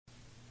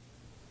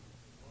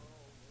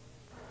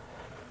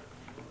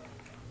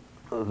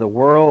The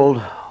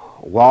world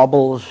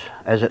wobbles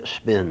as it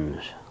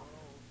spins.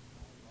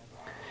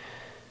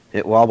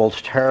 It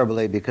wobbles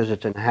terribly because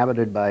it's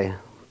inhabited by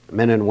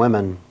men and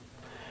women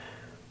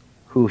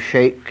who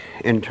shake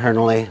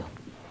internally,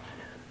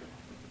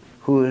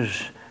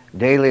 whose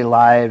daily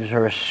lives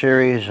are a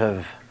series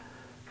of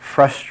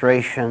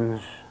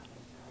frustrations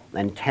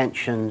and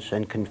tensions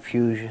and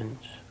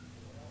confusions.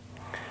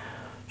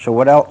 So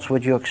what else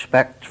would you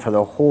expect for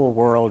the whole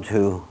world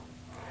to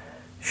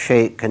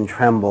shake and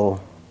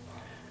tremble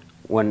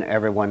when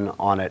everyone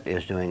on it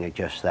is doing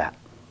just that?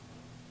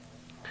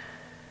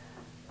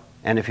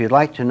 And if you'd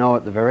like to know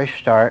at the very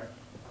start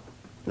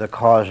the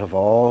cause of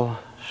all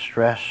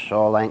stress,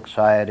 all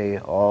anxiety,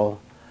 all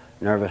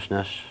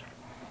nervousness,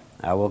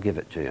 I will give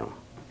it to you.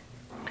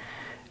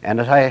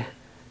 And as I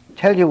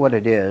tell you what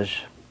it is,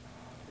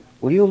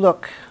 will you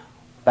look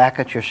back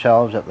at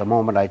yourselves at the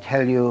moment I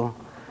tell you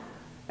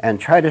and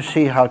try to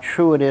see how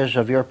true it is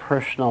of your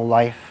personal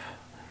life,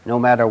 no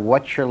matter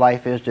what your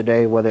life is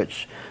today, whether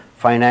it's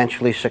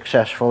financially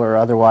successful or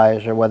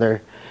otherwise, or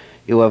whether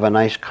you have a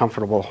nice,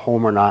 comfortable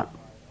home or not.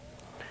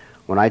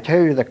 When I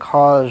tell you the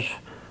cause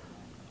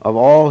of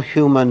all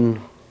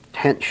human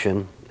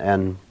tension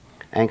and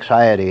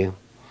anxiety,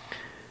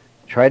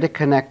 try to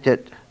connect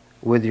it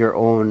with your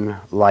own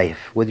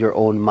life, with your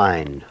own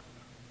mind.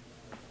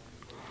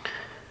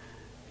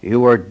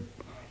 You are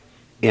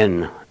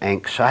in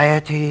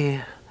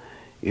anxiety,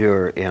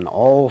 you're in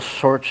all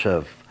sorts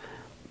of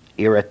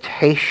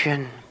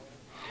irritation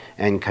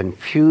and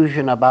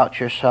confusion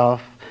about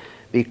yourself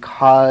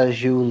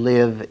because you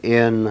live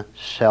in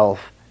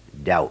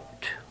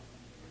self-doubt.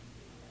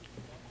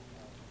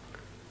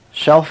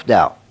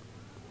 Self-doubt.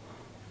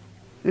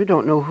 You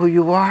don't know who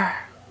you are.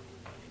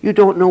 You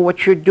don't know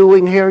what you're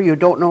doing here. You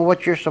don't know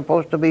what you're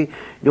supposed to be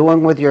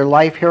doing with your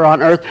life here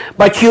on earth,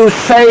 but you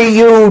say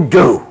you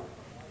do.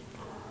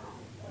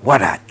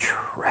 What a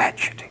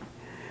tragedy.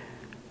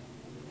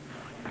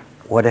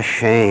 What a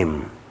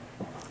shame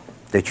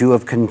that you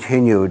have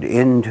continued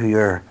into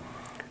your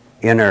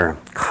inner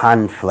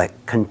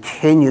conflict,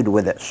 continued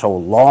with it so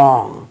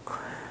long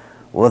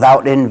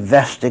without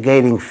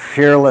investigating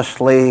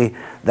fearlessly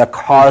the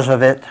cause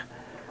of it,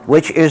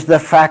 which is the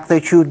fact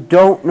that you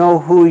don't know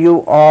who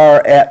you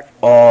are at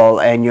all,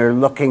 and you're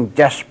looking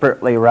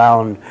desperately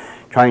around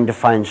trying to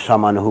find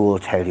someone who will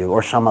tell you,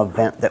 or some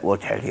event that will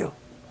tell you.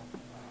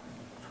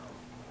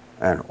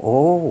 And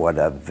oh, what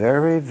a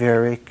very,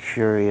 very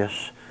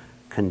curious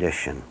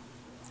condition.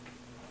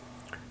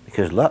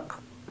 Because look,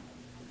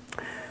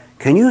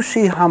 can you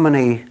see how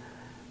many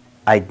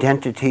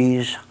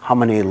identities, how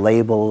many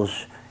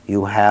labels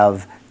you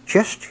have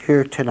just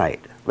here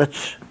tonight?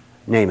 Let's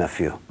name a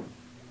few.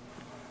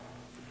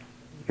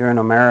 You're an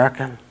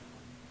American,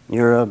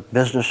 you're a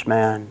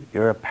businessman,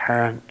 you're a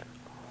parent,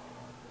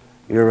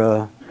 you're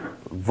a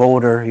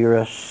voter, you're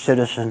a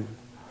citizen,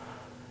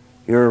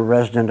 you're a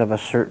resident of a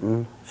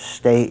certain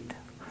state.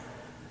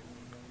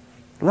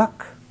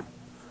 Look,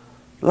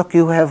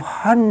 you have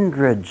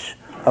hundreds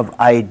of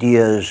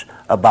ideas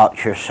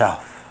about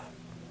yourself.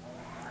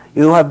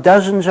 You have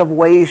dozens of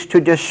ways to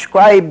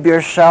describe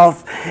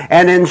yourself,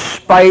 and in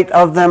spite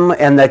of them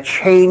and the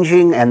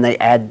changing and the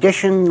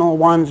additional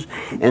ones,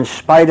 in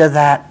spite of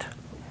that,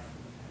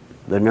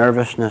 the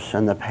nervousness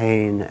and the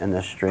pain and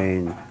the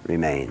strain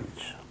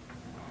remains.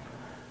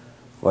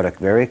 What a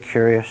very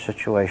curious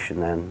situation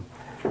then,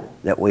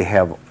 that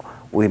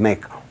we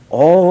make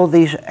all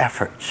these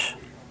efforts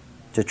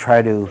to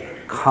try to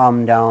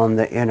calm down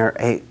the inner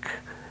ache,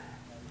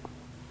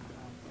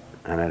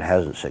 and it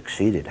hasn't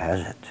succeeded,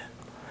 has it?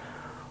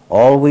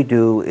 All we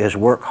do is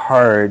work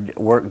hard,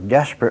 work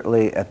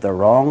desperately at the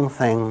wrong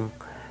thing,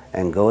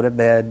 and go to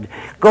bed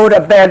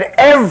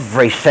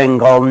every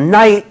single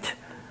night,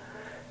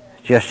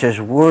 just as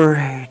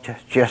worried,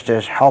 just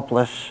as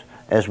helpless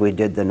as we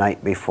did the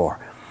night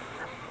before.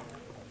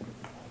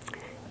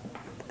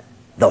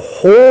 The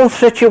whole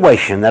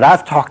situation that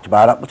I've talked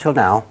about up until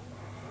now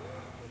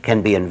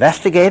can be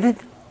investigated,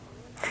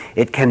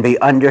 it can be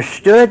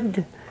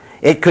understood,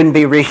 it can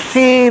be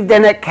received,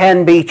 and it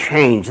can be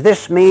changed.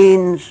 This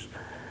means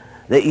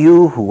that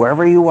you,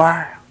 whoever you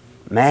are,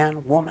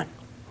 man, woman,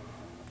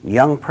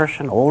 young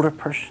person, older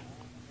person,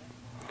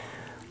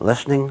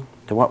 listening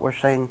to what we're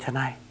saying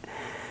tonight,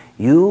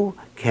 you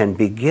can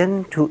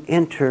begin to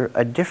enter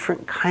a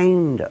different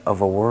kind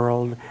of a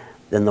world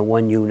than the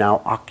one you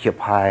now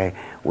occupy,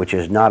 which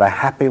is not a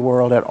happy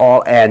world at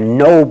all, and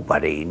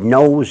nobody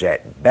knows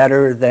it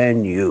better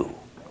than you.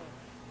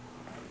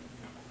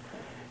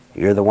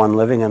 You're the one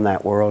living in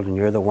that world, and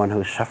you're the one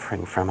who's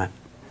suffering from it.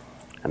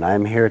 And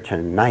I'm here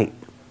tonight,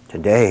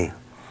 today,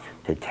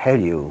 to tell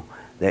you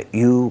that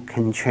you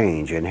can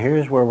change. And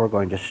here's where we're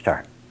going to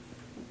start.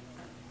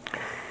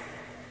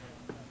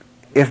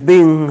 If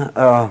being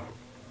a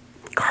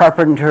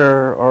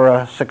carpenter or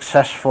a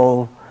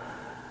successful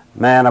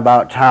man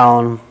about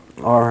town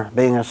or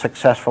being a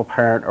successful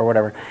parent or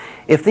whatever,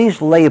 if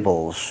these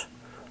labels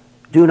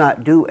do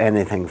not do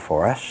anything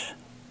for us,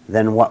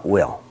 then what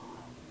will?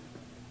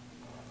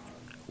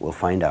 We'll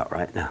find out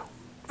right now.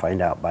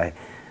 Find out by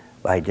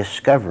by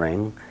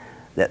discovering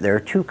that there are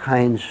two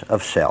kinds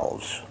of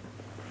selves.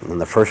 And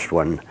the first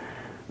one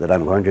that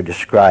I'm going to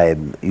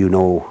describe, you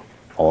know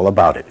all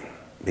about it,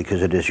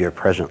 because it is your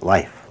present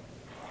life.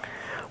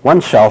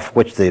 One self,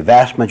 which the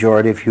vast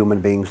majority of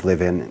human beings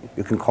live in,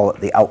 you can call it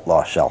the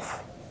outlaw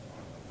self.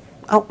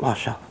 Outlaw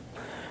self.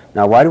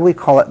 Now, why do we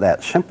call it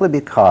that? Simply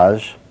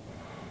because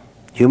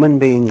human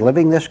being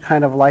living this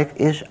kind of life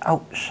is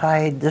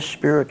outside the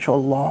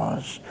spiritual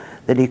laws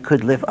that he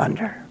could live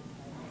under.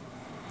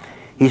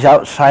 He's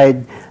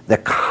outside the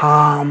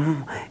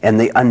calm and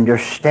the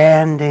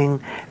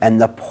understanding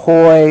and the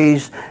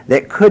poise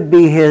that could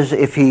be his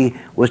if he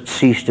would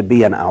cease to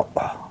be an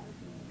outlaw.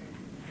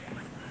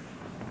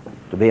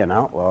 To be an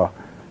outlaw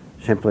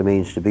simply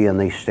means to be in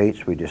these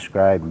states we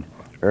described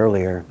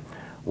earlier,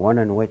 one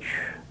in which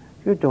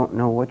you don't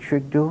know what you're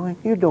doing.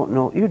 You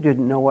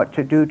didn't know what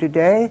to do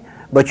today,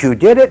 but you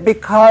did it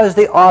because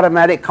the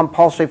automatic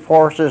compulsive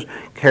forces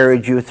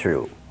carried you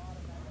through.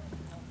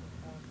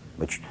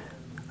 But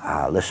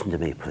listen to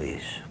me,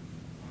 please.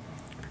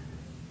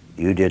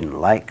 You didn't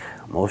like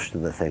most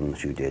of the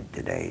things you did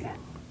today,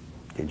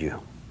 did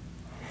you?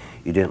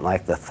 You didn't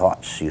like the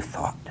thoughts you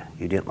thought.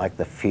 You didn't like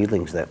the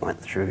feelings that went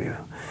through you.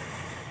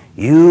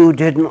 You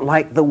didn't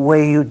like the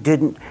way you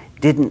didn't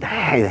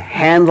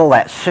handle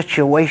that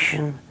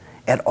situation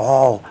at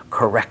all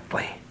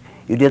correctly.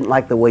 You didn't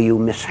like the way you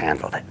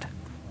mishandled it.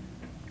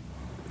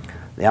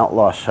 The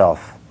outlaw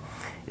self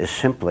is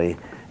simply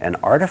an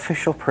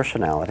artificial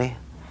personality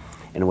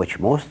in which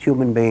most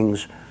human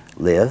beings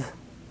live,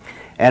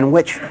 and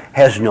which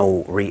has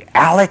no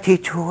reality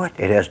to it.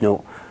 It has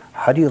no,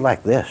 how do you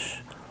like this?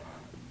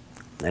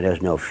 It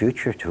has no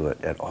future to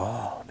it at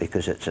all,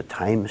 because it's a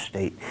time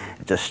state.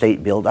 It's a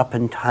state built up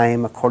in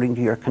time according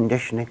to your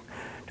conditioning,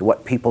 to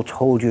what people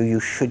told you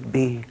should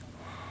be.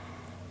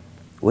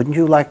 Wouldn't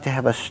you like to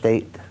have a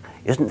state?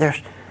 Isn't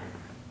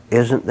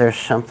there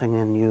something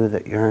in you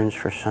that yearns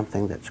for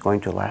something that's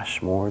going to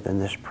last more than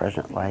this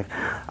present life?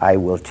 I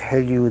will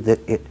tell you that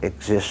it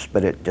exists,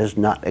 but it does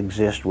not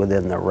exist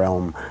within the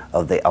realm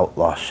of the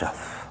outlaw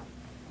self.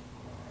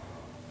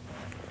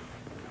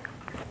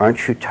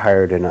 Aren't you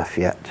tired enough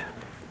yet?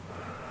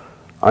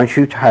 Aren't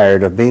you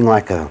tired of being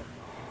like a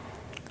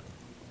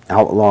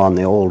outlaw in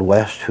the Old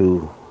West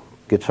who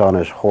gets on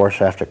his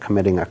horse after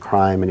committing a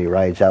crime and he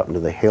rides out into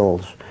the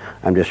hills?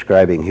 I'm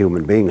describing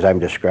human beings. I'm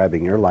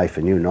describing your life,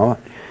 and you know it.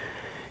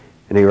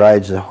 And he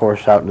rides the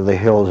horse out into the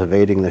hills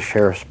evading the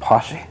sheriff's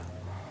posse.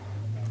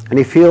 And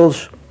he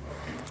feels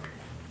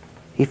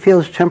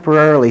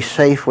temporarily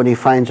safe when he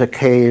finds a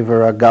cave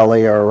or a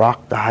gully or a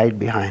rock to hide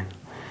behind.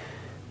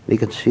 You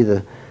can see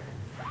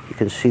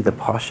the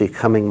posse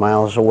coming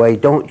miles away.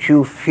 Don't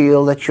you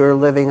feel that you're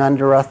living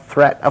under a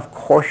threat? Of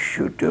course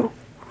you do.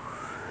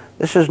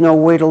 This is no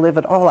way to live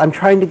at all. I'm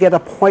trying to get a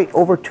point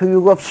over to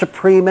you of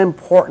supreme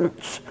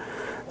importance,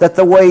 that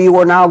the way you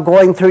are now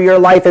going through your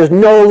life is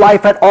no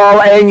life at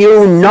all, and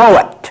you know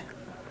it.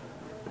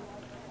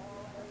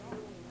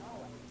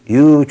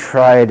 You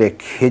try to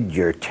kid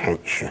your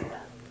tension.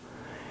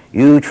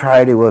 You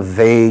try to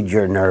evade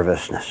your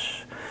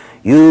nervousness.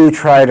 You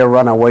try to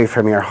run away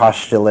from your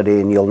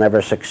hostility, and you'll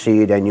never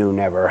succeed, and you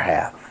never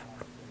have.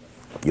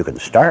 You can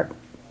start,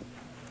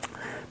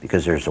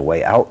 because there's a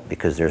way out,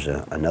 because there's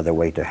another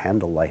way to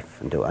handle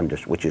life, and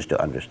which is to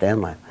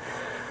understand life.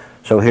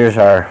 So here's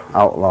our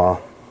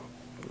outlaw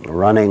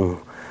running.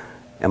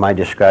 Am I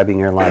describing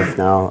your life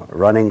now?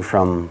 Running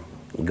from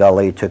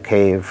gully to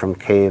cave, from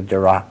cave to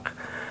rock,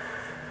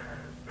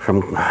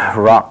 from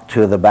rock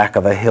to the back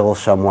of a hill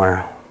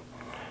somewhere.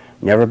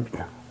 Never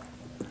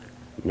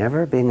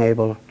being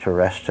able to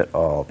rest at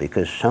all,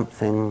 because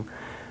something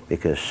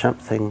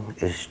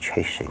is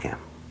chasing him.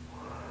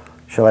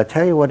 Shall I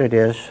tell you what it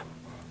is?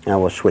 Now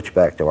we'll switch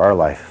back to our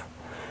life.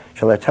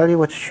 Shall I tell you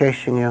what's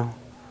chasing you?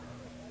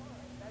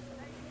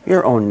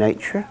 Your own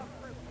nature.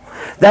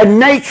 The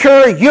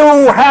nature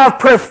you have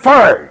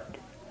preferred.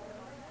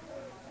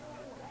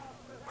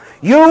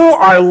 You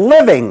are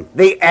living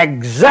the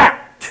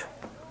exact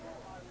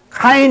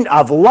kind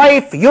of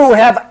life you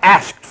have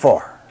asked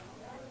for.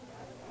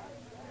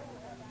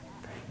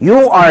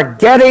 You are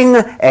getting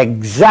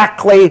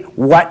exactly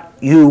what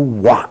you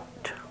want.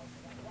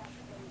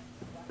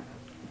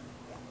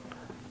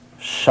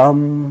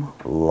 Some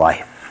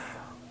life,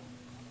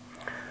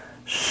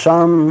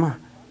 some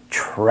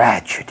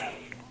tragedy,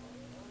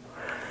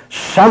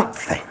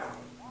 something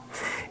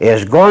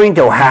is going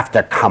to have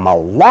to come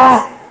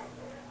along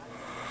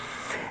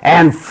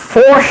and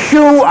force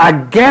you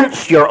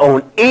against your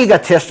own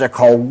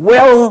egotistical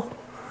will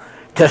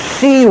to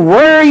see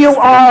where you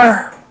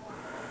are,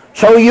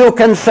 so you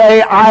can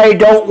say, I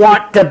don't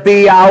want to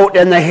be out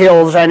in the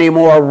hills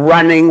anymore,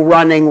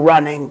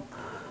 running,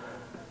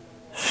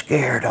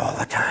 scared all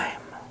the time,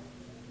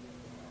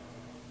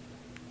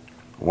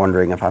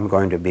 wondering if I'm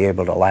going to be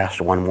able to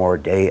last one more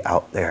day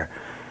out there.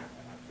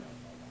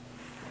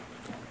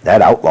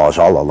 That outlaw's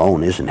all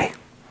alone, isn't he?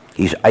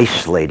 He's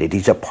isolated.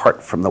 He's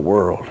apart from the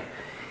world.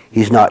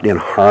 He's not in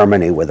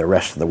harmony with the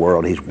rest of the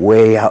world. He's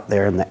way out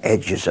there in the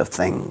edges of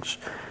things.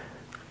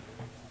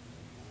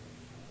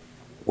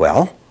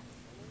 Well,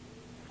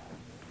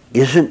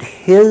 isn't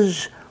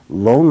his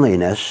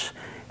loneliness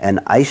and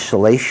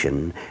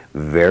isolation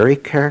very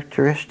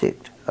characteristic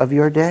of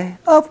your day?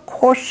 Of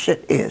course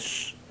it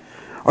is.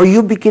 Are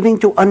you beginning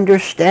to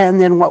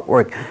understand then what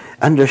we're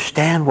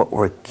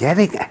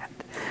getting at?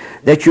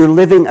 That you're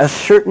living a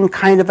certain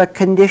kind of a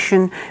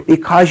condition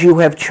because you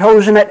have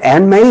chosen it,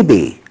 and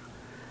maybe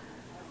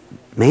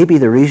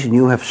the reason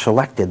you have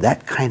selected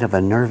that kind of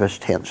a nervous,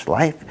 tense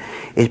life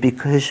is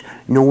because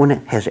no one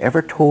has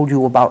ever told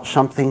you about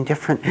something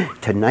different.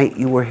 Tonight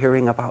you were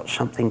hearing about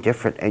something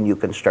different, and you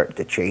can start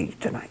to change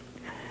tonight.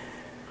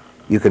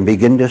 You can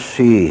begin to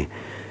see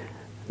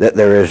that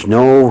there is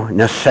no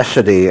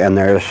necessity and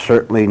there is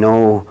certainly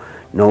no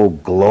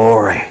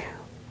glory.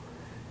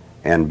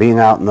 And being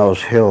out in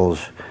those hills,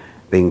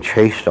 being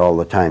chased all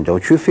the time.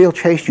 Don't you feel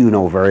chased? You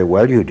know very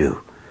well you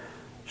do.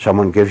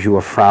 Someone gives you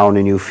a frown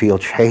and you feel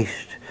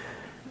chased.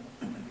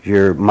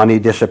 Your money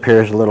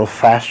disappears a little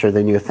faster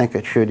than you think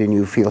it should and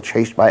you feel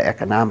chased by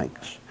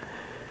economics.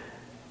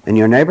 And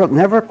you're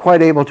never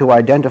quite able to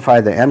identify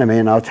the enemy,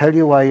 and I'll tell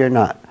you why you're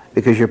not.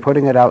 Because you're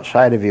putting it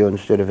outside of you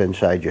instead of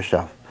inside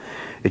yourself.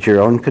 It's your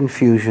own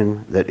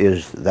confusion that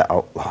is the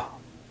outlaw.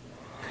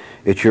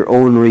 It's your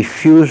own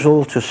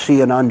refusal to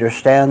see and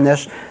understand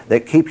this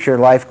that keeps your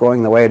life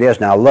going the way it is.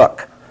 Now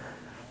look,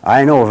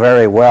 I know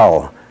very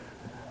well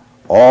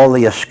all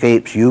the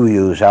escapes you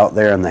use out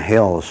there in the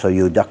hills, so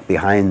you duck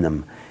behind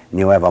them and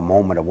you have a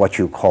moment of what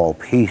you call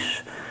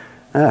peace.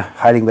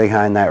 Hiding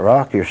behind that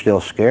rock, you're still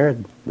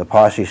scared. The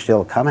posse's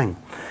still coming.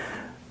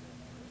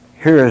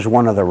 Here is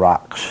one of the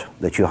rocks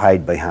that you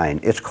hide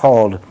behind. It's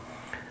called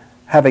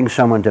having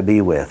someone to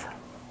be with,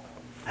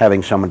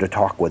 having someone to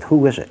talk with.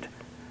 Who is it?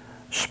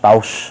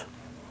 Spouse,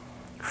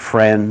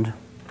 friend,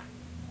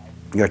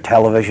 your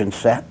television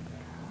set.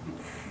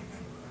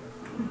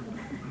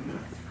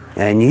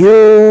 And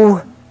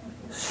you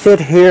sit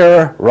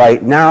here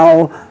right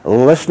now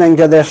listening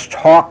to this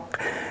talk,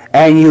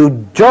 and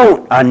you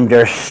don't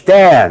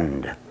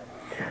understand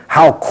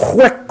how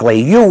quickly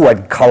you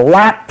would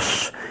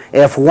collapse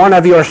if one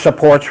of your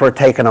supports were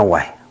taken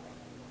away.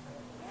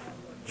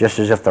 Just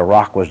as if the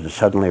rock was to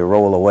suddenly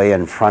roll away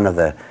in front of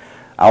the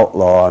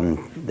outlaw, and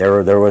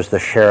there was the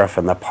sheriff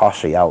and the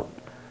posse out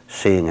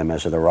seeing him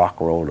as the rock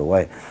rolled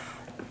away.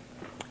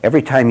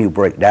 Every time you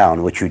break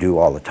down, which you do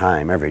all the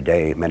time, every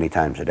day, many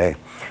times a day,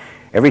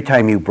 every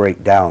time you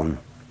break down,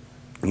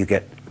 you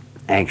get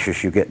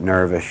anxious, you get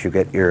nervous, you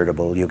get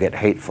irritable, you get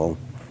hateful,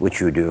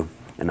 which you do,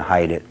 and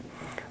hide it.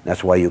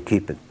 That's why you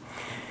keep it.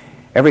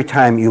 Every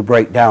time you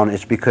break down,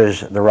 it's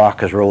because the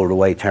rock has rolled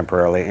away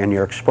temporarily and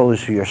you're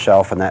exposed to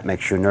yourself, and that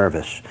makes you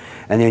nervous.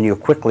 And then you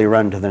quickly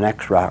run to the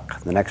next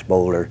rock, the next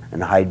boulder,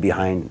 and hide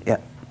behind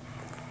it.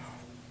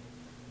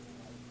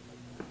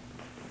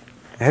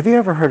 Have you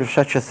ever heard of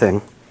such a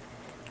thing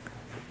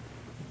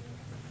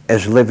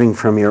as living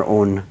from your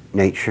own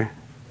nature,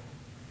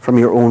 from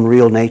your own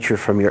real nature,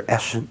 from your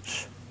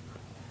essence?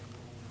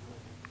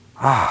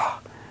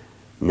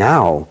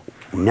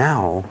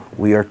 Now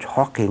we are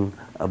talking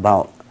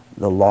about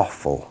the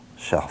lawful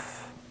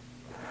self.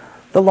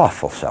 The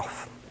lawful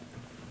self.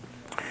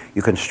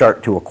 You can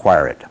start to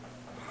acquire it.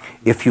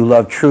 If you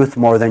love truth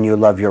more than you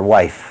love your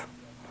wife,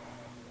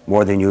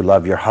 more than you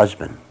love your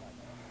husband,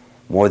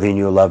 more than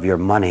you love your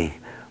money,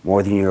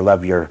 more than you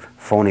love your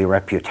phony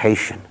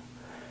reputation,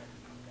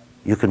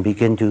 you can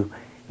begin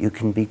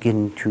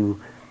to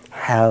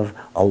have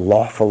a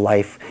lawful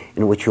life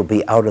in which you'll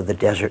be out of the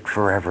desert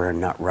forever and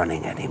not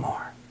running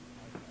anymore.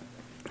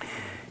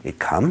 It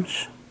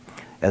comes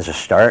as a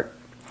start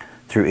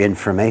through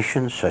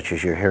information such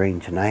as you're hearing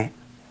tonight,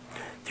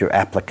 through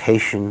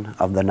application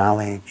of the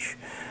knowledge.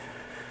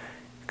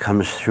 It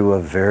comes through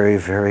a very,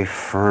 very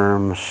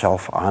firm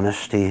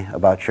self-honesty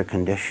about your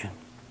condition.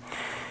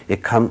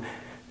 It comes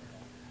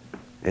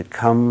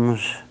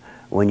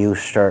when you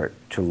start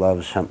to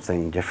love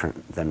something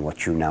different than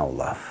what you now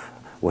love.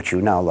 What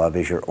you now love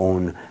is your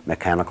own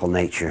mechanical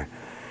nature,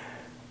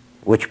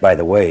 which, by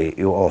the way,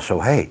 you also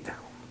hate.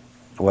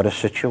 What a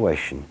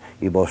situation.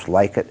 You both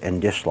like it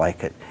and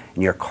dislike it,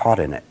 and you're caught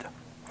in it.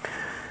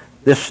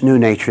 This new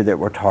nature that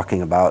we're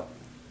talking about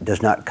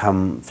does not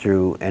come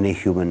through any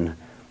human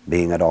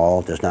being at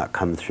all, does not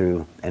come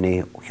through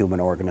any human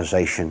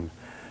organization.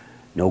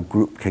 No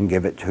group can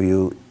give it to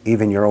you.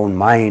 Even your own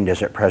mind,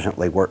 as it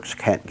presently works,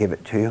 can't give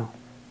it to you.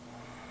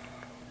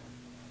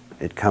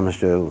 It comes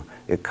to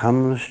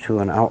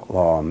an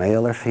outlaw,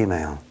 male or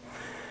female,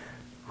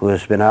 who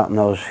has been out in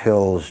those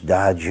hills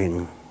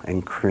dodging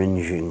and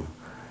cringing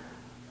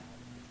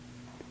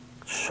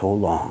so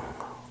long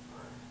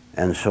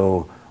and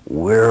so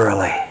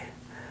wearily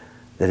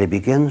that he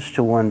begins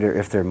to wonder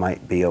if there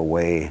might be a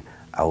way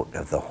out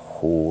of the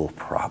whole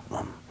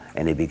problem,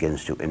 and he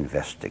begins to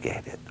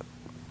investigate it.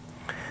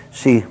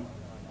 See,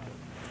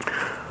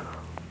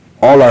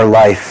 all our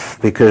life,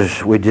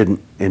 because we did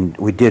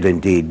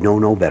indeed know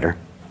no better,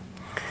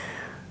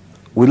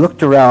 we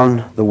looked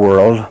around the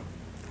world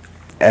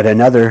at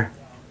another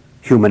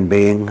human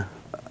being,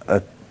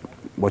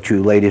 what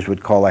you ladies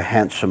would call a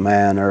handsome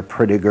man or a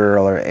pretty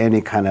girl or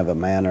any kind of a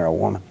man or a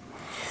woman.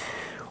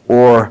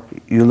 Or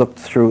you looked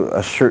through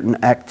a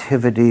certain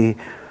activity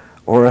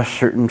or a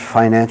certain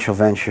financial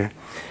venture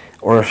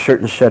or a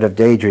certain set of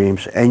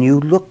daydreams, and you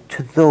look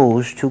to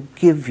those to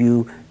give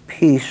you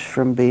peace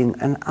from being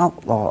an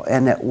outlaw,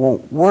 and it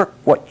won't work.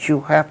 What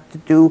you have to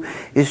do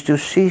is to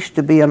cease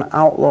to be an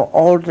outlaw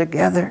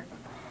altogether,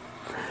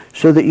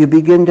 so that you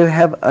begin to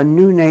have a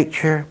new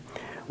nature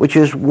which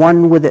is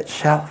one with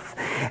itself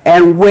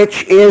and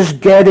which is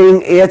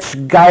getting its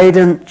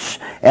guidance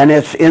and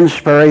its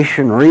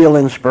inspiration, real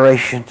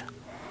inspiration,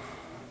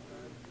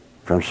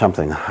 from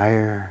something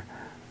higher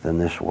than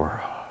this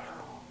world.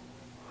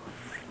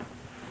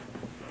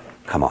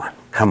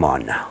 Come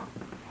on now.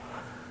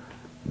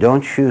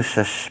 Don't you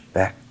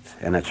suspect,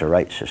 and it's a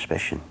right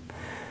suspicion,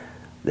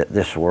 that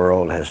this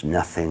world has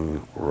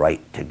nothing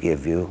right to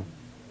give you?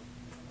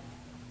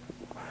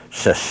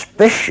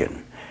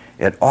 Suspicion,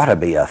 it ought to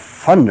be a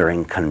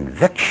thundering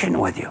conviction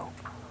with you,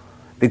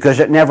 because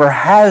it never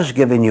has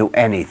given you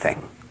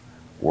anything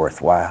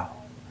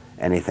worthwhile,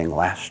 anything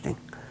lasting.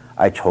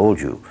 I told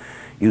you,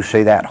 you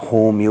say that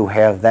home you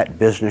have, that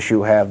business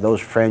you have,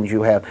 those friends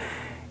you have,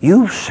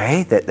 you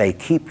say that they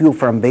keep you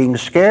from being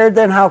scared,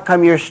 then how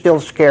come you're still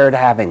scared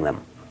having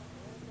them?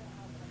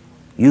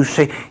 You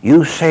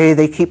say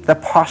they keep the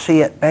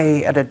posse at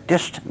bay at a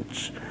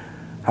distance.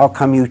 How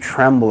come you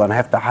tremble and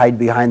have to hide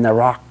behind the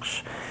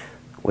rocks,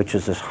 which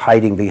is this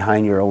hiding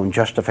behind your own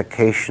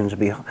justifications,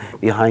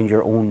 behind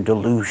your own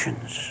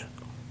delusions?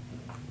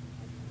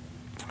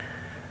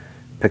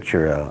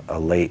 Picture a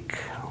lake,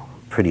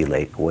 pretty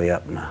lake, way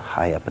up and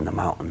high up in the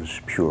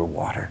mountains, pure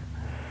water.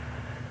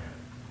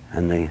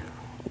 And the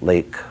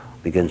lake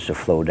begins to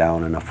flow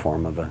down in the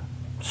form of a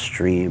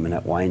stream, and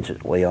it winds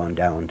its way on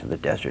down to the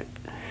desert.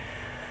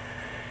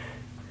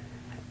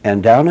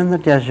 And down in the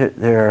desert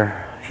there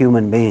are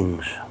human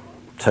beings,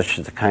 such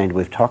as the kind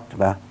we've talked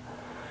about.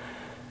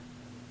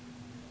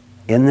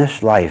 In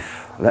this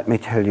life, let me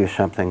tell you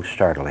something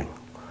startling,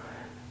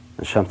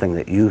 and something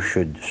that you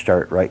should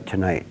start right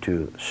tonight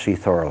to see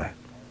thoroughly.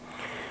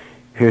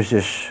 Here's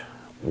this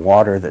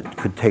water that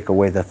could take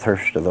away the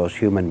thirst of those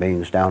human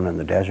beings down in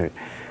the desert,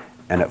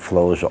 and it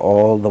flows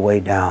all the way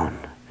down.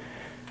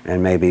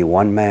 And maybe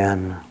one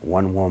man,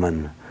 one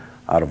woman,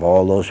 out of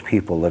all those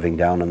people living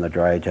down in the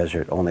dry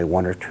desert, only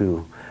one or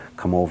two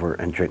come over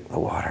and drink the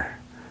water.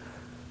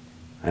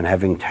 And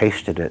having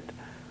tasted it,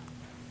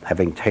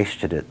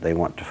 they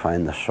want to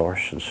find the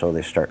source, and so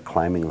they start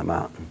climbing the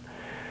mountain.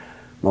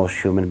 Most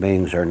human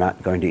beings are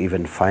not going to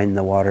even find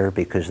the water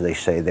because they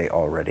say they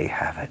already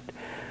have it.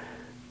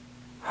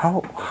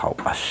 How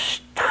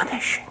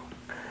astonishing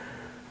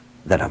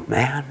that a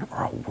man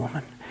or a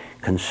woman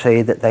can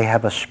say that they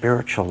have a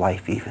spiritual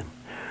life even,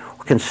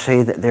 or can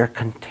say that they're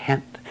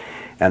content,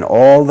 and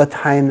all the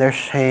time they're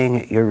saying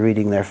it, you're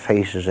reading their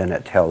faces, and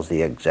it tells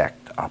the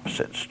exact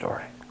opposite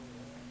story.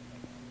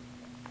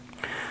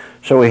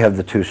 So we have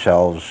the two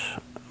selves.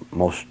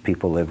 Most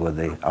people live with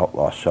the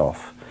outlaw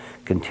self,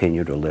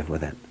 continue to live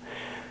with it.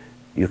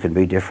 You can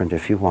be different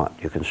if you want.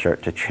 You can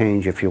start to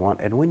change if you want,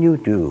 and when you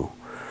do,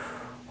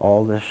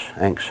 all this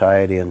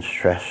anxiety and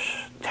stress,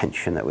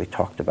 tension that we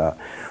talked about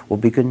will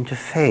begin to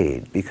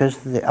fade. Because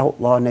the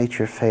outlaw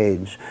nature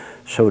fades,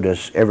 so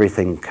does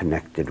everything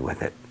connected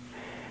with it.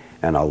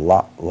 And a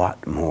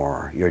lot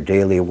more. Your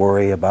daily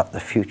worry about the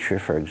future,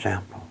 for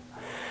example.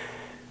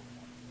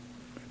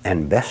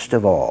 And best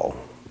of all,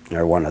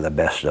 or one of the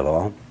best of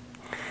all,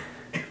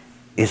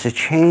 is a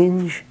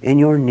change in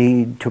your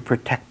need to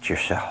protect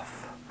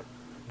yourself,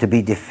 to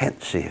be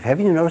defensive.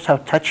 Have you noticed how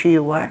touchy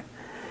you are?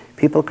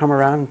 People come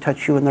around and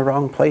touch you in the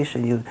wrong place,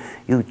 and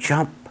you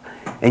jump.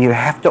 And you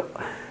have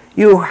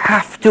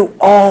to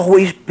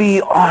always be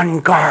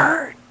on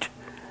guard.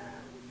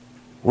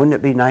 Wouldn't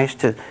it be nice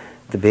to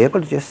be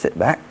able to just sit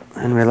back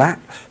and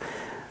relax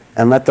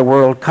and let the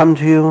world come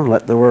to you,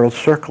 let the world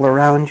circle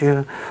around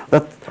you,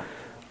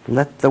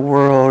 let the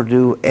world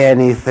do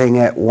anything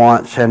it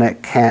wants, and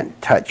it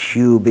can't touch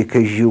you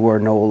because you are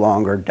no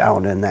longer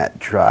down in that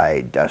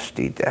dry,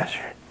 dusty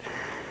desert.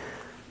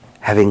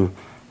 Having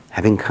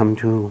come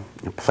to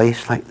a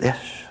place like this,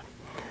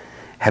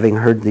 having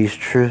heard these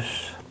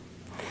truths,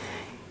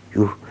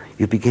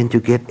 you begin to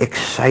get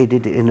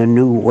excited in a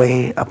new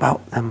way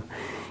about them.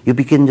 You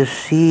begin to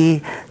see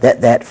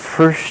that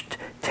first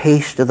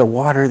taste of the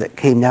water that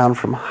came down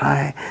from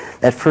high,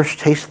 that first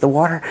taste of the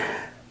water,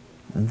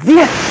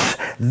 this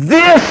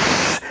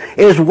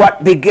is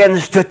what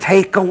begins to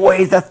take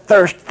away the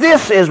thirst.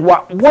 This is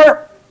what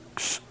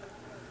works.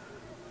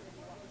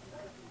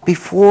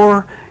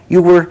 Before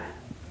you were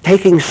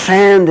taking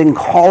sand and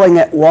calling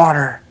it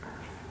water,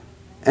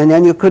 and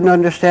then you couldn't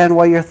understand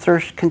why your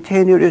thirst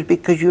continued, is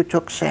because you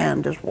took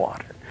sand as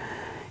water.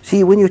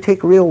 See, when you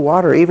take real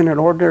water, even in an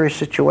ordinary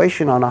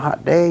situation on a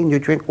hot day, and you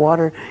drink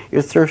water,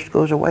 your thirst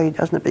goes away,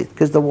 doesn't it?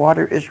 Because the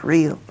water is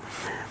real.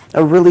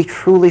 A really,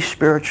 truly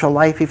spiritual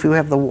life, if you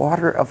have the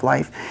water of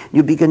life,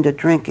 you begin to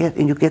drink it,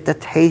 and you get the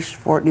taste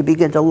for it, and you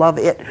begin to love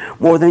it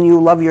more than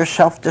you love your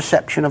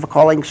self-deception of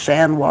calling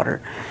sand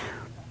water.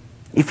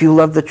 If you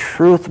love the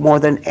truth more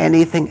than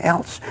anything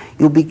else,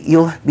 you'll be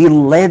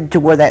led to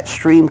where that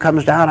stream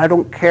comes down. I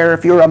don't care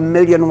if you're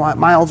 1,000,000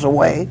 miles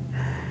away.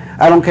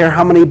 I don't care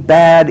how many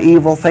bad,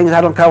 evil things.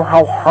 I don't care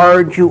how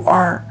hard you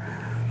are.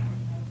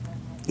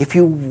 If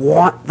you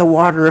want the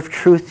water of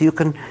truth, you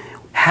can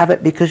have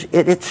it, because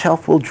it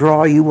itself will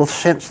draw. You will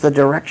sense the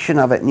direction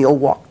of it, and you'll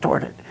walk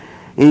toward it.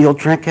 And you'll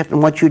drink it,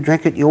 and once you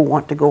drink it, you'll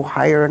want to go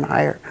higher and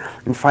higher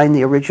and find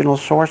the original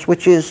source,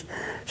 which is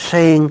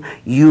saying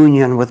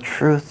union with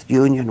truth,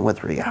 union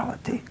with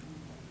reality.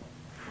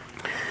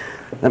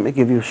 Let me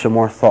give you some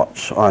more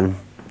thoughts on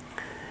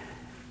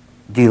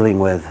dealing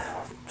with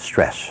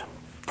stress,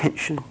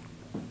 tension,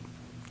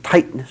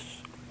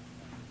 tightness.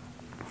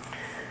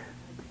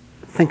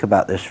 Think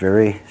about this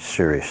very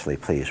seriously,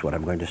 please, what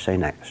I'm going to say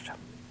next.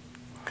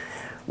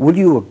 Would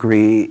you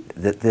agree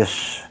that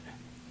this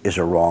is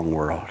a wrong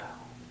world?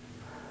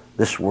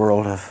 This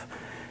world of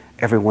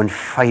everyone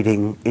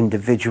fighting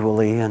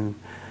individually and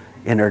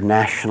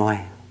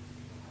internationally,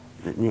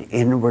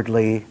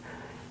 inwardly,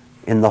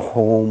 in the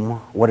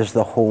home. What is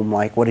the home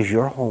like? What is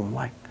your home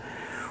like?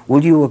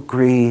 Would you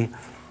agree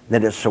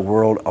that it's a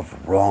world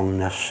of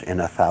wrongness in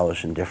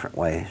 1,000 different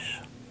ways?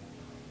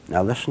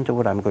 Now listen to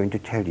what I'm going to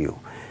tell you.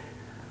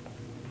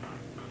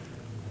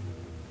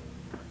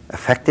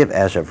 Effective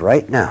as of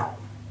right now,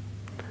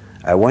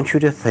 I want you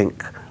to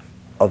think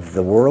of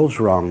the world's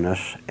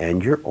wrongness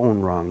and your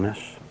own wrongness.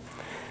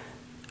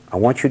 I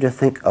want you to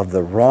think of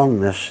the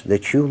wrongness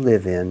that you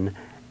live in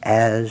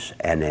as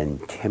an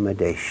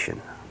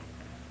intimidation.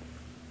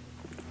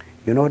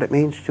 You know what it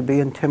means to be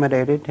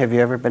intimidated? Have you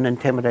ever been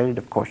intimidated?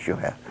 Of course you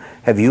have.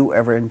 Have you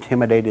ever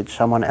intimidated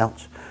someone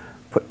else?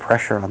 Put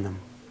pressure on them.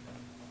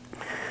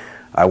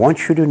 I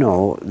want you to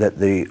know that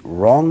the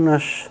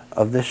wrongness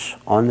of this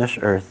on this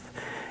earth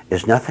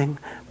is nothing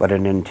but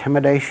an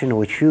intimidation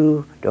which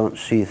you don't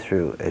see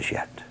through as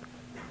yet.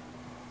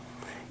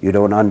 You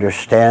don't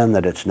understand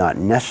that it's not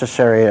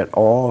necessary at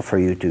all for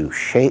you to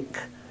shake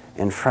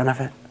in front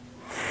of it.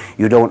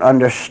 You don't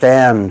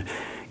understand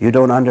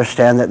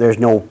that there's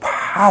no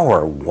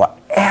power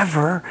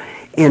whatever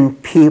in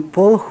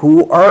people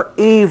who are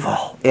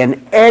evil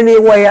in any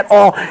way at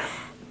all.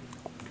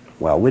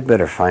 Well, we'd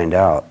better find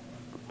out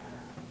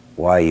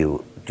why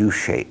you do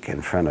shake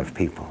in front of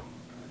people.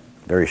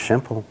 Very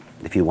simple.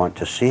 If you want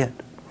to see it,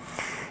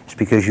 it's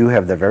because you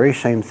have the very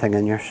same thing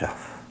in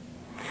yourself.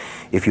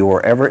 If you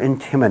were ever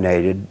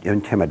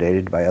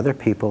intimidated by other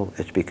people,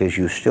 it's because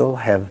you still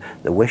have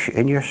the wish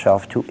in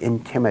yourself to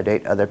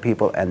intimidate other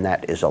people, and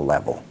that is a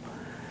level.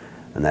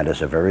 And that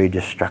is a very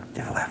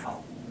destructive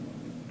level.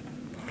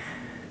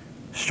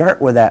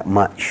 Start with that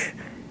much.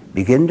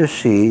 Begin to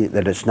see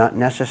that it's not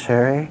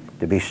necessary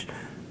to be,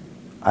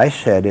 I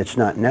said it's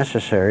not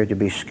necessary to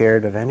be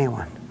scared of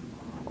anyone.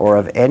 Or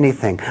of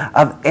anything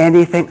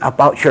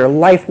about your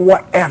life,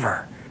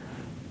 whatever.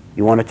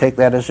 You want to take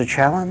that as a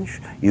challenge?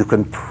 You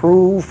can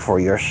prove for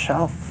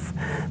yourself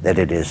that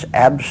it is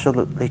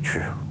absolutely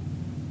true.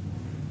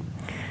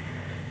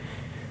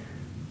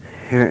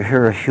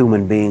 Here are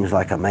human beings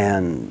like a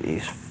man. He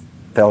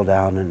fell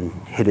down and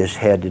hit his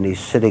head, and he's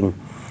sitting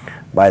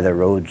by the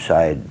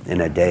roadside in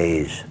a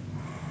daze.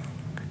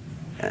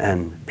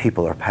 And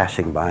people are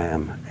passing by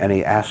him, and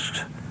he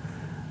asks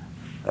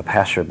a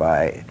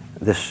passerby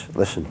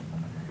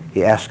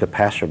he asks a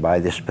passerby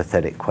this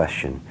pathetic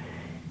question.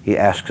 He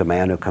asks a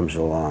man who comes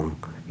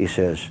along, he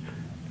says,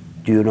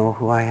 "Do you know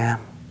who I am?"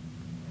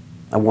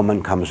 A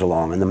woman comes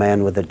along, and the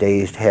man with the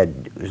dazed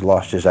head who's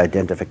lost his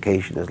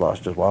identification, has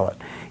lost his wallet,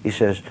 he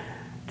says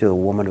to the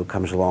woman who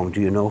comes along,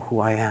 "Do you know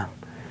who I am?"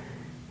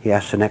 He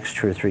asks the next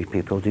 2 or 3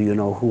 people, "Do you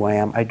know who I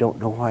am?" "I don't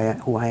know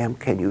who I am.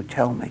 Can you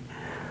tell me?"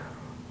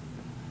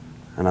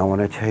 And I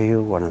want to tell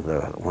you one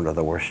of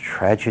the worst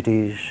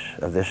tragedies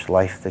of this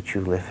life that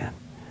you live in.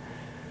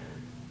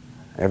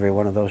 Every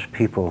one of those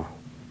people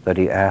that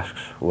he asks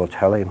will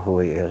tell him who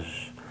he is,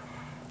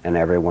 and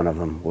every one of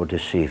them will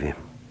deceive him.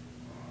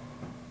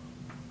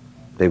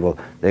 They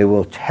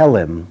will tell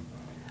him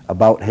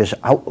about his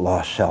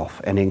outlaw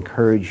self and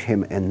encourage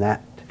him in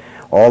that.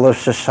 All of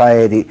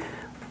society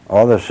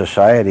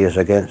is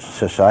against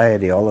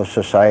society. All of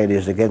society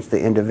is against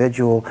the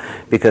individual,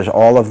 because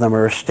all of them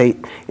are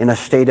in a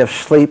state of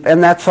sleep,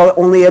 and that's the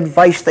only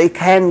advice they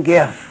can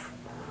give.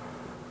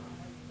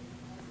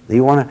 Do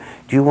you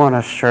want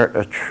to start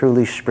a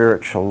truly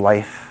spiritual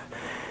life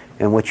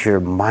in which your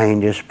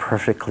mind is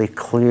perfectly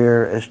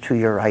clear as to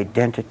your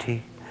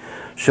identity,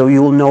 so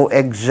you'll know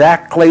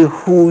exactly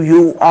who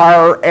you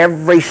are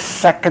every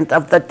second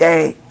of the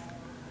day?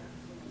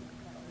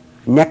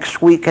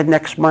 Next week and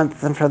next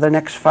month and for the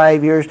next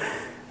 5 years,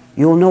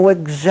 you'll know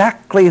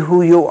exactly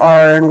who you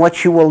are, and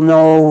what you will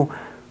know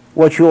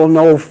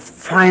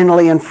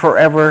finally and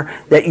forever,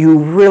 that you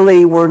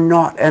really were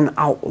not an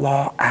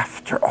outlaw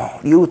after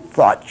all. You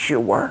thought you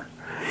were.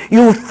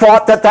 You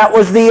thought that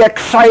was the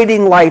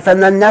exciting life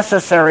and the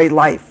necessary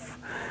life.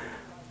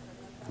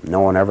 No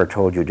one ever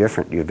told you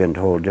different. You've been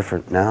told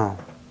different now.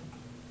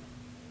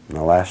 In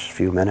the last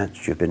few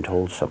minutes, you've been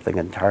told something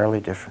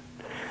entirely different.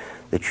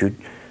 That you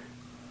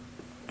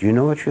Do you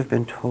know what you've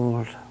been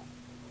told?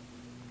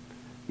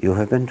 You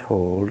have been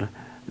told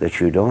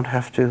that you don't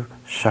have to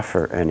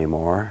suffer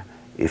anymore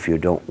if you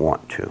don't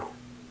want to.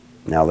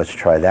 Now let's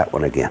try that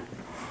one again.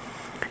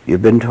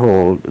 You've been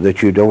told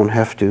that you don't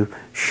have to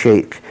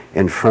shake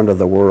in front of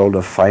the world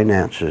of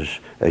finances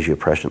as you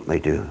presently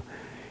do.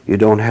 You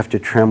don't have to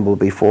tremble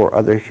before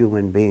other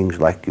human beings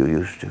like you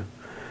used to.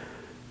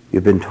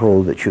 You've been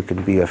told that you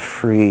can be a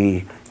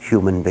free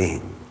human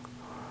being.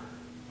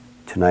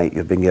 Tonight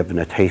you've been given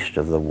a taste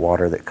of the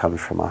water that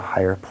comes from a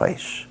higher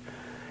place.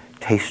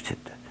 Taste it,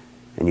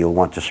 and you'll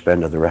want to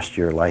spend the rest of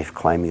your life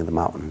climbing the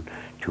mountain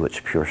to its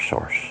pure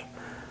source.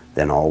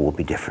 Then all will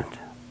be different.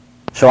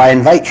 So I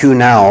invite you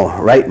now,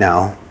 right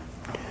now,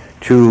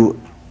 to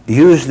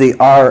use the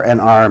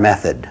R&R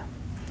method,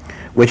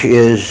 which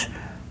is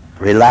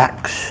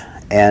relax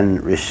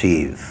and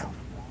receive.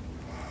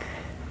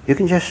 You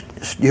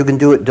can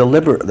do it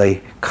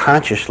deliberately,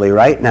 consciously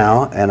right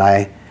now, and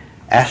I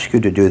ask you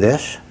to do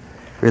this.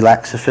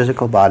 Relax the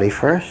physical body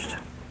first.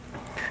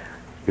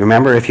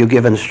 Remember, if you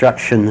give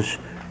instructions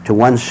to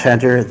one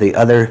center, the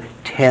other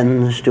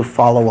tends to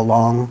follow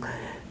along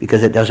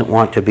because it doesn't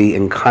want to be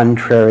in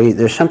contrary.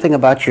 There's something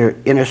about your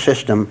inner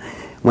system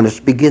when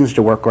it begins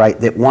to work right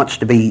that wants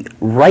to be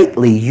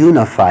rightly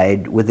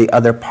unified with the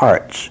other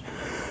parts,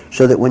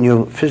 so that when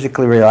you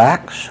physically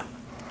relax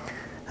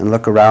and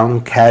look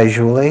around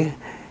casually,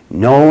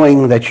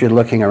 knowing that you're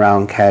looking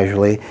around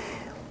casually,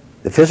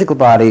 the physical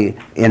body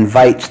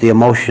invites the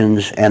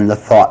emotions and the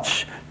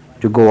thoughts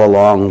to go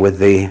along with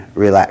the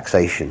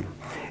relaxation,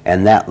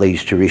 and that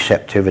leads to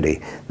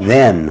receptivity.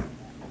 Then,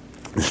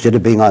 instead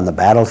of being on the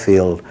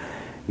battlefield,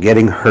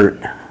 getting hurt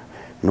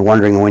and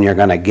wondering when you're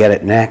going to get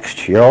it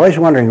next, you're always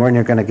wondering when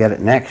you're going to get it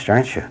next,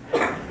 aren't you?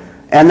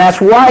 And that's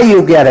why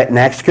you get it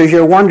next, because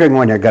you're wondering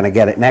when you're going to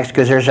get it next,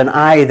 because there's an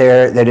I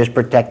there that is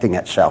protecting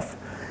itself.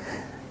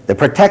 The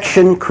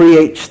protection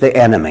creates the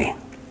enemy.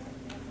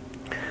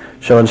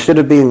 So instead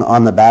of being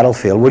on the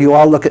battlefield, will you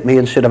all look at me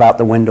and sit out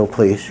the window,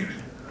 please?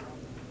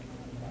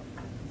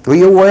 Were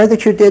you aware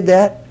that you did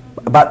that?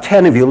 About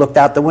 10 of you looked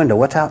out the window.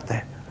 What's out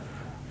there?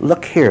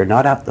 Look here,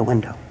 not out the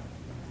window.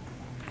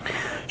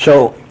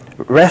 So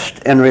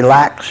rest and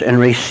relax and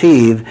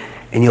receive,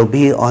 and you'll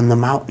be on the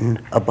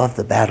mountain above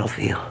the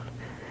battlefield.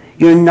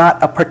 You're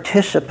not a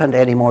participant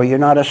anymore. You're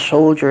not a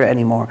soldier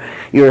anymore.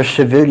 You're a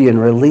civilian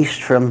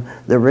released from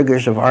the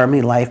rigors of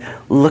army life,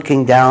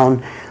 looking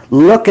down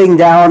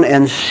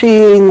and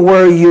seeing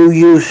where you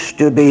used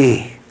to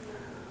be.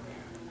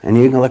 And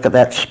you can look at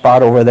that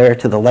spot over there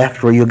to the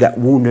left where you got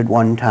wounded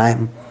one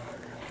time.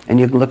 And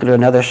you can look at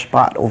another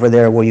spot over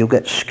there where you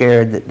get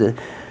scared that the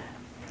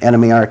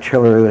enemy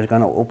artillery was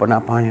going to open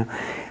up on you.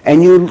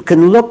 And you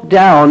can look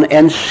down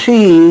and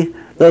see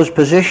those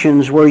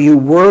positions where you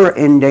were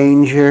in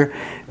danger,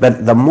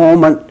 but the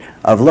moment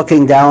of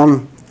looking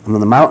down on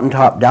the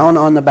mountaintop, down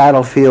on the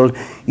battlefield,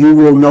 you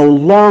will no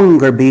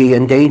longer be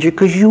in danger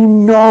because you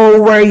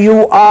know where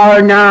you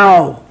are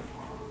now.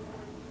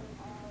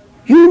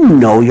 You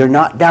know you're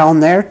not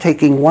down there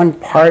taking one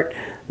part,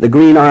 the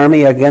Green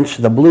Army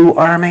against the Blue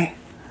Army.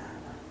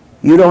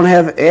 You don't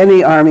have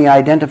any army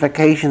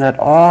identification at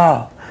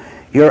all.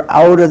 You're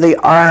out of the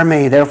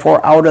army,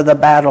 therefore out of the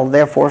battle,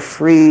 therefore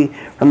free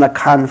from the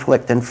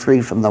conflict and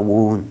free from the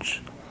wounds.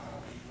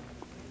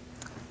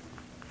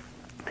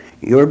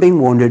 You're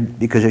being wounded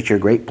because it's your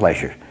great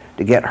pleasure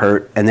to get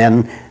hurt, and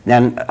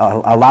then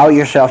allow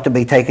yourself to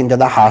be taken to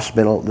the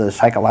hospital, the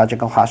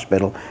psychological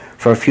hospital,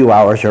 for a few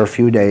hours or a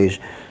few days,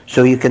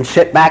 so you can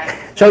sit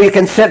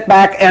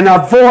back and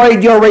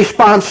avoid your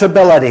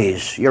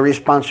responsibilities, your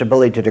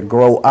responsibility to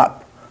grow up.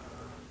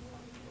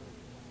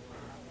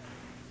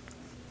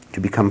 To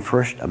become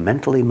first a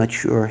mentally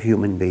mature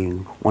human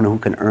being, one who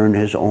can earn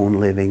his own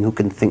living, who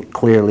can think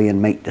clearly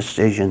and make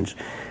decisions,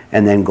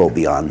 and then go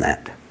beyond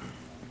that.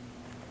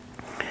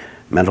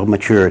 Mental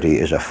maturity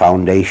is a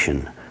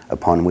foundation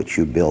upon which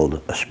you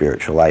build a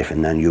spiritual life,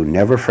 and then you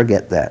never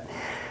forget that.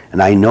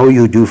 And I know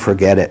you do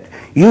forget it.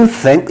 You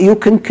think you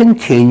can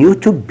continue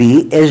to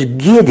be as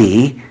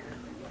giddy,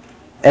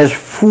 as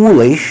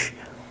foolish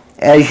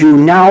as you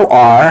now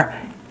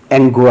are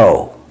and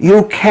grow.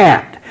 You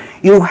can't.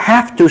 You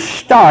have to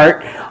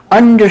start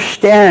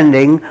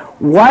understanding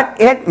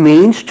what it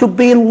means to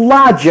be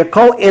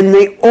logical in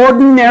the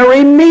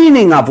ordinary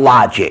meaning of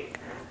logic.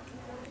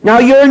 Now,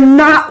 you're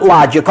not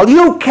logical.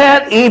 You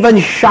can't even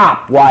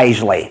shop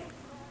wisely.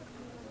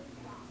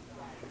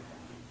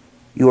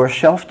 You are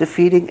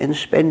self-defeating in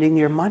spending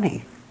your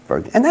money.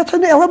 And that's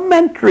an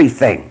elementary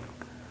thing.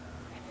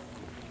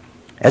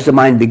 As the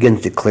mind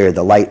begins to clear,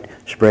 the light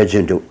spreads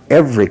into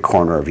every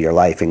corner of your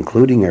life,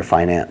 including your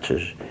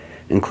finances,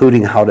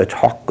 including how to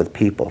talk with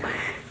people,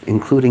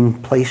 including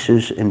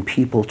places and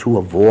people to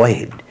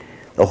avoid.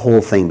 The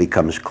whole thing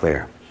becomes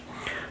clear.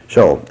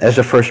 So, as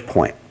a first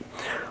point,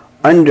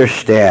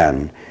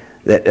 understand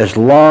that as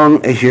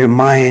long as your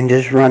mind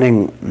is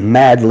running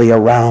madly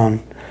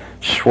around,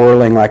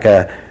 swirling like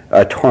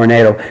a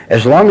tornado,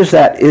 as long as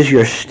that is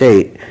your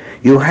state,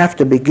 you have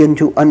to begin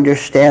to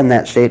understand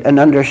that state and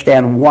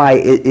understand why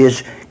it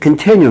is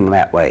continuing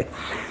that way.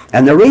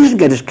 And the reason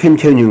it is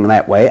continuing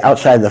that way,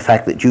 outside of the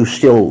fact that you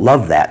still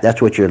love that,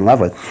 that's what you're in love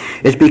with,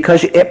 is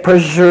because it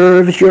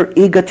preserves your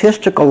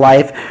egotistical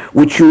life,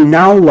 which you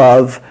now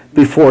love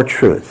before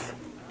truth.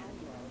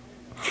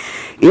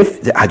 Do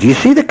you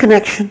see the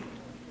connection?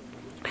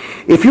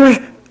 If you're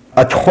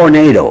a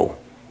tornado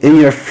in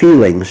your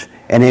feelings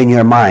and in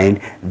your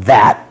mind,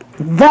 that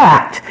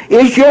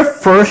is your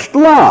first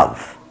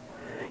love.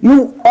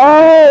 You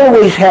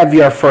always have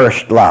your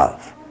first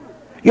love.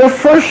 Your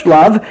first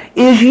love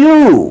is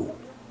you.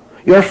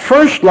 Your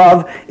first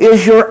love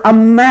is your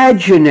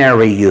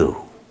imaginary you.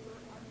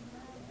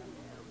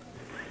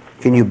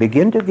 Can you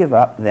begin to give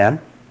up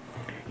then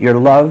your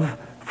love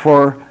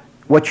for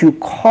what you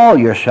call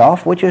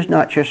yourself, which is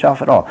not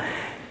yourself at all?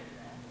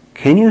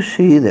 Can you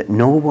see that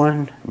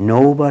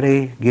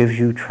nobody gives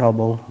you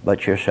trouble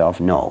but yourself?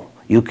 No,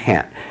 you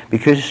can't.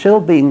 Because still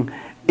being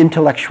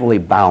intellectually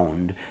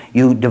bound,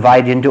 you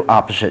divide into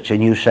opposites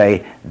and you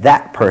say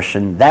that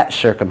person, that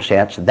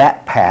circumstance,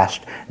 that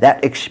past,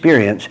 that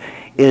experience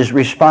is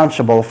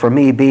responsible for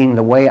me being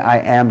the way I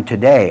am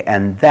today,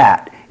 and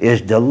that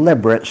is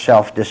deliberate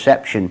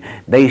self-deception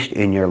based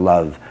in your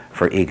love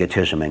for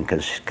egotism and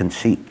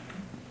conceit.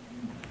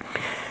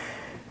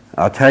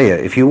 I'll tell you,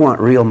 if you want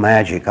real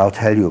magic, I'll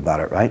tell you about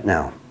it right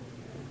now.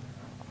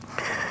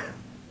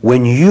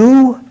 When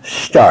you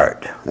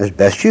start, as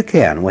best you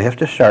can, we have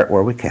to start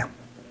where we can.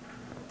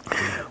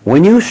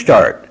 When you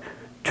start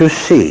to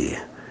see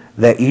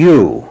that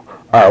you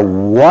are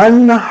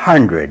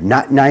 100,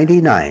 not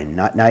 99,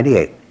 not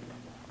 98,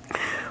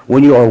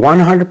 when you are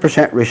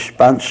 100%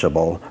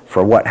 responsible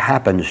for what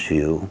happens to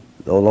you,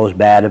 all those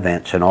bad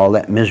events and all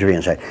that misery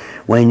inside,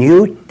 when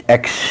you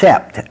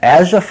accept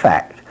as a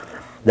fact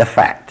the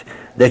fact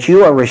that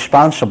you are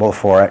responsible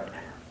for it,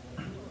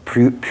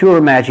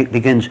 pure magic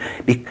begins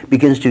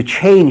to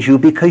change you,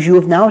 because you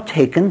have now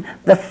taken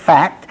the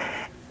fact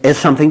as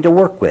something to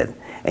work with.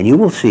 And you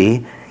will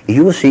see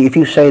if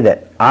you say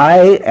that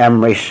I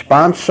am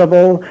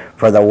responsible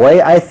for the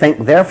way I think,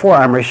 therefore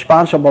I'm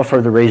responsible for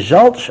the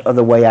results of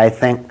the way I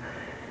think.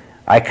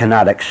 I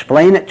cannot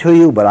explain it to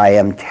you, but I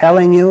am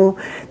telling you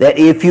that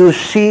if you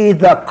see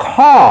the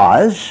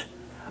cause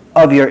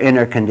of your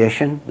inner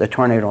condition, the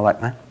tornado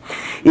like that,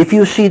 if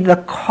you see the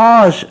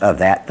cause of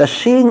that, the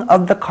seeing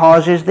of the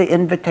cause is the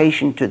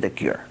invitation to the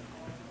cure.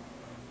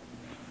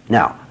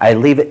 Now, I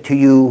leave it to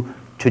you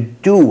to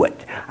do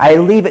it. I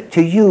leave it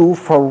to you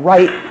for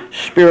right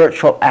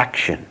spiritual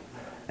action,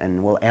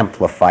 and we'll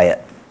amplify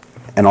it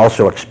and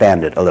also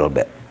expand it a little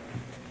bit.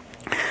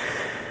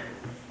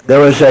 There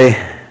was a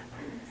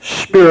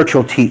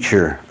spiritual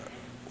teacher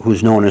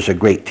who's known as a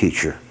great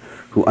teacher,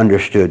 who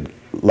understood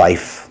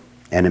life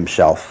and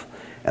himself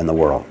and the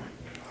world.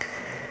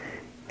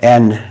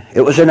 And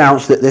it was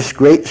announced that this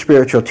great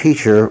spiritual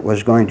teacher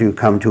was going to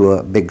come to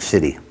a big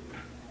city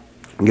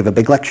and give a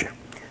big lecture,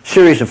 a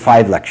series of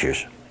 5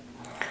 lectures.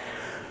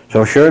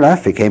 So sure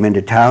enough, he came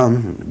into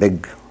town, the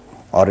big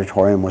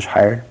auditorium was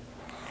hired.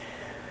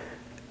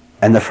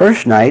 And the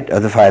first night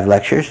of the 5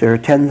 lectures, there were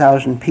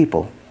 10,000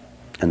 people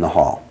in the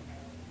hall.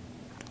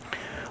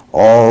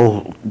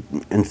 All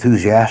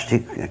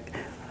enthusiastic,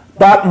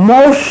 but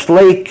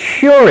mostly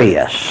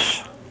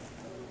curious.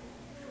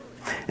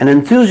 An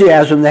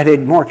enthusiasm that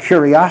had more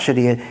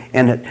curiosity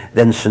in it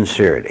than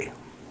sincerity.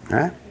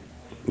 Right?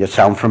 Does it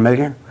sound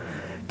familiar?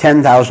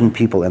 10,000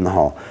 people in the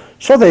hall.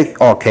 So they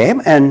all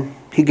came, and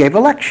he gave a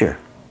lecture,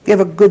 gave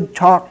a good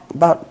talk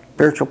about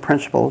spiritual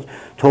principles,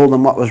 told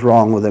them what was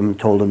wrong with them,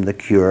 told them the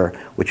cure,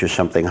 which is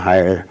something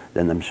higher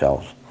than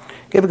themselves.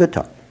 Gave a good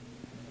talk.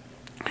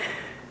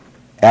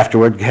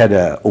 Afterward, had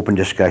an open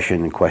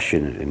discussion and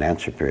question and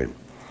answer period.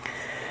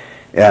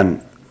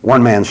 And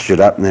one man stood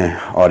up in the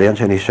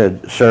audience and he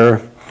said, "Sir,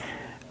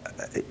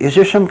 is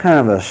there some kind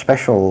of a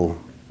special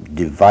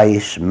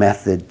device,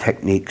 method,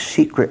 technique,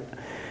 secret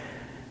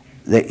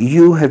that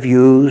you have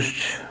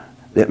used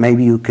that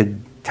maybe you could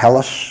tell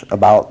us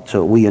about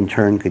so we in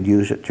turn could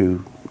use it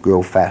to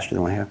grow faster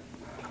than we have?"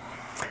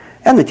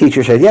 And the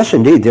teacher said, "Yes,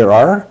 indeed, there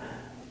are.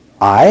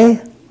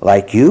 I,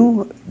 like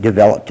you,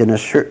 developed in a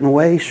certain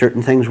way.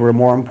 Certain things were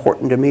more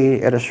important to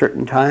me at a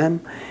certain time,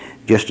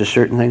 just as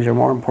certain things are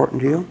more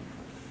important to you.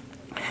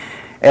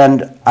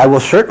 And I will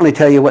certainly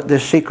tell you what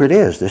this secret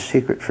is, this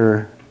secret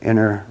for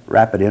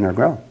rapid inner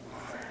growth.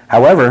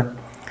 However,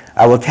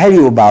 I will tell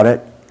you about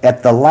it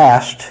at the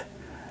last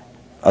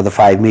of the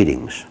 5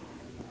 meetings,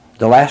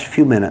 the last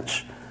few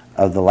minutes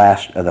of the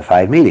last of the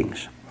 5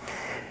 meetings."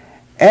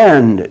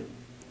 And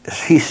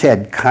he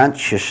said,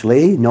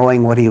 consciously,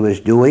 knowing what he was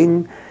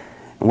doing,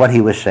 what he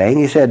was saying,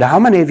 he said, "How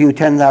many of you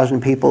 10,000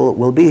 people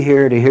will be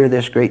here to hear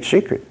this great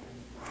secret?"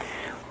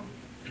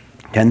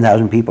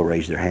 10,000 people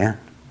raised their hand.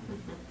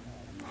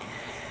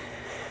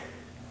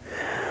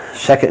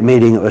 Second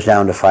meeting, it was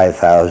down to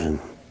 5,000.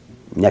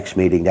 Next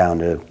meeting, down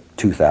to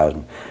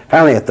 2,000.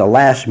 Finally, at the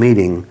last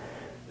meeting,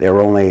 there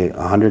were only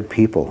 100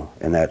 people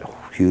in that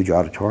huge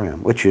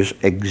auditorium, which is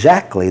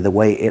exactly the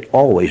way it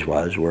always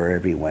was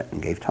wherever he went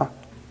and gave talk.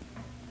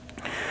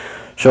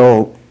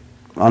 So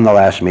on the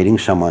last meeting,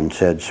 someone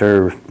said,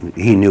 "Sir,"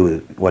 he knew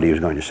what he was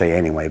going to say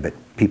anyway, but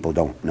people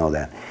don't know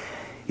that.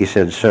 He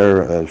said,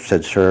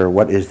 "Sir,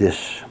 what is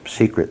this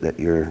secret that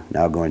you're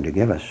now going to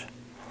give us?"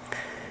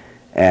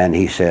 And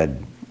he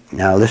said,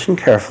 "Now listen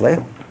carefully,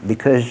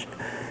 because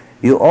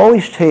you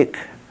always take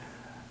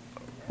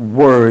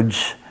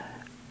words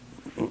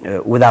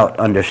without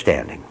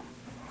understanding.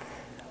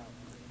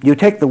 You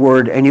take the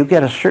word and you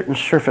get a certain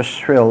surface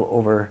thrill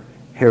over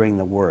hearing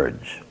the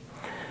words.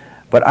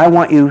 But I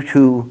want you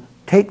to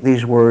take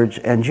these words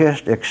and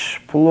just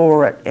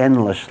explore it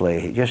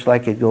endlessly, just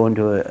like you'd go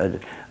into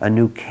a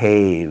new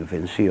cave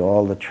and see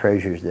all the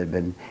treasures that have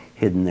been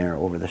hidden there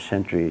over the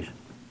centuries.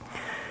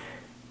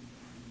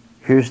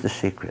 Here's the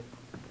secret.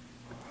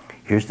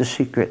 Here's the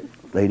secret,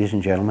 ladies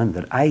and gentlemen,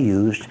 that I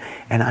used,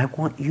 and I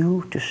want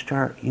you to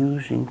start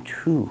using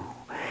too.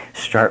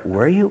 Start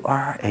where you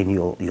are, and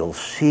you'll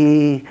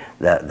see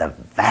the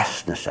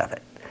vastness of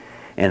it.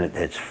 And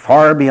it's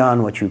far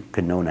beyond what you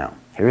can know now.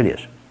 Here it is.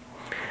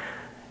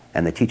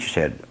 And the teacher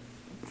said,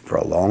 for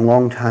a long,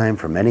 long time,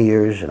 for many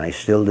years, and I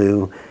still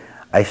do,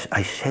 I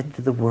said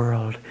to the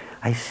world,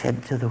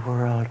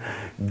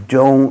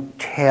 don't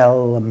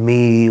tell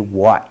me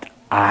what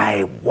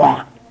I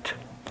want.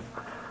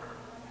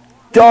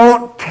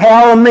 Don't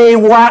tell me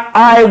what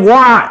I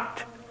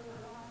want.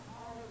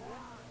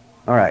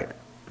 All right.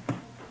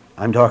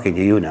 I'm talking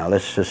to you now.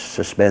 Let's just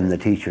suspend the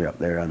teacher up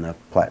there on the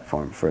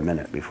platform for a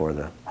minute before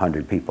the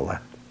 100 people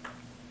left.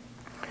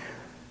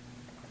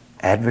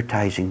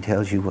 Advertising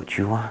tells you what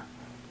you want.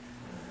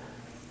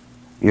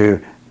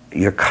 Your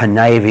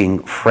conniving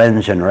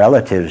friends and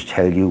relatives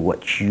tell you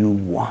what you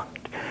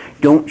want.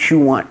 Don't you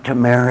want to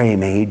marry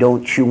me?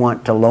 Don't you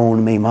want to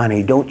loan me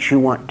money? Don't you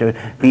want to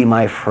be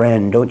my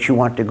friend? Don't you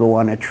want to go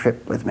on a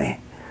trip with me?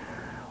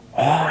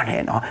 On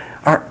and on.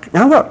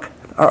 Now look,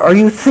 are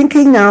you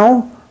thinking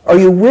now? Are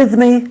you with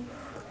me?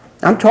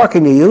 I'm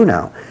talking to you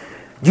now.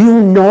 Do you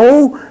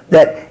know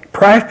that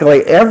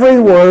practically every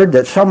word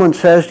that someone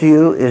says to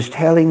you is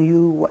telling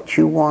you what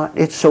you want?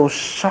 It's so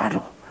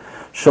subtle,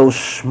 so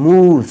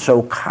smooth,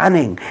 so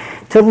cunning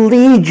to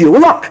lead you.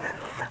 Look,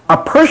 a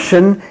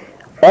person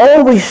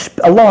always,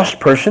 a lost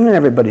person,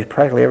 and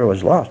practically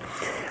everyone's lost,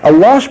 a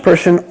lost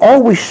person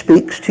always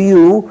speaks to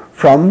you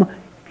from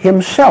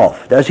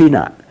himself, does he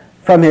not?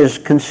 From his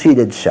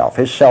conceited self,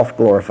 his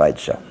self-glorified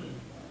self.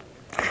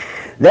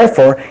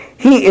 Therefore,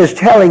 he is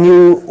telling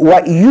you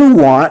what you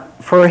want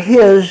for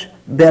his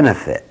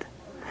benefit.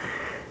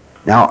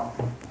 Now,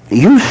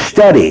 you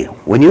study,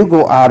 when you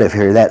go out of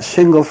here, that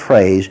single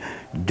phrase,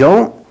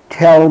 don't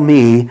tell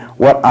me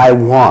what I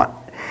want.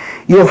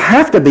 You'll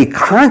have to be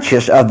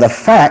conscious of the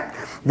fact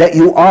that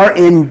you are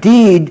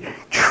indeed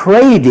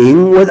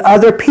trading with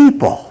other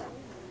people.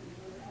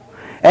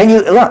 And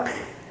you, look,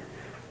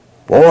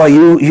 boy,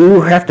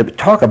 you have to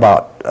talk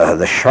about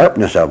the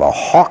sharpness of a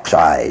hawk's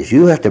eyes.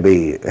 You have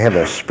to have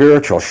a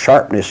spiritual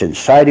sharpness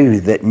inside of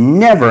you that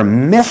never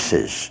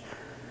misses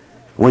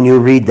when you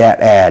read that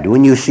ad,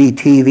 when you see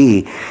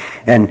TV,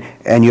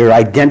 and you're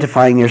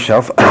identifying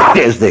yourself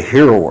as the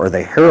hero or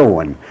the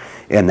heroine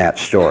in that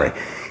story.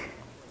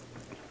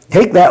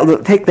 Take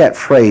that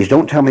phrase,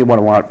 don't tell me what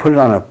I want, put it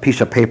on a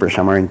piece of paper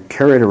somewhere and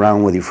carry it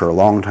around with you for a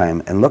long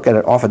time and look at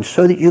it often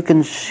so that you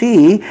can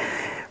see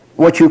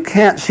what you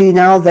can't see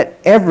now, that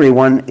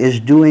everyone is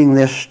doing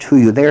this to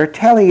you. They're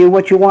telling you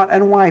what you want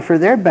and why, for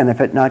their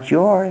benefit, not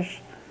yours.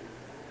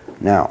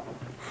 Now,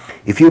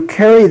 if you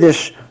carry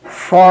this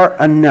far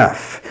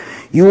enough,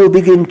 you will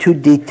begin to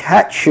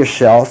detach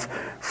yourself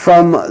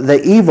from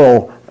the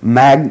evil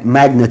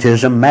magnets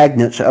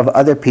of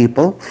other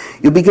people.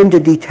 You begin to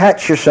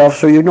detach yourself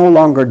so you're no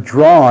longer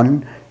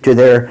drawn to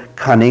their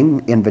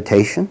cunning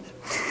invitations.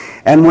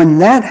 And when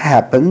that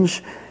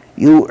happens,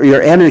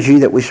 your energy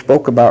that we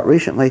spoke about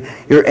recently,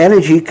 your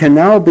energy can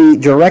now be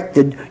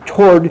directed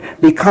toward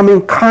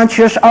becoming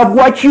conscious of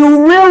what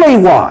you really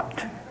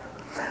want.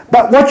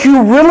 But what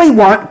you really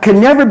want can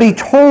never be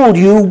told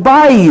you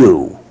by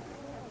you.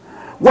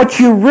 What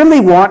you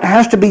really want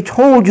has to be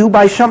told you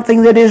by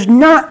something that is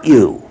not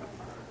you.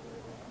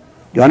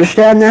 Do you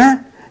understand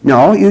that?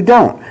 No, you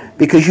don't.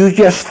 Because you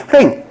just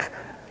think.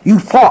 You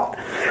thought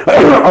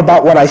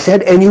about what I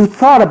said, and you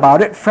thought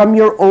about it from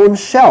your own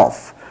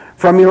self,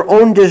 from your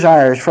own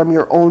desires, from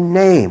your own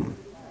name.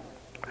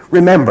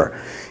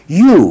 Remember,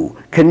 you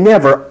can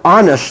never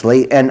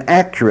honestly and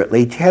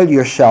accurately tell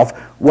yourself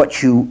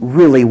what you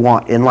really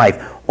want in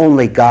life.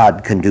 Only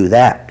God can do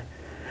that.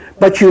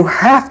 But you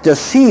have to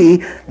see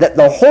that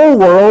the whole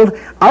world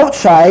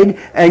outside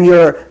and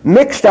your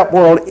mixed up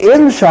world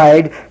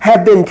inside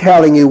have been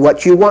telling you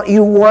what you want.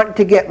 You want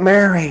to get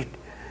married.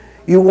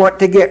 You want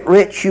to get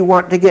rich. You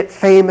want to get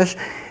famous.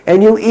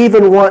 And you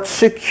even want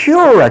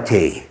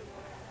security.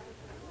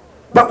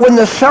 But when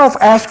the self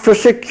asks for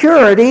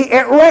security,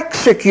 it wrecks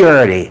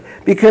security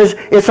because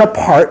it's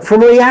apart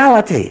from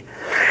reality.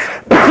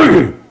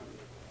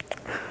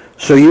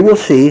 So you will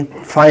see,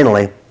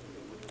 finally,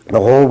 the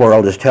whole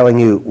world is telling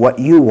you what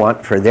you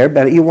want for their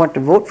benefit. You want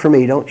to vote for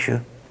me, don't you?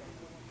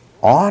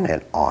 On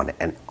and on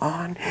and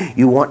on.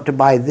 You want to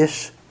buy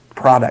this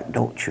product,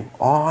 don't you?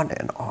 On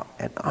and on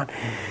and on.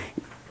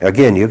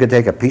 Again, you could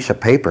take a piece of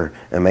paper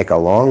and make a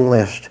long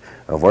list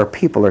of where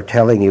people are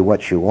telling you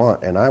what you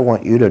want, and I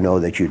want you to know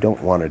that you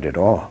don't want it at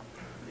all.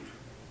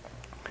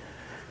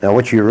 Now,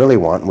 what you really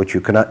want, which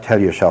you cannot tell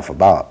yourself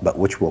about, but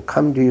which will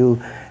come to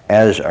you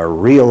as a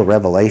real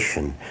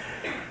revelation,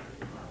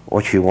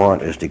 what you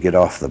want is to get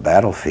off the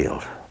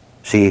battlefield.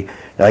 See,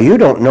 now you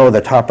don't know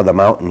the top of the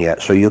mountain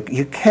yet, so you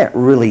can't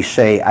really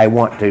say, I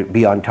want to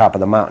be on top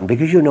of the mountain,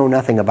 because you know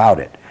nothing about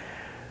it.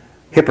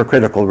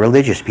 Hypocritical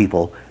religious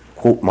people,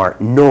 quote mark,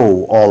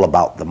 know all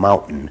about the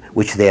mountain,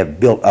 which they have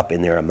built up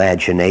in their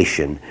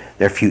imagination,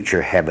 their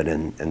future heaven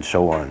and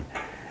so on.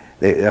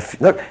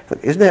 Look,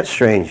 isn't that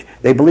strange?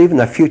 They believe in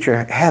the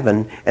future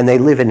heaven and they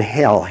live in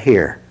hell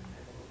here.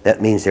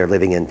 That means they're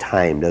living in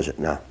time, does it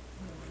not?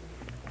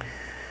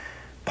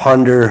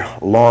 Ponder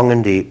long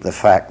and deep the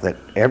fact that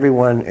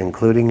everyone,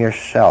 including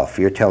yourself,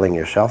 you're telling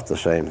yourself the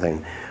same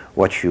thing,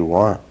 what you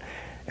want.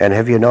 And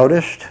have you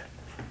noticed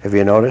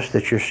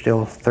that you're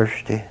still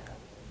thirsty?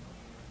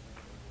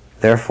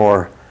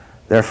 Therefore,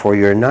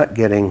 you're not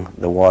getting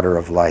the water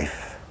of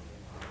life.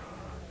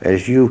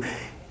 As you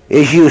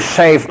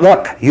say,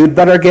 look, you'd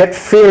better get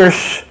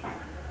fierce.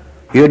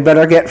 You'd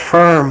better get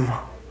firm.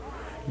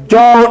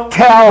 Don't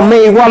tell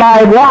me what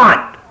I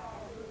want.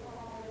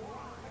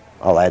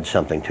 I'll add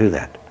something to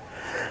that.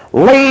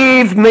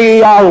 Leave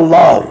me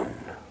alone.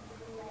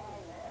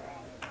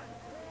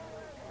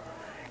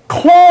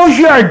 Close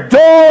your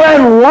door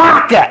and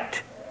lock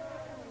it.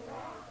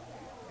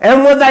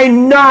 And when they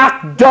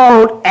knock,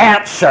 don't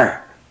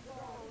answer.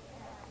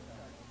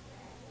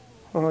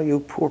 Oh, you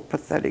poor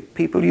pathetic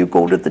people, you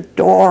go to the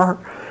door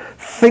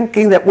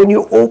thinking that when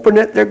you open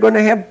it, they're going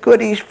to have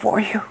goodies for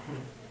you.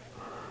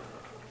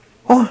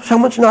 Oh,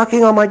 someone's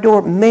knocking on my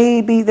door.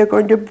 Maybe they're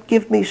going to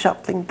give me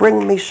something,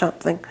 bring me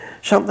something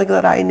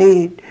that I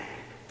need.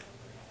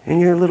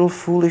 And your little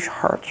foolish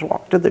hearts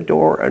walk to the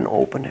door and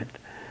open it.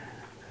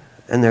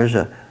 And there's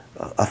a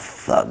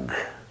thug.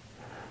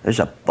 There's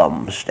a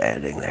bum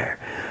standing there.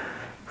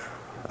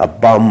 A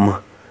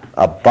bum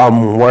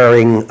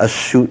wearing a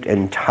suit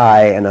and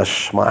tie and a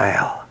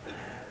smile.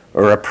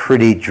 Or a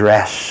pretty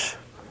dress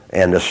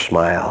and a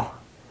smile.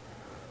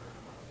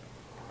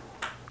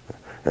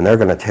 And they're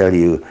going to tell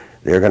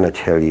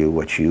you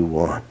what you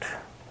want.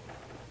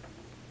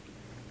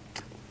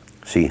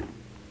 See,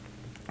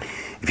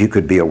 if you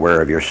could be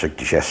aware of your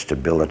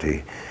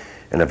suggestibility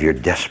and of your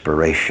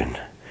desperation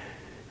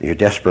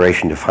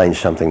to find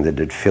something that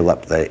would fill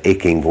up the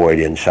aching void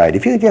inside,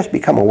 if you could just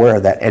become aware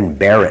of that and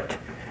bear it,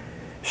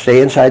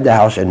 stay inside the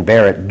house and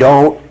bear it.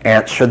 Don't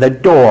answer the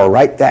door.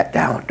 Write that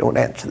down. Don't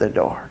answer the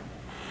door.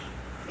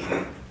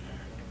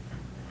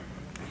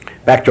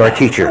 Back to our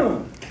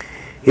teacher.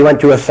 He went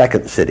to a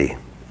second city.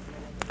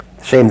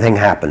 Same thing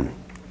happened.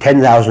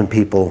 10,000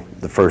 people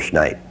the first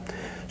night.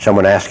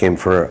 Someone asked him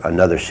for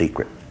another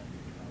secret.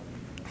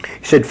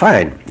 He said,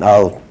 fine,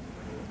 I'll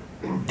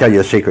tell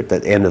you a secret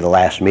at the end of the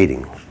last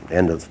meeting,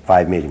 end of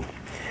 5 meetings.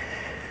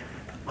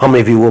 How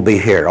many of you will be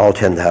here? All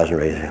 10,000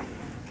 raised their hand.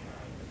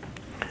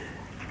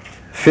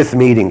 5th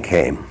meeting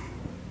came.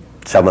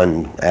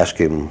 Someone asked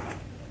him,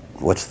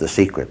 what's the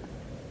secret?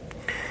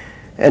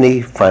 And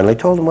he finally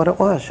told them what it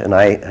was, and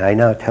I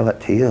now tell it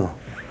to you.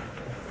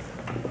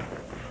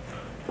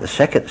 The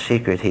second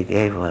secret he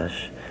gave was,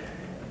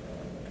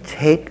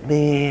 take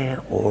me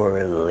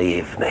or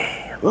leave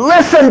me.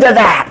 Listen to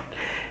that!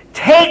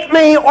 Take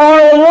me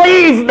or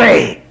leave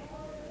me!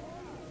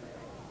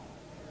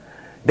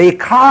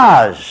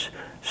 Because,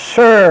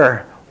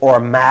 sir or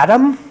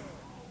madam,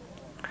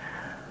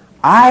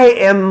 I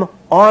am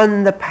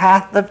on the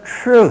path of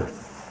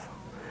truth.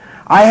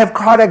 I have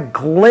caught a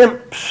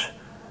glimpse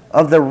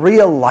of the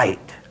real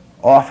light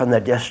off in the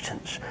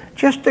distance.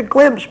 Just a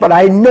glimpse, but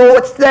I know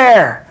it's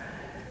there.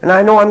 And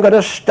I know I'm going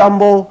to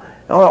stumble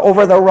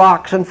over the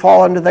rocks and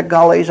fall into the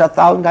gullies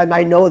 1,000 times.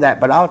 I know that,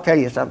 but I'll tell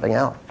you something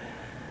else.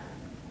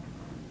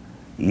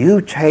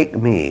 You take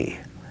me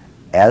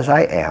as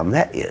I am,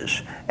 that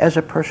is, as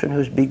a person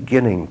who's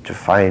beginning to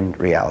find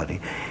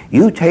reality.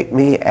 You take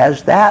me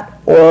as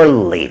that or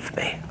leave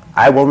me.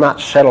 I will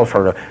not settle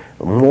for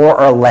more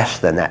or less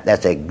than that.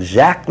 That's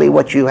exactly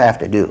what you have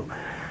to do.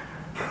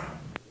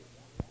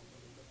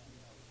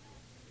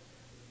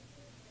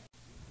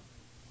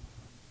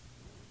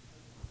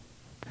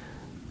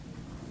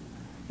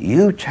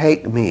 You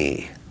take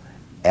me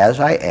as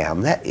I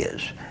am, that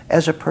is,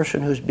 as a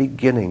person who's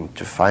beginning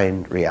to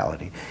find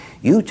reality.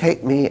 You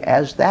take me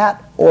as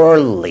that or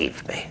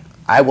leave me.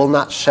 I will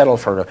not settle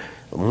for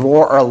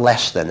more or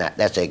less than that.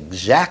 That's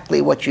exactly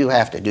what you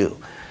have to do.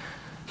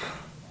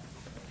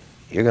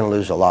 You're going to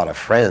lose a lot of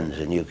friends,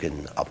 and you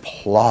can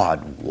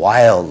applaud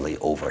wildly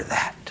over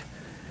that.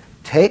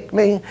 Take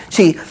me.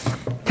 See,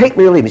 take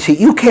me or leave me. See,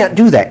 you can't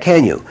do that,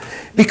 can you?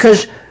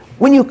 Because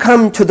when you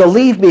come to the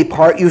leave me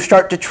part, you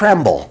start to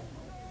tremble.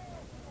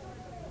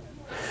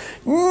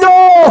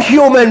 No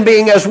human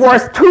being is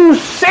worth 2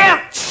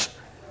 cents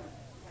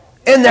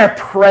in their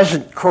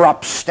present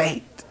corrupt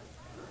state.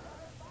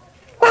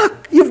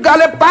 Look, you've got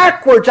it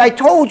backwards, I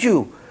told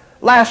you.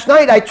 Last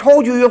night I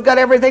told you you've got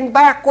everything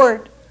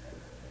backward.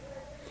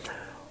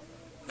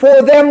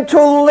 For them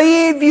to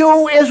leave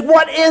you is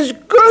what is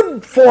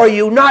good for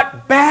you,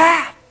 not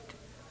bad.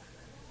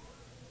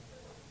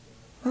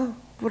 Oh,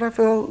 what if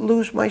I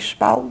lose my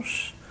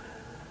spouse?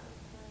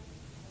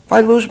 If I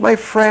lose my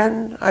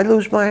friend, I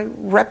lose my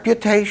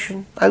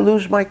reputation, I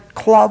lose my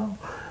club,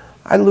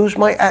 I lose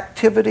my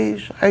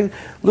activities, I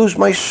lose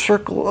my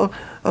circle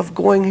of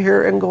going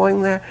here and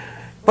going there.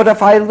 But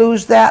if I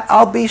lose that,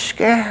 I'll be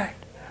scared.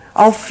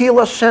 I'll feel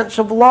a sense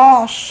of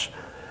loss.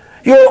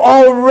 You're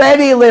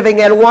already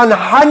living at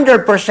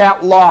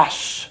 100%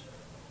 loss.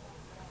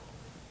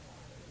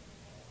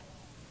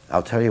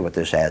 I'll tell you what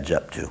this adds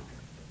up to.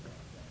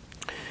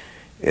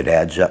 It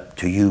adds up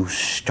to you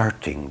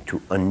starting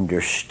to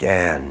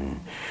understand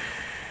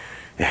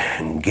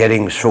and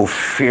getting so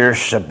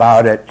fierce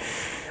about it.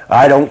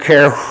 I don't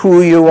care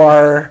who you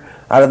are.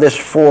 Out of this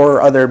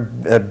 4 other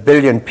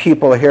billion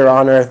people here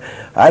on earth,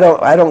 I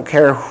don't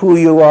care who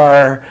you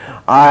are.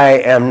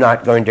 I am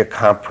not going to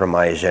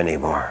compromise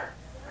anymore.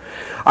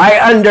 I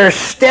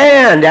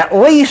understand, at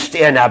least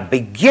in a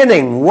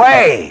beginning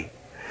way,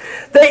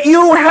 that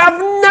you have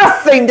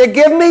nothing to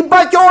give me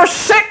but your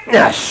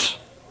sickness.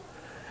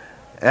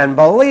 And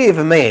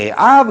believe me,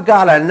 I've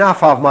got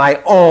enough of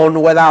my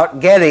own without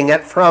getting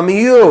it from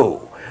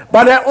you.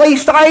 But at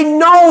least I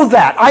know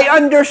that. I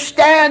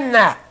understand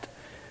that.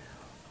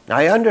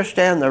 I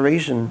understand the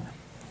reason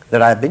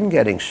that I've been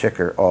getting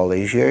sicker all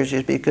these years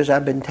is because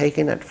I've been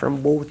taking it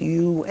from both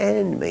you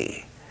and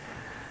me.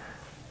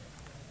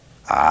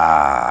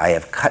 I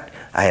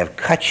have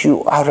cut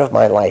you out of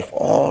my life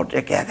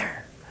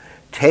altogether.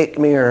 Take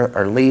me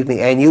or leave me,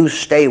 and you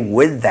stay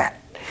with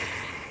that.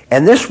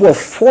 And this will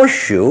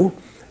force you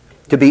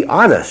to be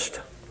honest,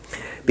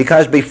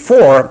 because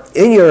before,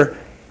 in your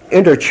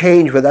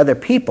interchange with other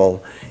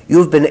people,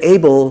 you've been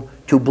able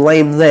to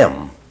blame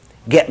them,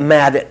 get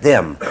mad at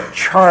them,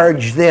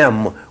 charge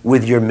them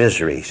with your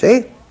misery.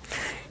 See?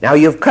 Now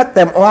you've cut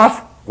them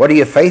off. What are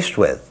you faced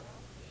with?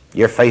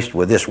 You're faced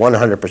with this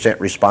 100%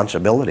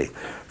 responsibility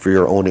for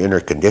your own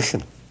inner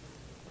condition.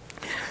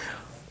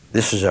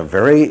 This is a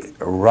very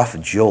rough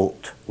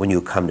jolt when you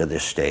come to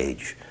this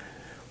stage.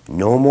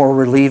 No more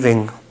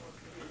relieving.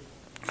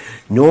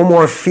 No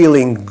more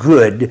feeling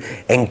good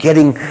and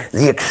getting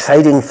the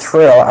exciting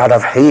thrill out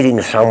of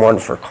hating someone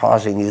for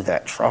causing you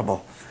that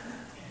trouble.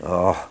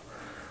 Oh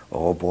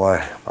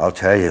boy, I'll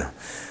tell you.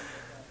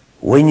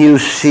 When you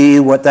see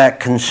what that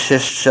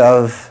consists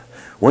of,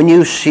 when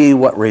you see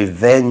what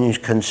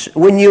revenge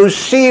consists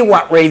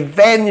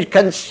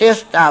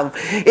of,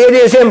 it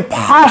is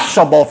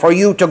impossible for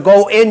you to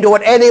go into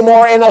it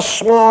anymore in a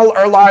small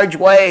or large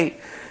way.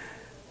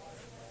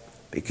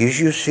 Because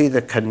you see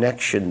the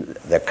connection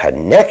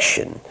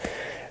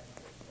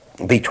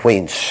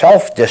between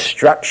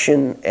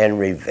self-destruction and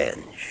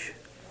revenge.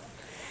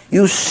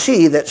 You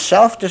see that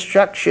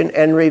self-destruction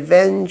and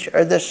revenge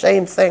are the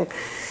same thing.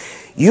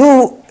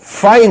 You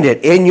find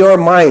it in your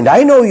mind.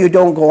 I know you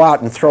don't go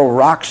out and throw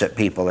rocks at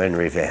people in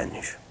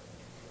revenge.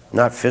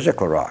 Not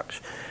physical rocks.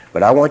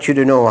 But I want you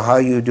to know how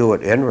you do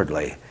it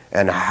inwardly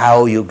and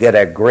how you get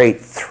a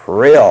great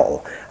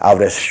thrill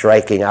out of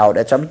striking out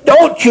at some.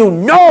 Don't you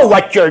know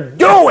what you're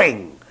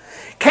doing?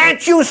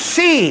 Can't you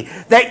see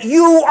that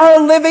you are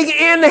living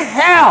in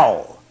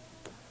hell?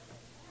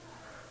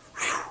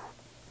 Whew.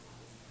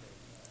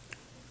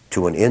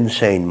 To an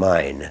insane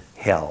mind,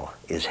 hell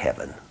is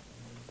heaven.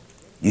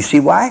 You see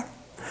why?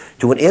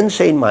 To an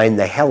insane mind,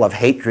 the hell of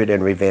hatred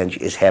and revenge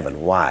is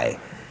heaven. Why?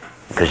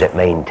 Because it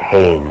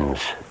maintains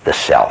the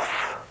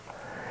self.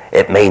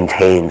 It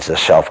maintains the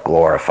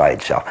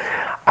self-glorified self.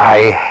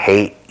 I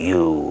hate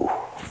you.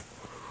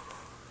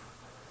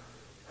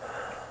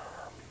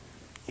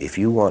 If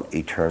you want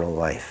eternal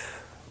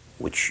life,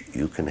 which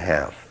you can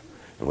have,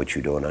 and which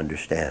you don't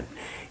understand,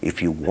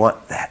 if you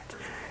want that,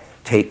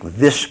 take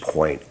this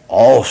point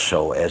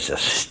also as a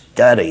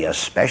study, a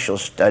special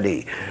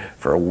study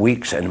for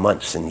weeks and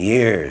months and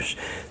years,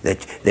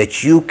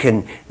 that you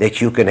can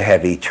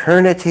have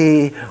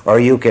eternity or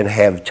you can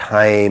have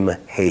time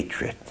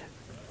hatred.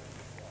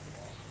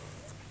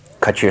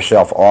 Cut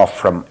yourself off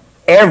from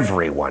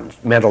everyone,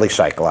 mentally,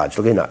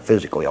 psychologically, not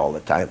physically all the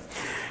time.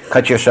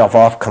 Cut yourself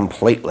off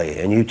completely,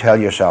 and you tell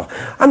yourself,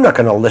 I'm not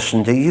going to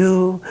listen to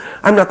you.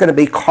 I'm not going to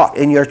be caught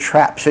in your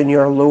traps and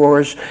your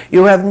lures.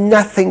 You have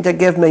nothing to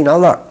give me. Now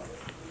look,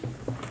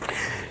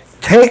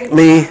 take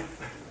me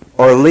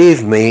or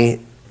leave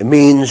me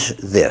means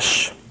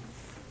this.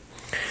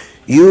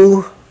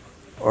 You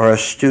are a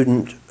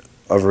student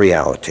of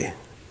reality.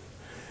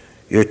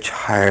 You're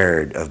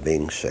tired of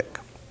being sick.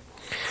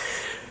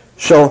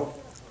 So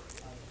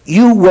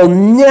you will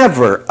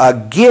never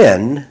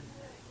again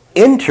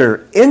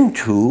enter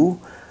into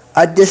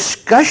a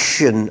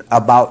discussion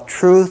about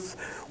truth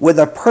with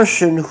a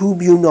person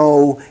whom you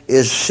know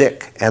is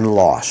sick and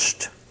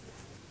lost.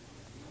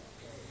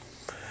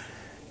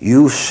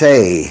 You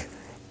say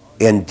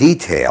in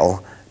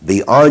detail,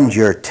 beyond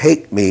your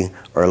take me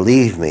or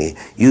leave me,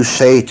 you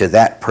say to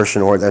that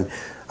person or then,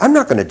 I'm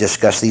not going to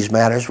discuss these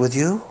matters with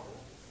you.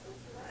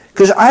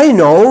 Because I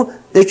know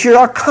that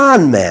you're a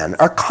con man,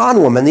 or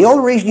con woman. The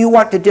only reason you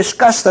want to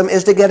discuss them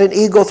is to get an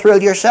ego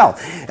thrill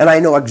yourself. And I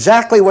know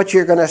exactly what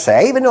you're going to say.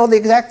 I even know the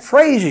exact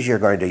phrases you're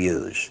going to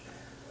use.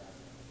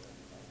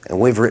 And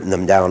we've written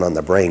them down on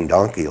the brain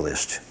donkey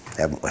list,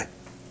 haven't we?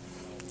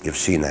 You've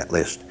seen that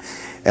list.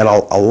 And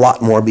a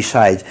lot more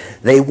besides.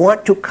 They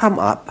want to come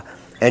up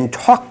and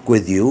talk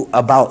with you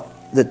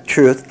about the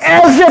truth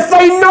as if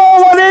they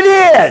know what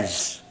it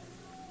is.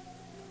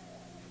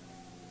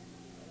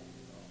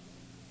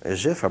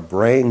 As if a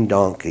brain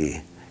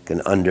donkey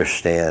can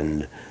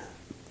understand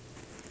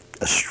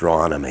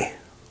astronomy.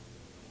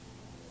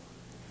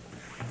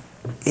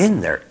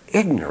 In their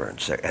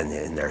ignorance and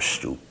in their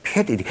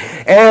stupidity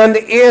and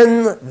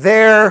in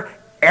their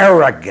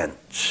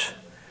arrogance,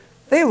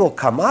 they will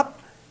come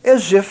up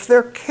as if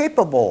they're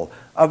capable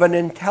of an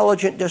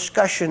intelligent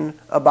discussion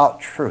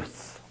about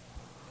truth.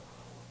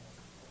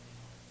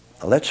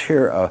 Let's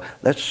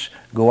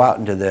go out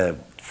into the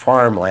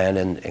farmland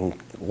and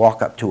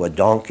walk up to a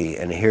donkey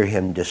and hear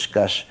him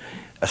discuss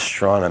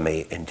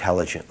astronomy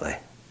intelligently.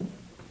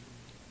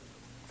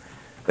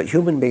 But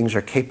human beings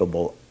are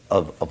capable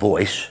of a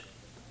voice.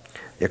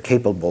 They're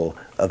capable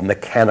of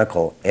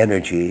mechanical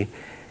energy,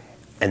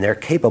 and they're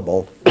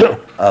capable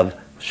of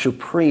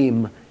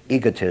supreme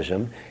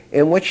egotism,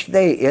 in which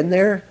they, in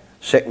their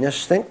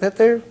sickness, think that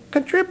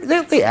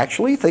they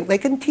actually think they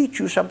can teach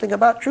you something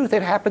about truth.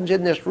 It happens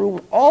in this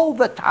room all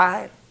the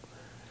time.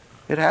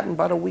 It happened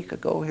about a week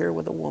ago here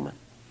with a woman.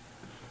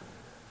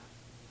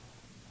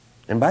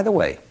 And by the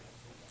way,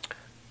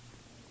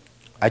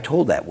 I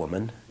told that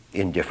woman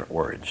in different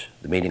words.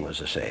 The meaning was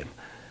the same.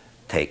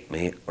 Take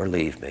me or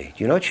leave me.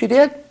 Do you know what she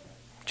did?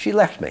 She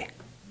left me,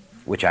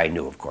 which I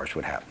knew, of course,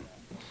 would happen.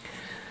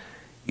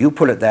 You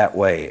put it that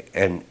way,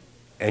 and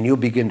you'll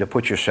begin to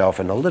put yourself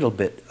in a little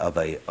bit of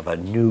a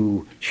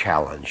new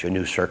challenge, a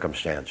new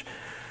circumstance,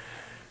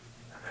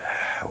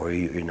 where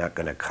you're not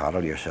going to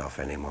coddle yourself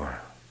anymore.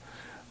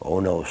 Oh,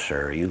 no,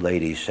 sir. You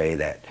ladies say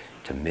that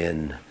to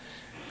men,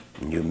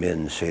 and you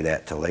men say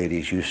that to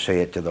ladies. You say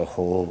it to the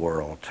whole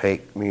world.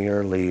 Take me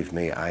or leave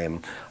me.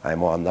 I'm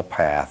on the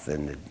path.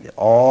 And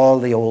all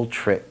the old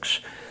tricks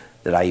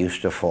that I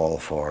used to fall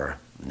for,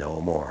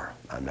 no more.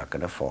 I'm not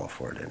going to fall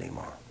for it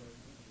anymore.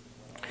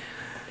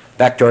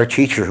 Back to our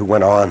teacher who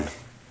went on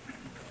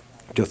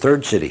to a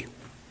third city.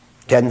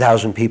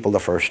 10,000 people the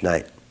first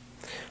night.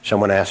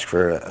 Someone asked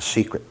for a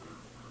secret.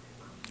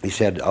 He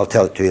said, I'll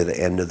tell it to you at the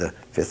end of the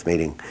fifth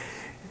meeting.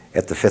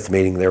 At the fifth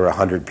meeting, there were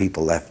 100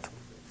 people left.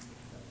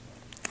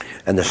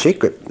 And the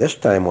secret this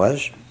time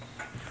was,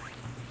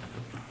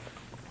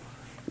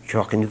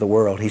 talking to the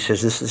world, he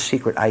says, this is the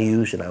secret I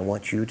use and I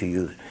want you to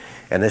use.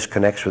 And this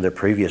connects with the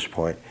previous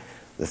point.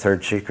 The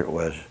third secret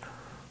was,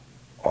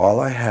 all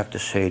I have to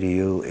say to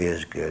you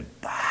is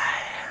goodbye.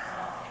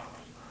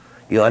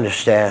 You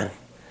understand?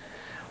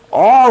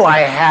 All I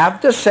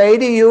have to say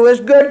to you is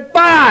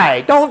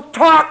goodbye. Don't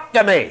talk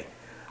to me.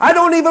 I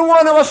don't even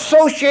want to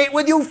associate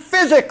with you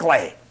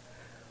physically.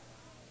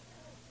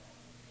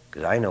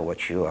 Because I know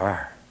what you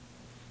are.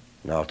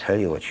 And I'll tell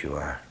you what you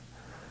are.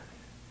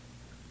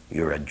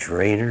 You're a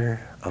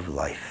drainer of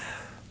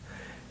life.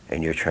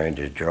 And you're trying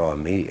to draw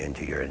me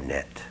into your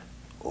net.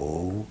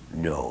 Oh,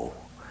 no.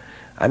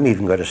 I'm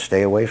even going to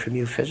stay away from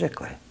you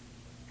physically.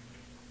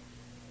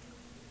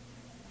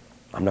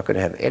 I'm not going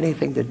to have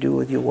anything to do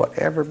with you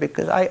whatever,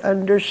 because I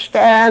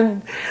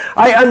understand.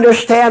 I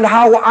understand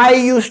how I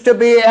used to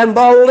be, and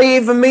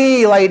believe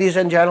me, ladies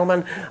and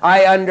gentlemen,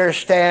 I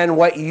understand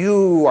what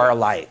you are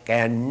like,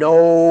 and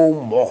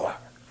no more.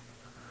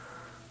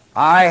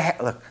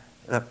 Look,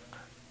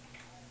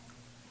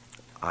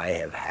 I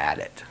have had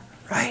it,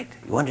 right?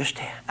 You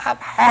understand? I've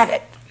had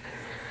it.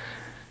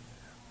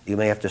 You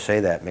may have to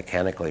say that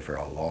mechanically for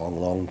a long,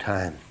 long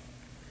time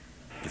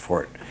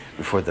before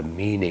the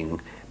meaning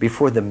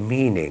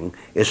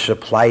is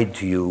supplied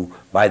to you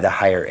by the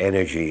higher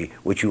energy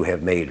which you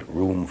have made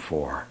room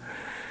for.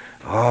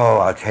 Oh,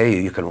 I'll tell you,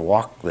 you can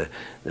walk the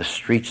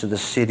streets of the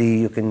city,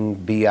 you can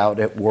be out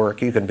at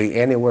work, you can be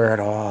anywhere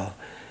at all,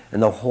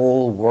 and the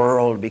whole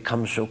world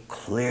becomes so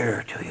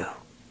clear to you.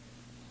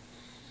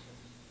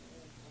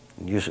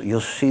 You'll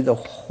see the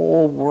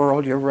whole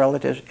world, your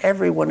relatives,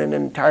 everyone in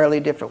an entirely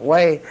different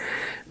way,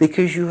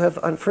 because you have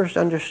first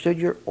understood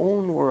your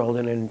own world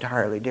in an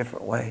entirely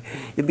different way.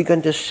 You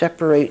begin to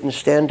separate and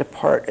stand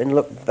apart and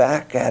look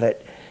back at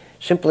it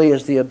simply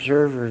as the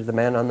observer, the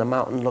man on the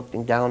mountain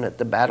looking down at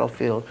the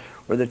battlefield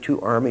where the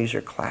two armies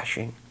are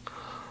clashing.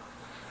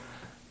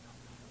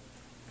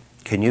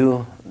 Can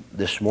you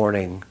this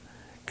morning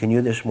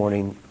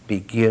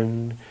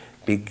begin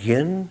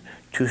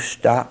to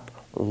stop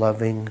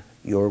loving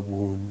your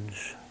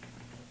wounds?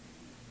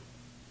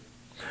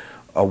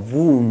 A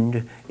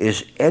wound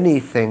is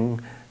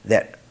anything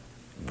that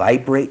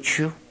vibrates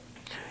you,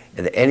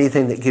 and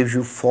anything that gives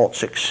you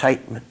false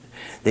excitement,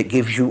 that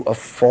gives you a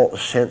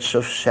false sense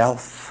of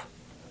self,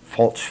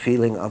 false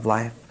feeling of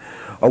life.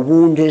 A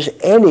wound is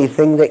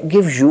anything that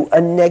gives you a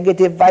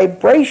negative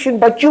vibration,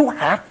 but you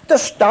have to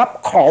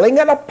stop calling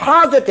it a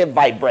positive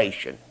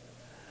vibration.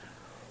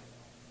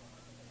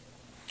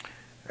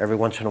 every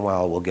once in a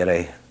while we'll get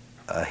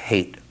a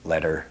hate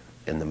letter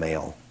in the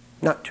mail.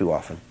 Not too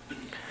often.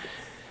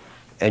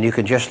 And you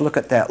can just look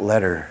at that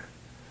letter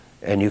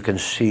and you can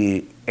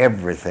see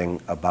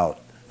everything about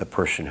the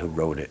person who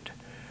wrote it.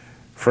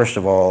 First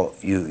of all,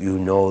 you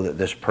know that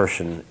this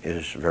person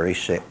is very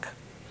sick.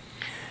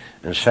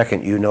 And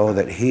second, you know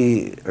that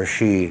he or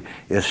she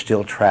is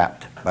still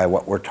trapped by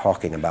what we're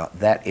talking about.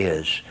 That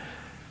is,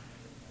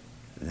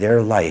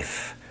 their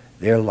life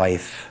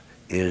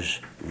is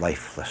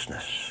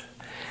lifelessness.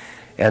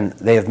 And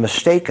they have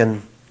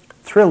mistaken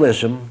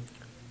thrillism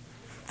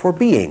for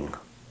being.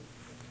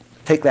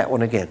 Take that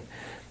one again.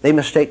 They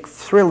mistake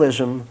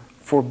thrillism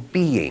for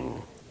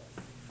being.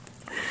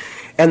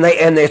 And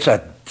it's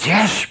a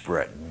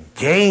desperate,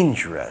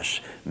 dangerous,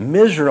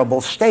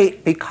 miserable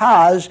state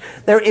because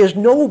there is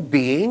no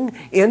being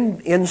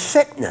in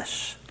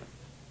sickness,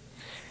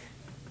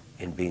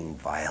 in being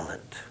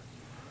violent.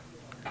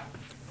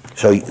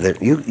 So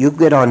you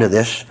get onto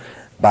this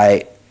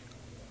by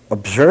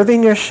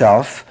observing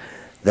yourself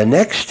the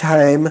next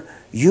time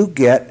you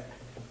get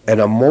an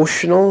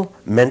emotional,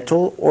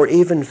 mental, or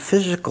even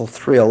physical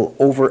thrill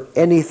over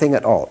anything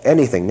at all.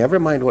 Anything, never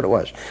mind what it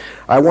was.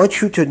 I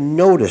want you to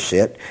notice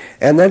it,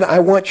 and then I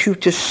want you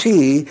to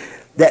see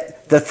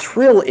that the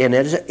thrill in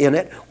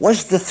it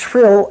was the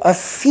thrill of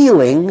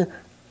feeling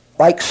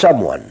like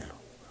someone.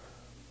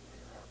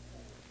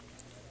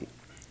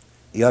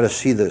 You ought to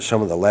see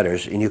some of the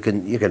letters, and you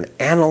can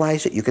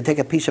analyze it. You can take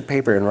a piece of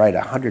paper and write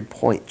 100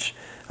 points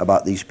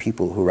about these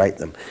people who write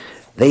them.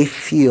 They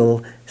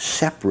feel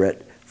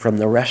separate from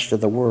the rest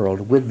of the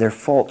world with their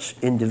false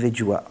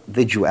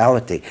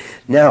individuality.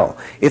 Now,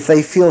 if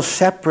they feel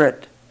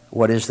separate,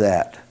 what is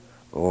that?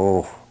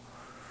 Oh,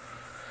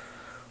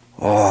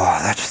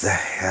 that's the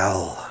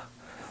hell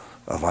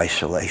of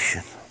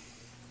isolation.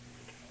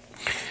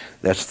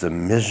 That's the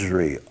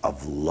misery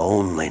of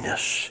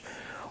loneliness.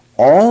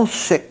 All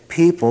sick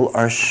people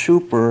are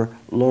super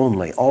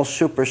lonely. All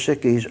super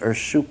sickies are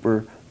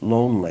super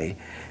lonely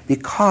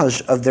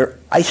because of their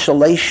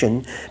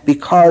isolation,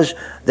 because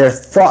their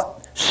thought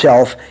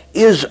self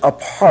is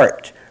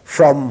apart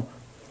from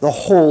the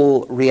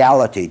whole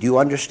reality. Do you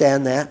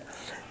understand that?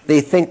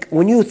 They think,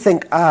 when you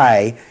think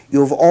I,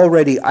 you've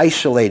already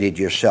isolated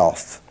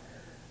yourself,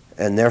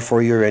 and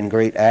therefore you're in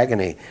great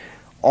agony.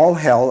 All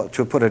hell,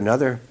 to put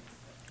another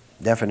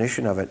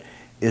definition of it,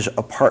 is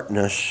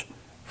apartness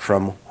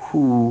from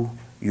who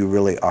you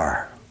really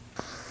are.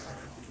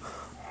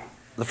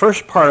 The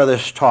first part of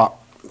this talk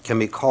can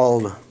be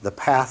called the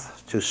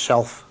path to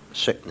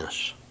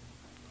self-sickness.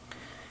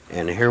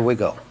 And here we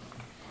go.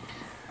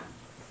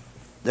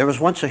 There was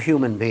once a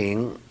human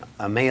being,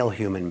 a male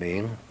human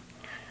being,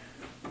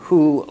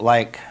 who,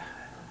 like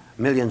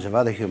millions of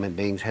other human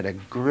beings, had a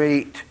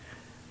great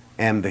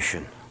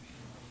ambition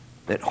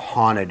that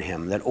haunted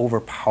him, that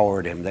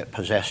overpowered him, that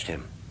possessed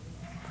him.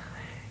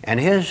 And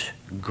his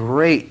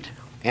great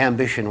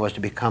ambition was to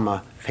become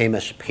a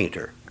famous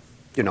painter,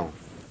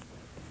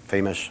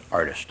 famous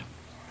artist.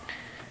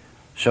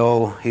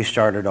 So he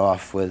started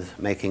off with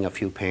making a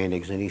few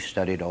paintings, and he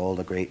studied all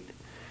the great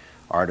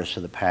artists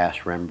of the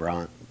past,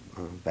 Rembrandt,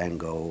 Van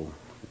Gogh,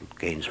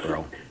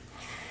 Gainsborough.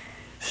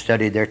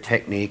 Studied their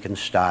technique and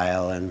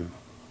style and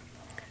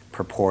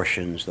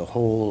proportions, the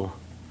whole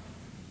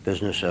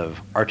business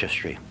of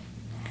artistry.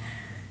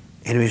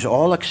 And he was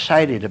all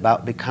excited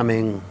about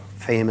becoming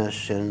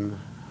famous and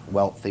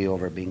wealthy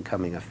over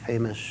becoming a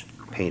famous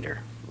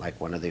painter, like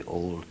one of the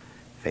old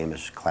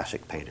famous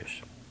classic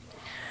painters.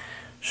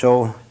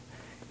 So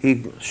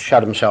he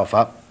shut himself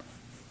up,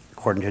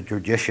 according to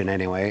tradition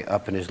anyway,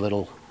 up in his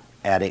little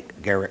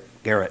attic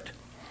garret,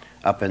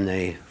 up in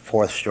the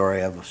 4th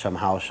story of some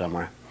house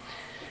somewhere,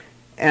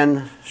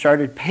 and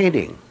started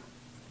painting.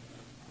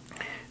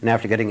 And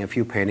after getting a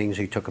few paintings,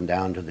 he took them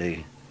down to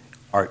the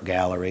art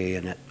gallery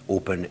and at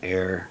open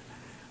air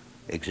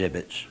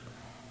exhibits.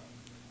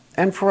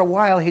 And for a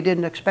while he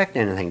didn't expect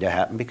anything to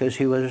happen because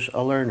he was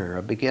a learner,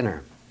 a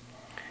beginner.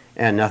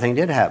 And nothing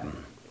did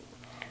happen.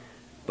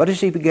 But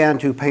as he began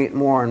to paint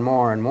more and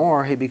more and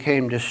more, he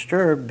became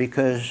disturbed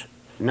because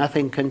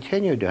nothing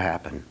continued to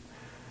happen.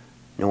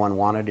 No one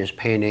wanted his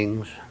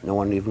paintings. No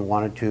one even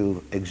wanted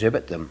to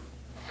exhibit them.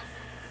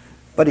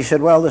 But he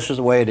said, well, this is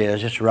the way it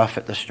is. It's rough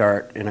at the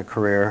start in a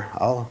career.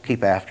 I'll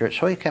keep after it.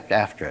 So he kept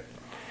after it.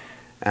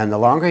 And the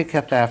longer he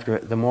kept after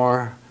it, the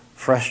more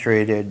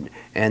frustrated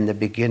and the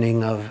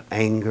beginning of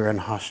anger and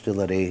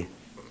hostility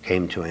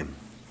came to him,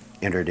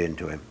 entered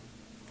into him.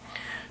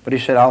 But he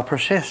said, I'll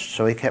persist.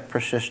 So he kept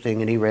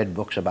persisting, and he read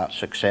books about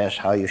success,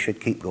 how you should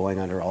keep going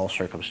under all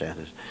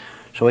circumstances.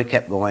 So he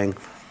kept going.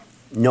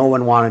 No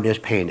one wanted his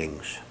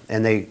paintings,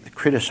 and they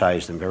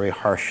criticized them very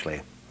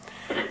harshly.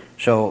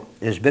 So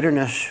his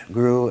bitterness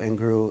grew and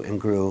grew and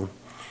grew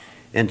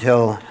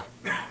until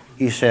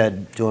he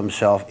said to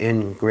himself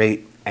in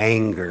great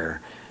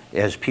anger,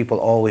 as people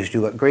always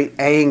do, a great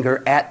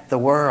anger at the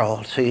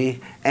world.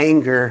 See,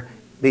 anger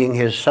being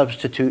his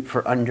substitute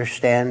for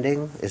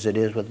understanding, as it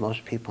is with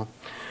most people.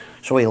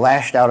 So he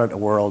lashed out at a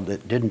world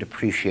that didn't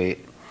appreciate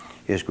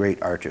his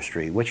great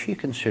artistry, which he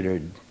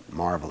considered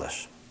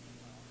marvelous.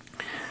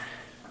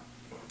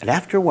 And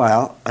after a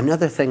while,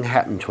 another thing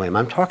happened to him.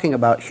 I'm talking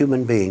about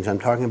human beings. I'm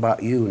talking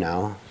about you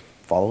now.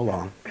 Follow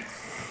along.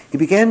 He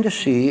began to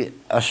see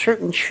a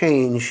certain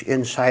change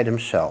inside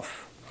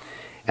himself.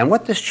 And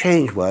what this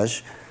change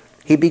was,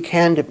 he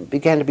began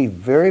to be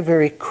very,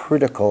 very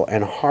critical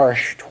and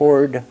harsh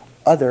toward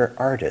other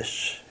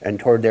artists and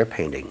toward their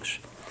paintings.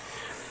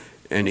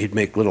 And he'd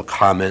make little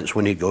comments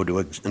when he'd go to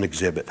an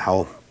exhibit,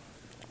 how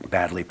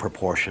badly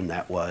proportioned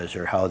that was,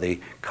 or how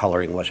the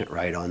coloring wasn't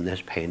right on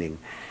this painting.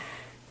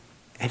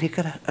 And he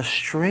got a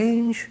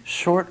strange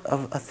sort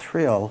of a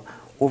thrill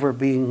over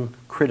being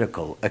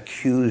critical,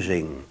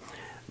 accusing,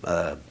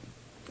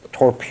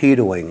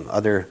 torpedoing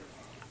other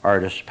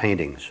artists'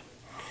 paintings.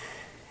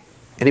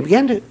 And he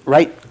began to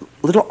write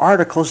little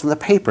articles in the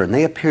paper, and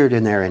they appeared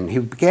in there, and he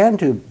began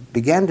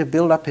to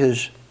build up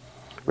his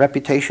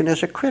reputation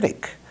as a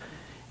critic.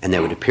 And they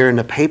would appear in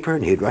the paper,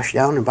 and he'd rush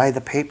down and buy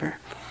the paper,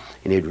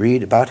 and he'd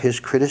read about his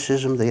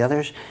criticism of the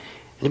others.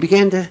 And he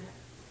began to,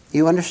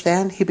 you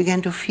understand, he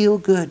began to feel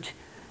good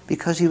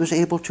because he was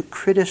able to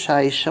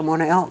criticize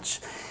someone else.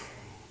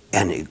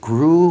 And it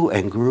grew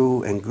and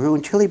grew and grew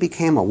until he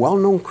became a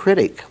well-known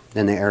critic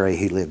in the area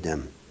he lived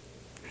in.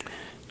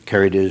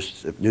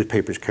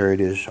 Newspapers carried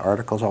his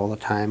articles all the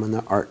time on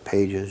the art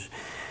pages.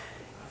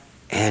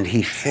 And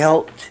he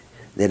felt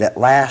that at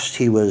last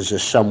he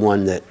was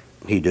someone that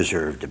he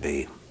deserved to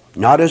be.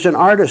 Not as an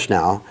artist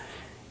now.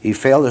 He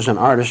failed as an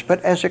artist,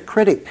 but as a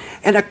critic.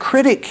 And a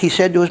critic, he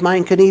said to his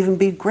mind, can even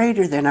be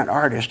greater than an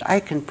artist. I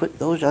can put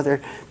those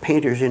other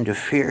painters into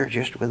fear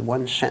just with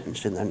one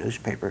sentence in the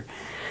newspaper.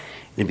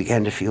 And he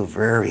began to feel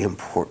very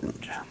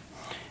important.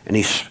 And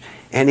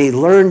he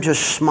learned to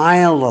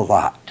smile a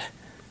lot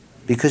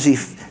because he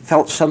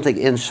felt something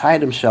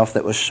inside himself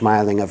that was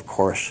smiling, of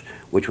course,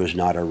 which was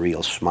not a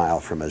real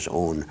smile from his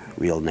own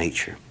real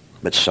nature,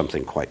 but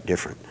something quite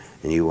different.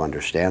 And you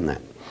understand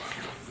that.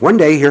 One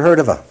day he heard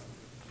of a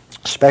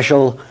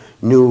special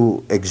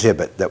new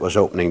exhibit that was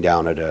opening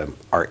down at an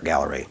art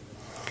gallery.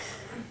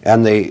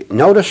 And the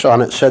notice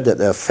on it said that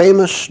the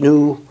famous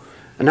new,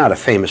 not a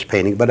famous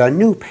painting, but a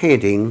new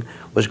painting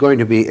was going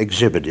to be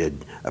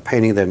exhibited, a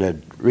painting that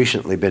had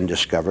recently been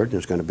discovered and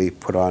was going to be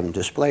put on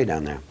display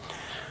down there.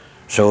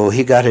 So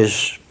he got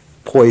his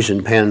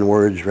poison pen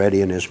words ready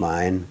in his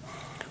mind,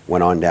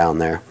 went on down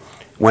there,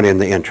 went in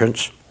the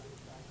entrance,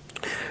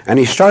 and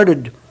he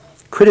started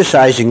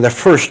criticizing the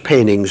first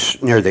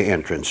paintings near the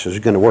entrance. He was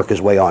going to work his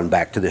way on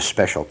back to this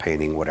special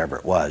painting, whatever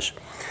it was.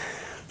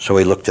 So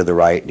he looked to the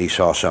right and he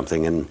saw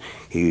something, and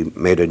he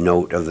made a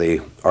note of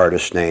the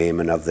artist's name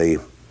and of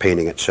the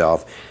painting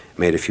itself,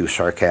 made a few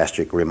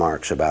sarcastic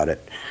remarks about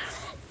it,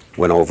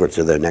 went over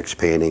to the next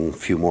painting, a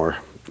few more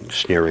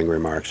sneering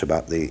remarks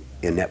about the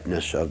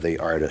ineptness of the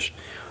artist,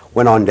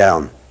 went on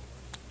down.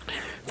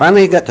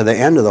 Finally he got to the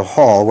end of the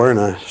hall where in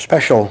a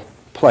special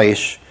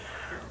place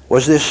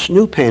was this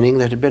new painting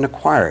that had been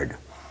acquired.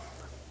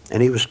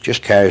 And he was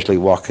just casually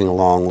walking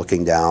along,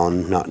 looking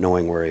down, not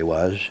knowing where he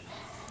was,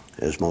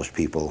 as most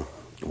people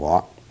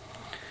walk.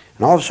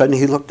 And all of a sudden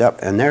he looked up,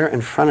 and there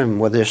in front of him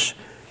was this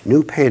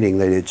new painting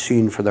that he had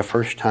seen for the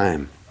first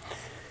time.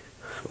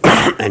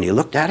 And he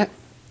looked at it,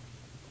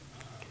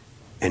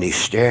 and he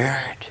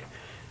stared,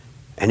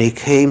 and he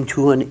came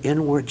to an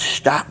inward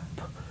stop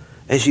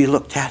as he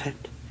looked at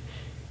it,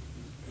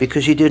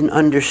 because he didn't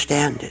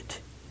understand it.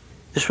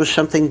 This was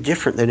something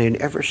different than he'd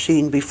ever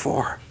seen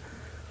before.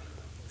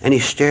 And he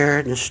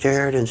stared and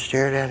stared and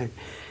stared at it.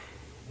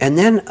 And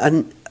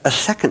then a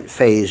second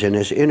phase in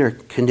his inner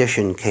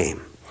condition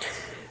came.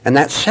 And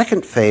that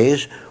second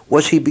phase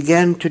was he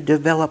began to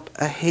develop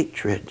a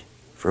hatred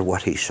for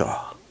what he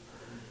saw.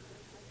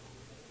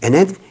 And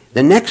then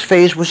the next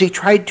phase was he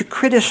tried to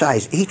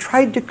criticize. He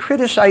tried to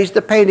criticize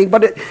the painting,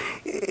 but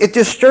it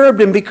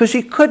disturbed him because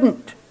he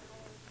couldn't.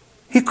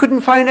 He couldn't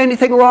find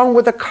anything wrong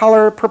with the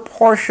color,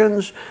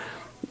 proportions,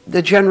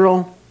 the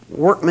general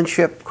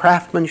workmanship,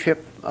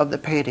 craftsmanship of the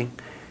painting.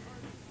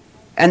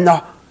 And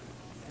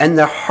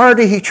the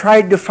harder he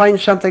tried to find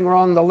something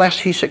wrong, the less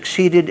he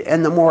succeeded,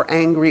 and the more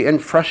angry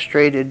and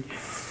frustrated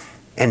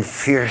and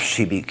fierce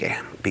he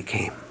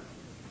became.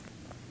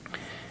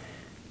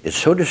 It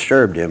so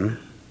disturbed him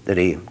that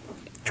he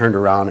turned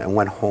around and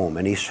went home,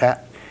 and he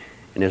sat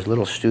in his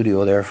little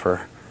studio there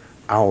for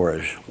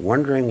hours,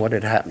 wondering what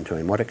had happened to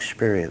him, what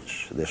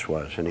experience this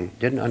was, and he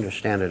didn't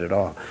understand it at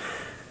all.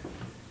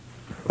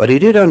 But he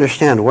did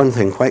understand one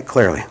thing quite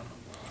clearly.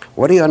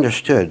 What he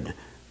understood,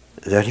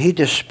 that he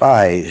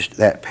despised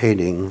that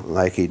painting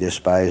like he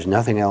despised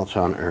nothing else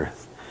on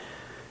earth.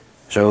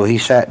 So he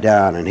sat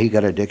down and he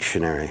got a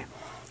dictionary,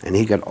 and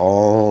he got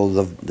all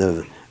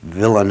the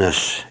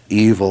villainous,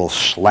 evil,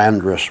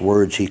 slanderous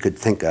words he could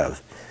think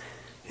of.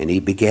 And he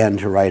began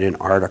to write an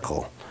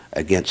article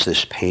against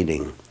this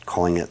painting,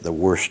 calling it the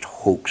worst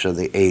hoax of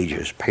the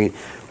ages.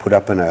 Put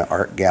up in an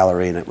art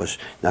gallery, and it was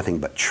nothing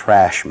but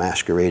trash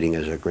masquerading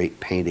as a great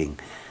painting.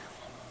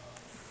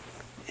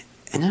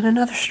 And then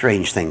another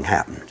strange thing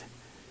happened,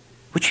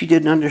 which he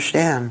didn't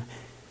understand.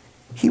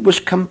 He was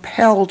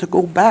compelled to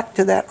go back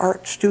to that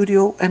art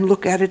studio and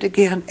look at it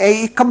again.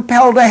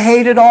 Compelled to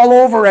hate it all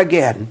over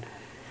again.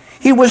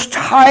 He was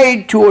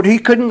tied to it. He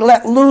couldn't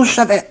let loose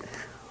of it.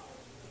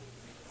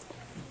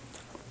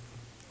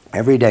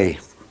 Every day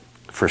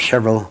for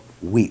several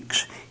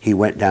weeks, he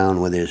went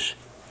down with his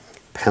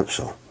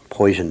pencil,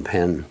 poison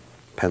pen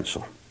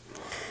pencil,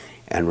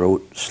 and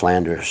wrote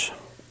slanderous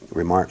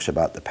remarks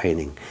about the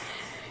painting.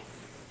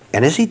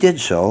 And as he did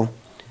so,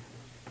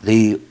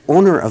 the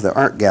owner of the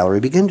art gallery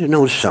began to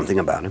notice something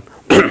about him,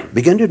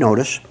 began to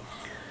notice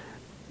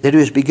that he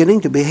was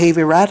beginning to behave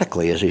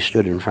erratically as he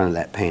stood in front of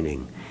that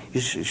painting.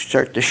 He'd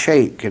start to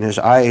shake, and his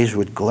eyes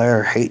would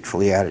glare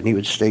hatefully at it, and he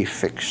would stay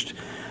fixed.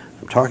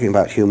 I'm talking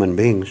about human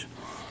beings.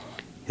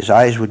 His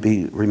eyes would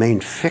remain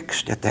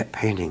fixed at that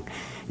painting.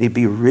 He'd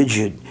be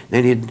rigid,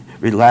 then he'd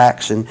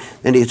relax, and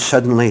then he'd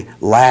suddenly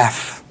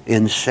laugh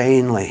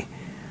insanely.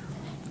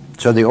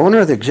 So the owner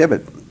of the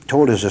exhibit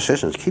told his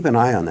assistants, keep an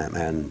eye on that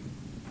man,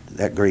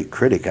 that great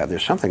critic.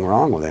 There's something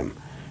wrong with him.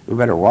 We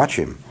better watch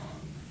him.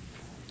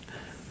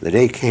 The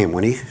day came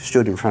when he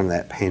stood in front of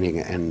that painting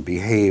and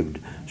behaved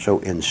so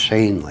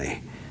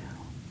insanely,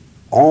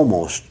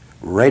 almost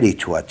ready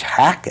to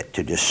attack it,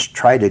 to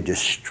try to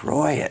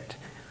destroy it,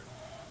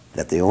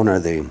 that the owner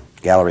of the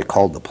gallery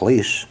called the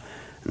police,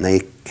 and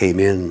they came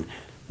in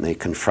and they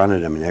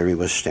confronted him, and there he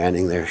was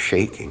standing there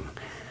shaking.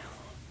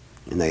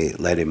 And they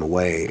led him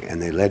away,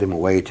 and they led him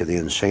away to the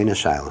insane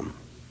asylum.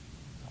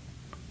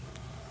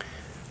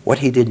 What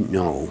he didn't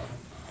know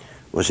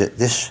was that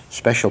this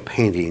special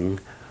painting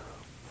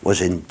was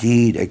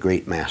indeed a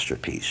great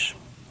masterpiece,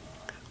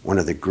 one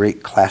of the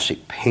great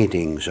classic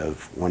paintings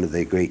of one of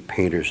the great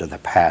painters of the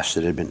past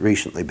that had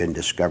recently been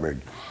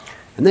discovered.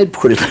 And they'd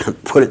put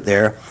it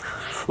there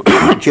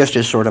just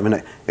as sort of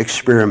an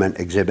experiment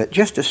exhibit,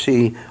 just to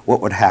see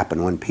what would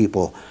happen when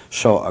people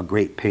saw a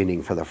great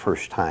painting for the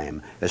first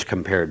time as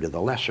compared to the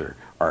lesser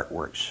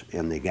artworks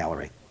in the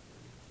gallery.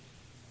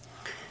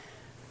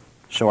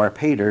 So our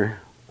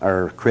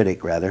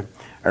critic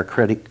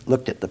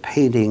looked at the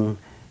painting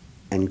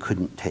and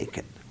couldn't take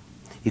it.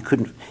 He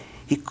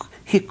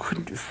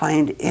couldn't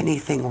find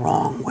anything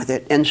wrong with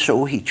it, and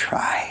so he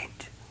tried.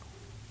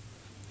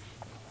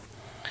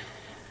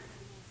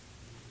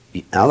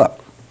 Now look,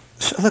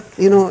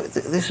 you know,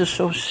 this is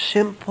so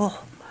simple.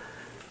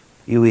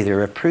 You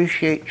either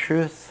appreciate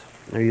truth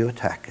or you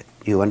attack it.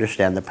 You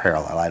understand the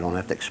parallel. I don't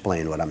have to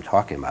explain what I'm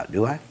talking about,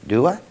 do I?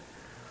 Do I?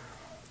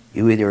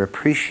 You either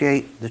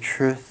appreciate the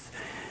truth,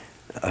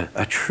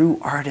 a true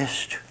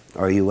artist,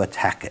 or you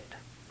attack it.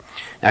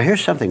 Now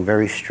here's something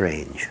very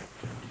strange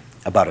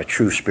about a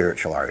true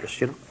spiritual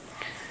artist, you know.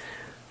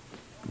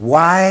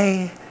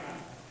 Why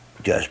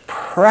does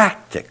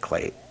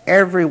practically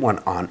everyone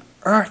on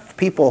earth,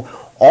 people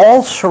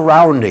all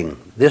surrounding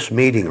this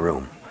meeting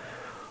room,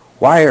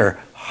 why are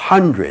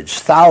hundreds,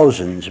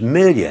 thousands,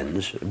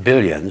 millions,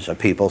 billions of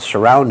people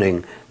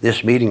surrounding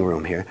this meeting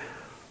room here,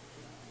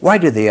 why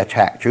do they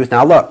attack truth?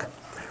 Now look,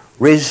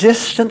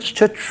 resistance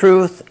to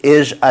truth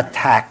is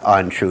attack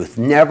on truth.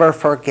 Never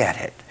forget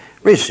it.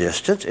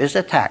 Resistance is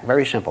attack.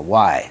 Very simple.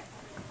 Why?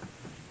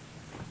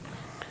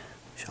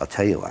 I'll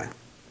tell you why.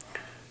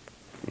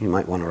 You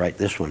might want to write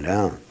this one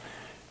down.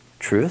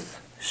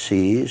 Truth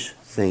sees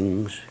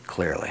things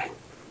clearly.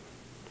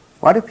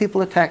 Why do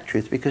people attack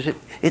truth? Because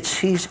it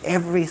sees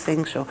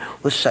everything so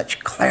with such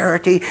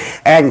clarity,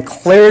 and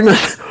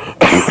clearness.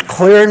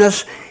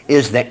 Clearness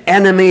is the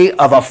enemy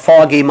of a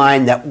foggy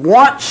mind that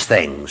wants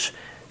things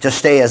to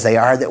stay as they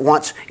are, that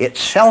wants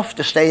itself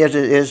to stay as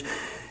it is,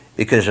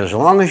 because as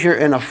long as you're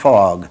in a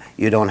fog,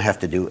 you don't have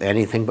to do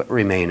anything but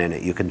remain in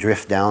it. You can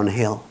drift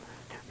downhill.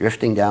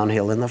 Drifting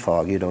downhill in the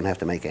fog, you don't have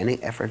to make any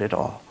effort at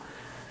all.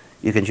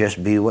 You can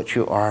just be what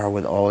you are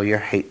with all your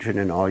hatred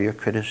and all your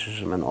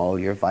criticism and all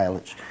your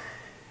violence.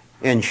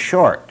 In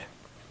short,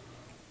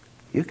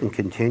 you can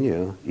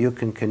continue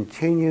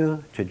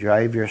to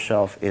drive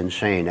yourself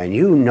insane. And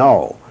you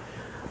know,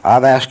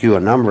 I've asked you a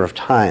number of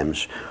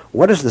times,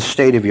 what is the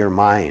state of your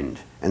mind?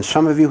 And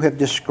some of you have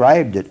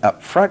described it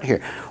up front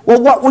here.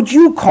 Well, what would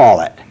you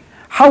call it?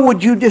 How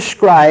would you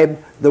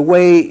describe the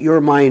way your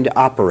mind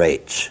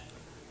operates?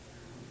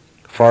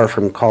 Far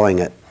from calling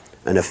it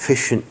an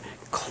efficient,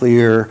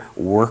 clear,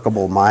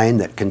 workable mind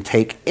that can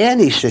take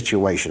any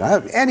situation,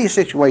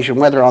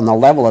 whether on the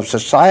level of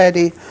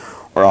society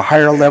or a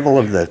higher level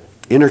of the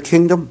inner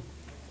kingdom.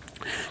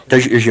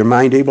 Is your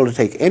mind able to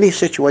take any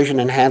situation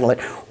and handle it,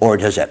 or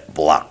does it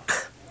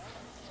block?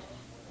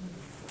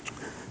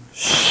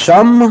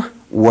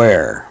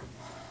 Somewhere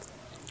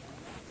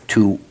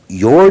to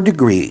your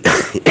degree,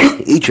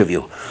 each of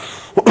you,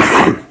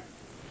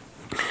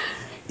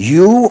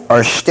 you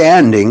are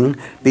standing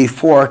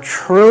before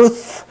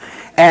truth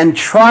and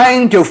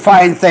trying to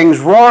find things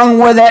wrong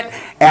with it,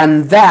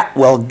 and that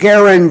will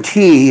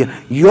guarantee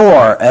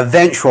your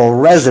eventual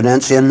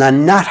residence in the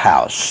nut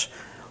house.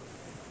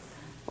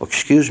 Oh,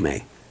 excuse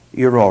me,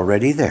 you're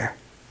already there.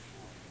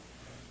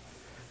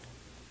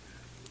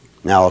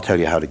 Now I'll tell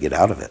you how to get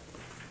out of it.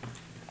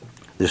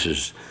 This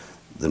is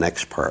the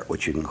next part,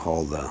 which you can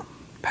call the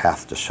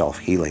path to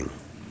self-healing.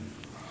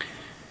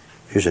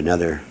 Here's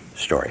another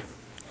story.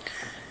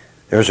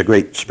 There's a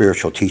great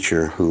spiritual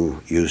teacher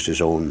who used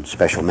his own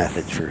special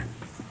methods for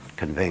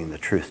conveying the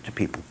truth to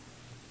people.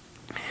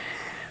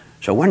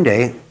 So one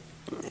day,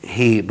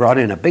 he brought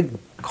in a big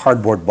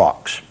cardboard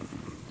box,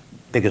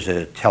 big as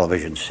a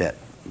television set,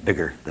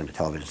 bigger than a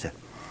television set.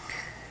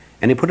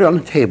 And he put it on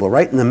the table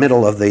right in the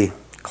middle of the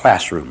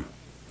classroom,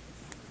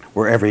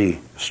 where every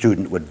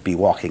student would be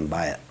walking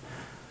by it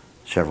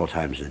several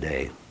times a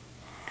day.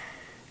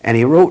 And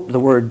he wrote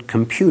the word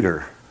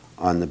computer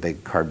on the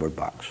big cardboard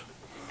box.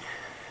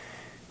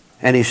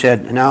 And he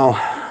said,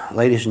 now,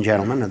 ladies and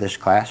gentlemen of this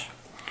class,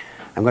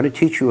 I'm going to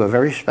teach you a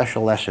very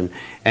special lesson,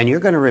 and you're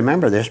going to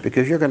remember this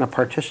because you're going to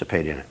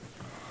participate in it.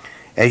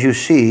 As you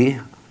see,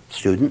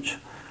 students,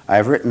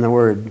 I've written the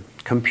word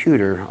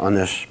computer on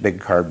this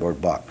big cardboard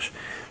box.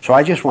 So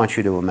I just want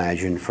you to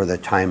imagine, for the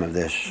time of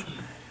this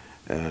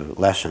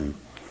lesson,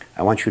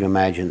 I want you to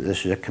imagine that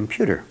this is a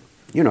computer.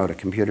 You know what a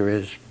computer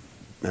is.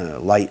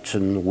 Lights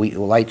and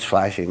lights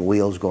flashing,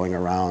 wheels going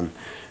around,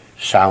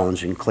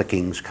 sounds and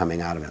clickings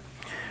coming out of it.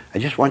 I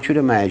just want you to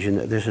imagine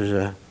that this is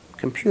a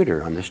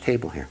computer on this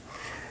table here.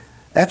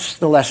 That's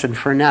the lesson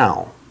for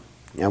now,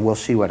 and we'll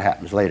see what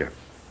happens later.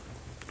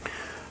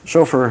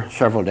 So for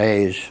several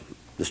days,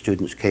 the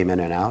students came in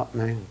and out,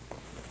 and they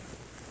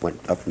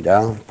went up and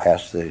down,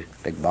 past the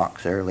big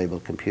box there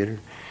labeled computer,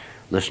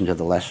 listened to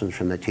the lessons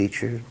from the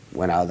teacher,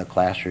 went out of the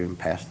classroom,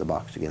 passed the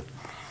box again.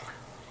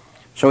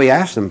 So he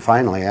asked them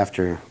finally,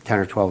 after 10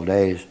 or 12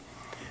 days,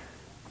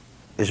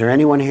 is there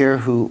anyone here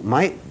who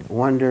might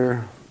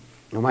wonder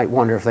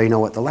if they know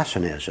what the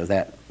lesson is of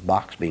that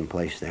box being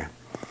placed there,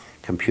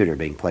 computer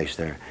being placed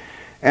there?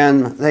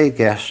 And they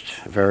guessed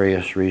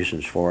various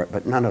reasons for it,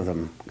 but none of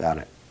them got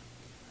it.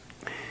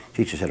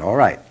 Teacher said, all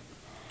right.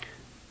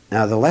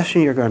 Now the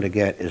lesson you're going to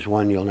get is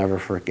one you'll never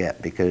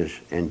forget, because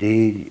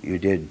indeed you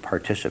did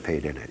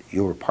participate in it.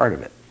 You were part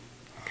of it.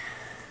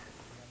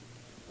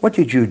 What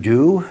did you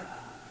do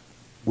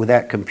with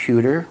that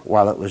computer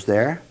while it was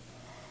there?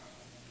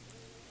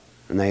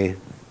 And the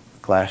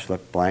class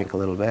looked blank a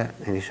little bit,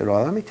 and he said,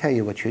 well, let me tell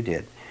you what you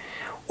did.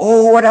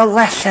 Oh, what a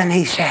lesson,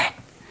 he said.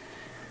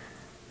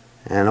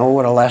 And oh,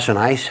 what a lesson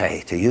I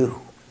say to you.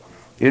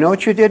 You know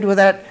what you did with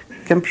that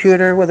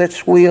computer with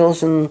its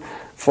wheels and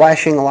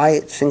flashing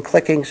lights and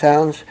clicking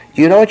sounds?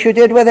 Do you know what you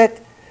did with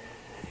it?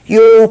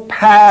 You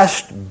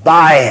passed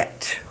by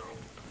it.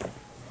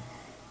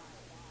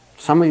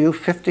 Some of you,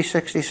 50,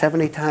 60,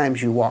 70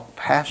 times, you walked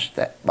past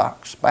that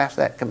box, past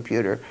that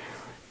computer,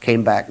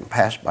 came back and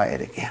passed by it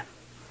again.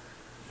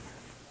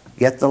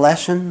 Get the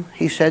lesson,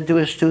 he said to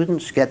his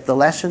students. Get the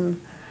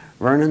lesson,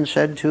 Vernon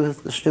said to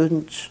the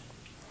students.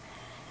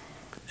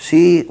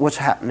 See what's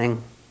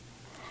happening.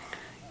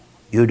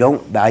 You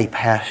don't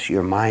bypass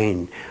your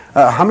mind.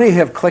 How many of you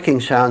have clicking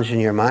sounds in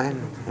your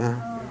mind?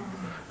 How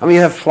many of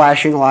you have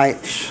flashing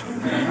lights?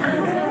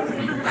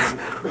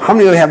 How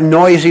many of you have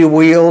noisy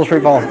wheels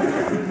revolving?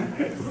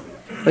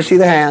 Let's see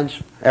the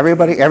hands.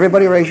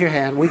 Everybody raise your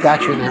hand. We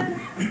got you now.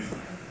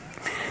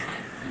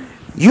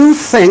 You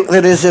think that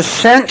it is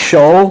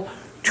essential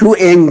to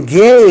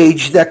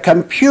engage the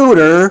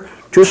computer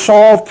to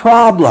solve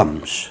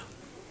problems.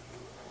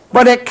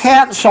 But it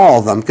can't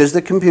solve them, because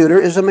the computer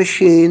is a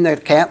machine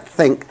that can't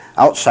think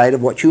outside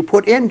of what you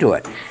put into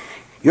it.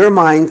 Your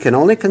mind can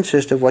only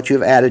consist of what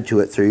you've added to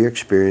it through your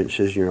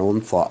experiences, your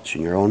own thoughts,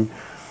 and your own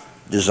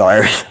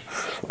desires.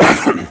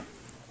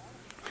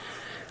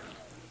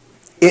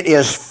 It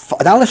is,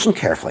 now listen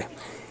carefully,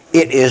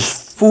 it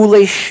is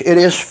foolish, it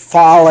is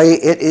folly,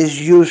 it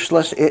is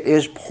useless, it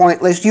is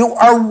pointless. You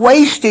are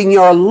wasting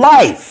your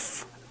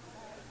life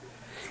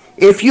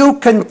if you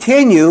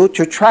continue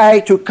to try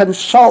to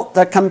consult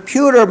the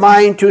computer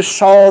mind to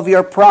solve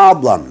your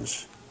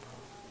problems.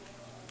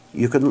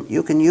 You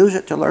can use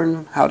it to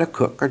learn how to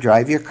cook or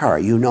drive your car.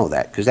 You know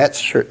that, because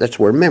that's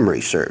where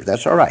memory serves.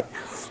 That's all right.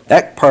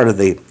 That part of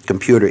the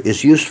computer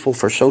is useful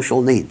for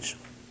social needs.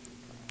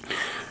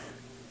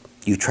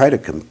 You try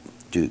to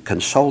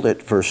consult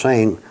it for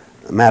saying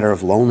a matter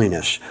of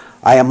loneliness.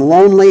 I am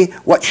lonely.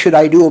 What should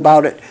I do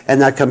about it?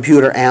 And the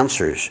computer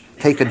answers.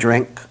 Take a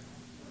drink.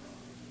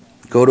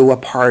 Go to a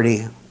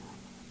party.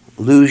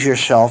 Lose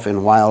yourself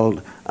in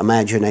wild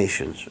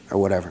imaginations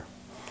or whatever.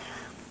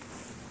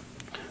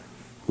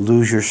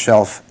 Lose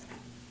yourself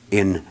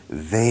in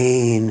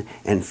vain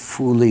and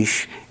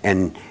foolish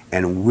and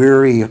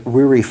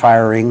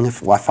weary-fying,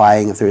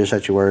 if there is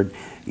such a word,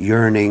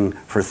 yearning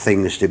for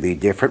things to be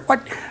different.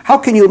 How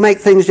can you make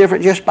things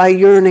different just by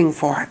yearning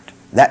for it?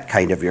 That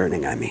kind of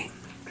yearning, I mean.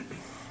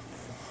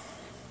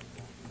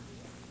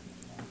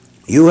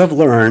 You have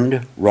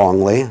learned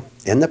wrongly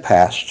in the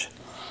past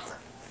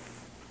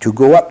to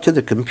go up to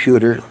the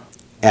computer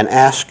and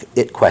ask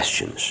it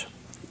questions,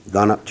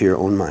 gone up to your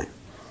own mind.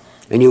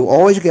 And you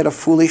always get a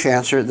foolish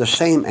answer, the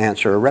same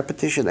answer, a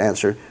repetition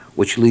answer,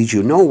 which leads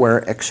you nowhere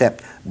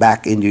except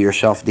back into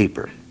yourself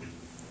deeper.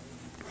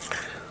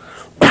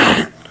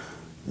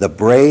 The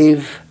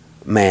brave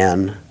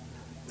man,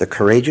 the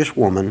courageous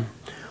woman,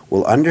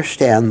 will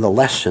understand the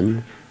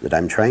lesson that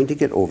I'm trying to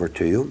get over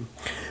to you,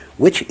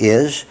 which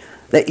is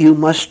that you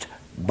must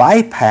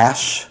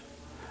bypass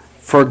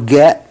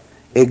forget,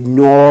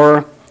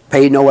 ignore,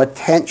 pay no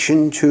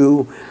attention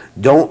to,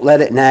 don't let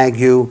it nag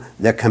you,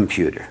 the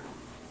computer.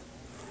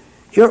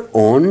 Your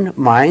own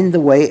mind, the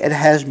way it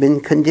has been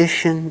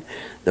conditioned,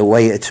 the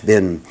way it's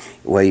been,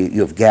 the way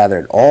you've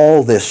gathered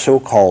all this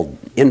so-called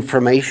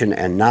information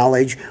and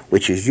knowledge,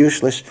 which is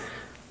useless.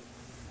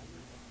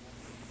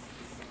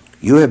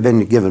 You have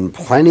been given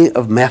plenty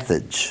of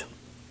methods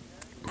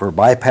for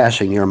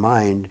bypassing your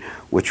mind,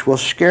 which will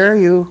scare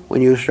you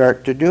when you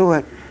start to do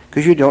it,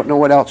 because you don't know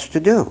what else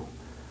to do.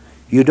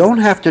 You don't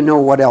have to know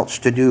what else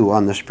to do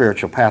on the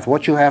spiritual path.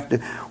 What you have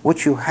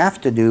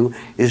to do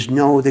is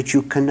know that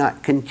you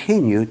cannot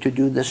continue to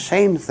do the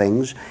same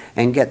things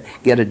and get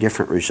a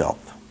different result.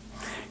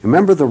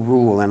 Remember the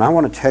rule, and I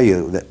want to tell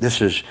you that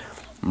this is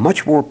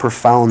much more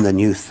profound than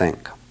you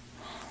think.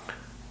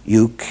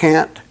 You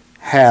can't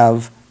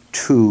have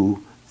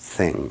two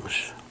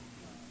things.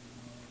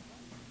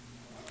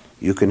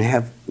 You can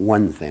have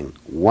one thing,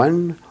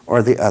 one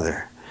or the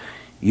other.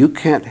 You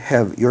can't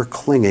have your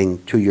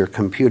clinging to your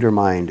computer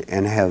mind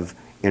and have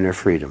inner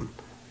freedom.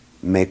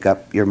 Make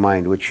up your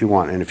mind what you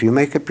want. And if you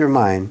make up your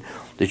mind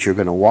that you're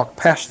going to walk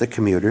past the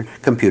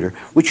computer,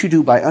 which you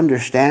do by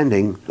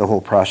understanding the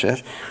whole process,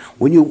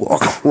 when you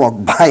walk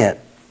by it,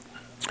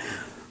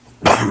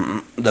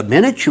 the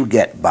minute you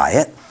get by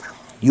it,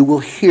 you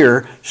will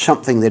hear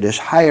something that is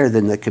higher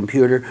than the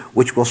computer,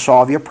 which will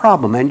solve your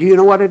problem. And do you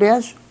know what it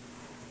is?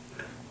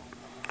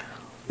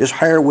 This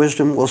higher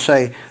wisdom will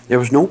say, there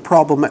was no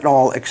problem at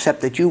all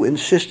except that you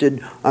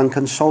insisted on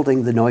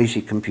consulting the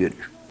noisy computer.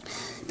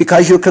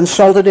 Because you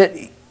consulted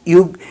it,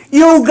 you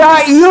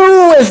got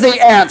you as the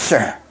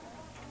answer.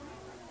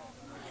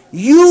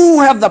 You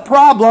have the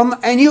problem,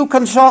 and you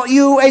consult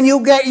you, and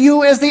you get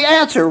you as the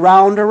answer.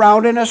 Round and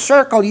round in a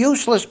circle,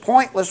 useless,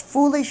 pointless,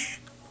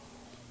 foolish.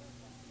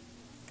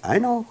 I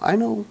know. I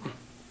know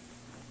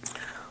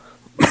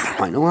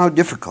how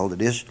difficult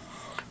it is,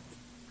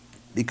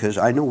 because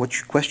I know what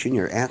question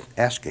you're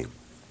asking.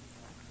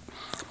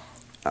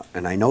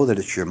 And I know that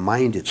it's your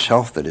mind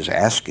itself that is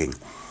asking.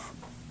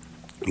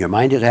 Your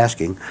mind is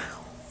asking,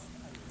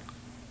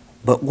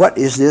 but what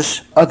is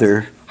this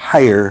other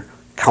higher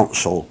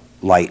counsel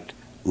light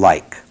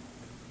like?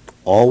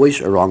 Always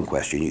a wrong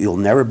question. You'll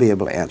never be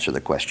able to answer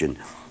the question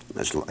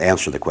as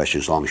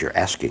long as you're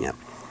asking it.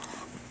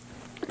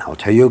 And I'll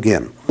tell you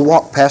again,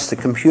 walk past the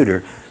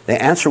computer, the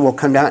answer will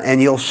come down,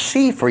 and you'll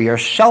see for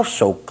yourself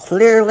so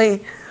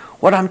clearly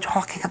what I'm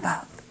talking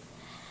about.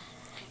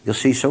 You'll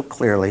see so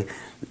clearly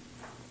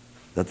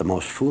that the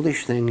most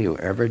foolish thing you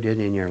ever did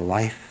in your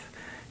life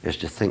is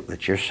to think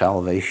that your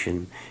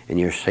salvation and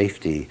your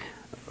safety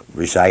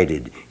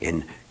resided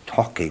in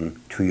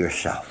talking to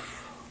yourself.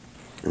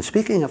 And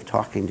speaking of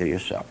talking to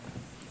yourself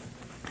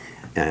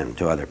and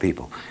to other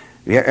people,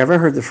 have you ever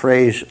heard the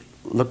phrase,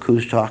 look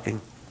who's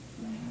talking?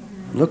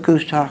 Look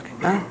who's talking.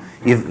 Huh?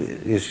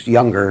 It's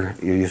younger,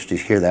 you used to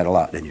hear that a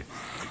lot, didn't you?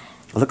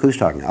 Look who's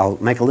talking. I'll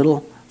make a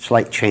little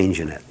slight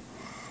change in it.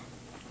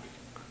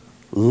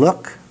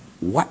 Look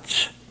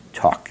what's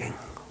talking.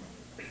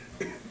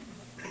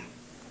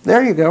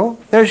 There you go.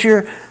 There's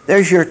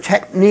your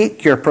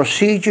technique, your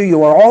procedure.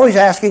 You are always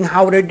asking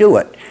how to do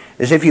it,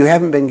 as if you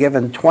haven't been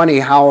given 20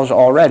 hows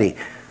already.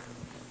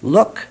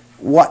 Look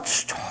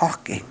what's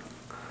talking.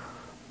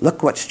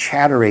 Look what's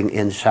chattering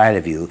inside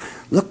of you.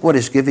 Look what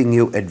is giving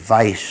you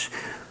advice.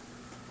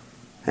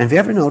 And have you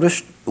ever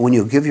noticed when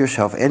you give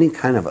yourself any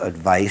kind of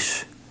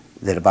advice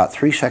that about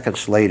 3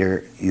 seconds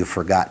later you've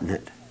forgotten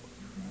it?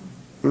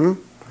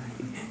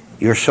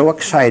 You're so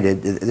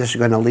excited that this is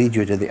going to lead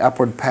you to the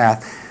upward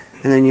path,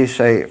 and then you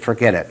say,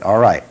 forget it. All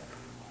right.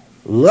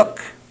 Look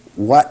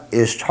what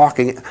is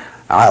talking.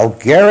 I'll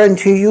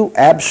guarantee you,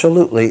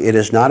 absolutely, it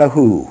is not a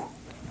who.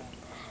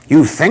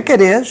 You think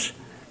it is,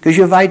 because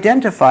you've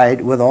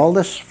identified with all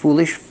this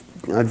foolish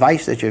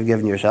advice that you've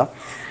given yourself,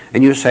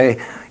 and you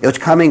say, it's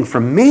coming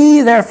from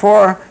me,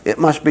 therefore it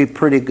must be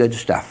pretty good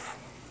stuff.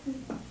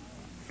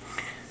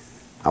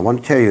 I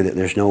want to tell you that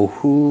there's no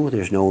who,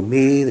 there's no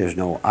me, there's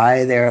no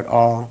I there at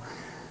all.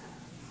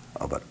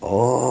 Oh, but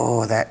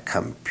oh, that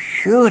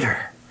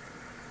computer,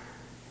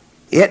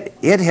 it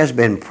has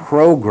been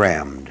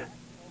programmed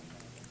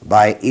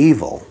by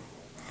evil,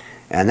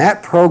 and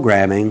that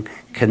programming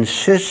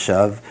consists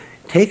of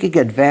taking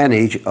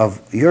advantage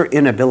of your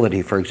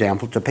inability, for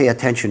example, to pay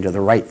attention to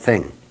the right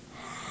thing.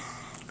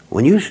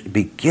 When you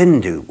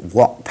begin to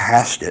walk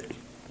past it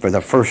for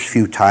the first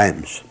few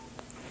times,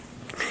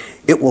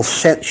 it will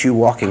sense you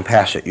walking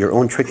past it. Your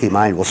own tricky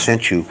mind will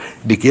sense you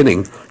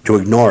beginning to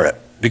ignore it,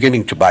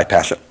 beginning to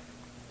bypass it.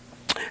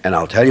 And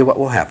I'll tell you what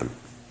will happen.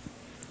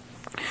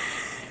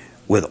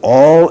 With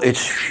all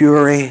its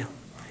fury,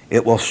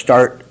 it will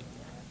start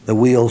the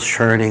wheels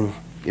churning.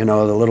 You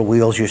know, the little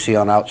wheels you see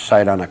on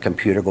outside on a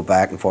computer go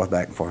back and forth,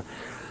 back and forth.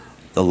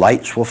 The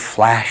lights will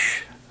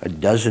flash a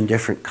dozen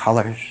different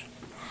colors.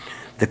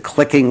 The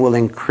clicking will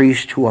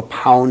increase to a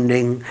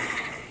pounding,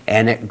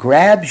 and it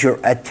grabs your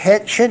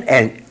attention,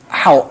 and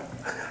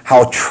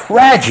how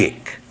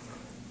tragic.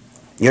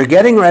 You're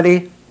getting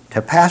ready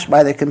to pass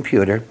by the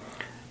computer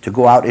to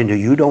go out into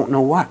you don't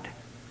know what.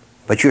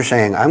 But you're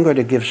saying, I'm going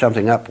to give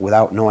something up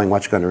without knowing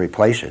what's going to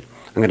replace it.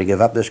 I'm going to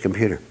give up this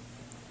computer.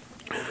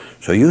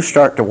 So you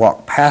start to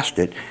walk past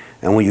it,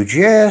 and when you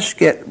just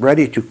get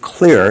ready to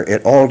clear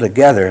it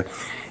altogether,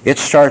 it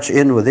starts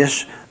in with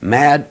this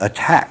mad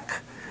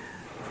attack.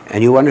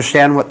 And you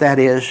understand what that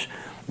is?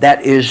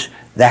 That is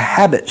the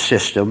habit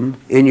system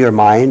in your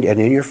mind and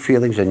in your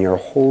feelings and your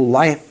whole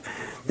life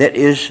that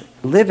is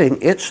living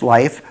its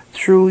life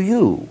through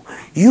you.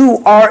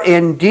 You are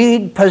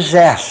indeed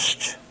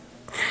possessed.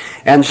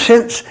 And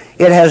since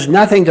it has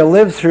nothing to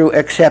live through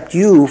except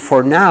you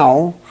for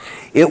now,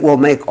 it will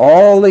make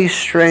all these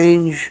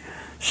strange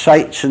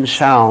sights and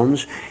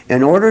sounds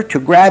in order to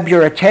grab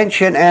your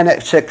attention, and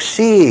it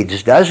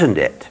succeeds, doesn't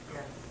it?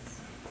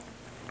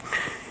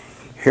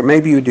 Here,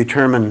 maybe you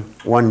determine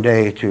one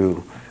day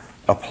to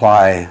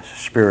apply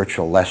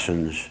spiritual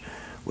lessons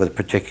with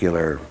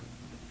particular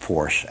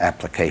force,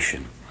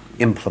 application,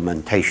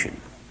 implementation.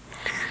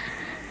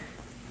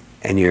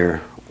 And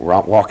you're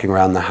walking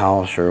around the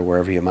house or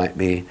wherever you might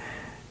be,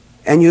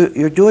 and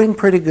you're doing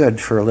pretty good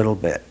for a little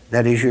bit.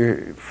 That is,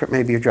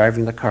 maybe you're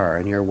driving the car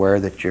and you're aware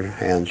that your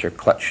hands are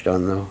clutched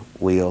on the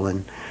wheel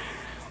and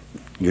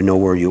you know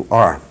where you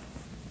are.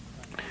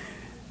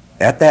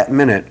 At that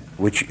minute,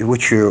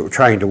 which you're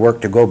trying to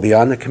work to go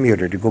beyond the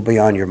computer, to go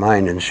beyond your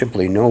mind and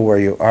simply know where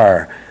you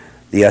are,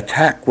 the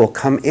attack will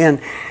come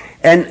in.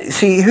 And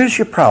see, here's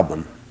your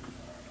problem.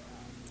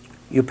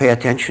 You pay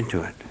attention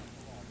to it.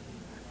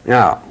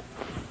 Now,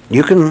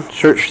 you can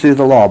search through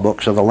the law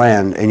books of the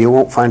land and you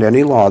won't find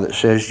any law that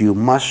says you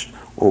must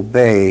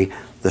obey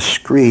the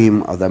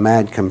scream of the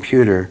mad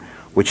computer,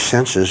 which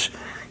senses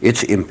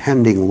its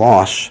impending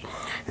loss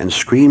and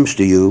screams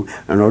to you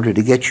in order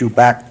to get you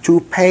back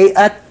to pay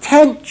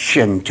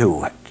attention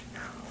to it.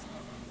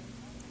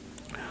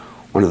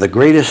 One of the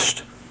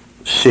greatest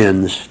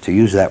sins, to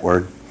use that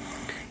word,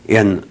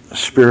 in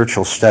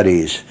spiritual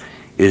studies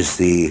is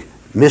the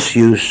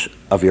misuse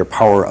of your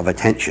power of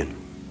attention.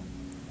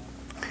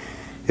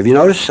 Have you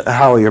noticed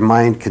how your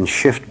mind can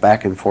shift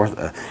back and forth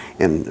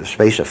in the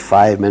space of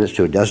 5 minutes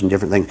to a dozen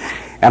different things?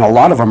 And a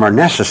lot of them are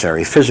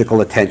necessary. Physical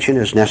attention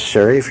is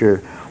necessary. If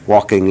you're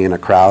walking in a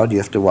crowd, you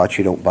have to watch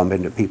you don't bump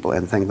into people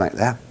and things like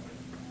that.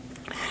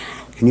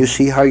 Can you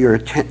see how your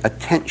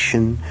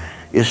attention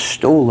is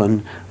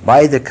stolen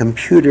by the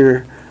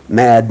computer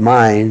mad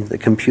mind, the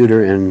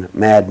computer in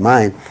mad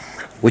mind,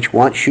 which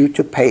wants you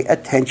to pay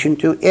attention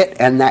to it,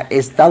 and that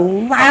is the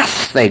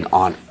last thing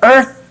on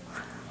earth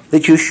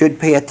that you should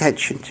pay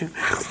attention to.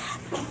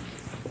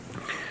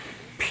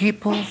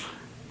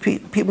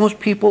 Most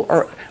people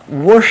are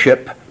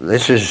worship.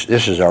 This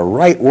is a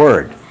right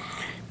word.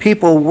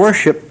 People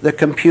worship the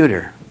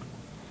computer.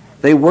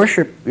 They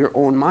worship your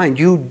own mind.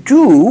 You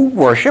do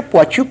worship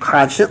what you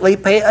constantly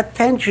pay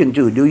attention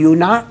to, do you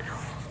not?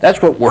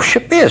 That's what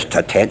worship is,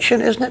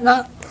 attention, isn't it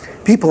not?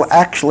 People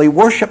actually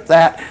worship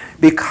that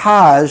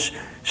because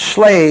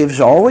slaves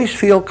always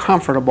feel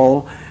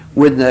comfortable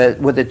with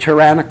the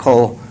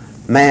tyrannical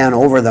man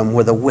over them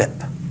with a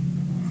whip.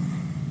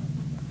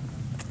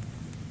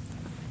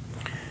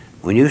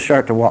 When you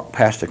start to walk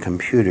past a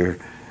computer,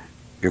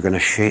 you're going to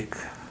shake.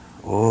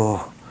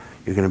 Oh,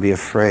 you're going to be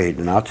afraid.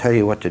 And I'll tell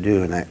you what to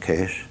do in that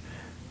case.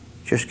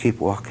 Just keep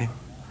walking.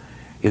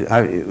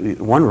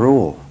 One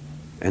rule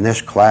in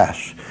this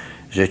class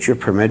is that you're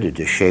permitted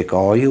to shake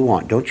all you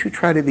want. Don't you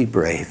try to be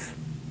brave.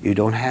 You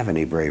don't have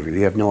any bravery.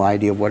 You have no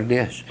idea what it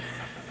is.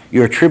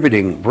 You're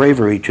attributing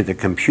bravery to the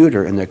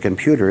computer, and the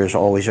computer is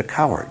always a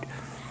coward.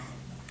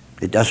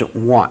 It doesn't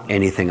want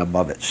anything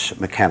above its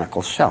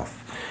mechanical self.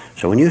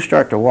 So when you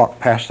start to walk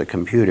past the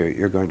computer,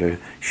 you're going to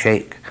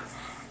shake.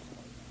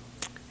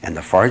 And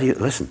the farther you,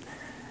 listen,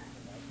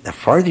 the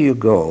farther you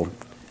go,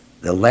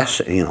 the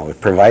less,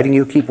 providing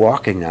you keep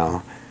walking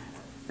now,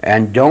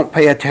 and don't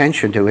pay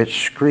attention to its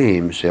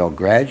screams, they'll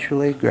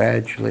gradually,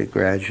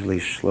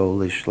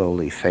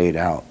 slowly fade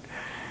out.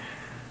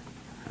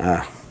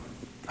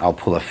 I'll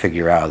pull a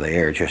figure out of the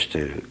air just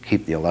to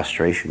keep the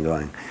illustration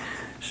going.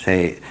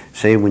 Say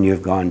when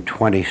you've gone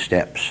 20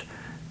 steps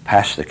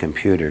past the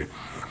computer,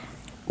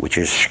 which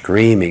is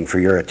screaming for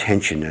your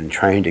attention and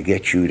trying to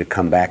get you to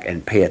come back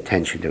and pay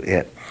attention to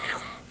it.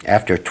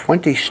 After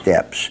 20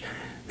 steps,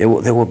 there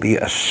will be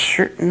a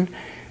certain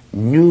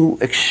new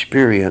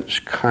experience,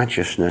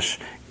 consciousness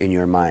in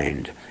your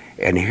mind.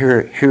 And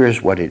here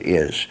is what it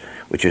is,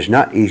 which is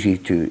not easy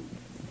to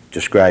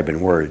describe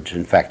in words.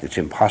 In fact, it's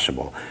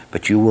impossible.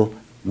 But you will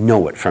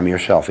know it from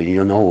yourself, and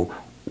you'll know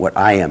what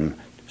I am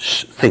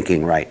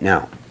thinking right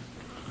now.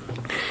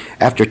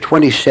 After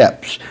 20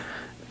 steps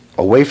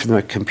away from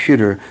the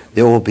computer,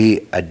 there will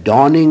be a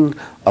dawning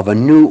of a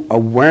new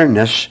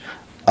awareness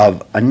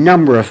of a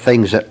number of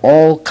things that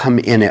all come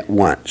in at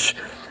once,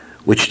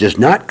 which does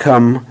not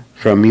come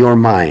from your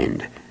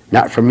mind,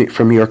 not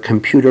from your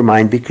computer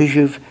mind, because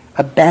you've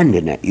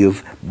abandoned it,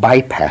 you've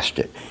bypassed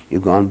it,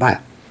 you've gone by.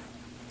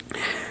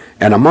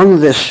 And among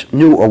this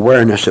new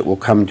awareness that will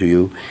come to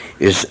you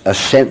is a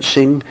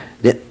sensing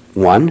that,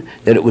 one,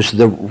 that it was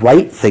the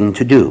right thing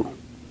to do.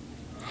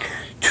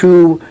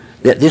 Two,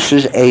 that this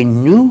is a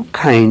new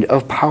kind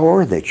of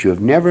power that you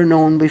have never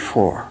known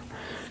before.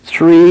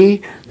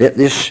 3, that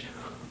this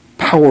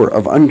power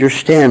of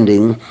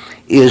understanding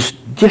is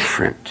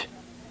different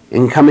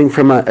in coming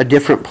from a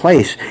different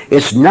place.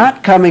 It's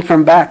not coming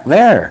from back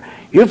there.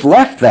 You've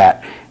left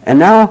that. And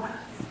now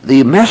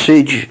the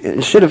message,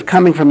 instead of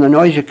coming from the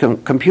noisy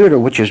computer,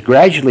 which is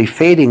gradually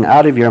fading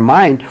out of your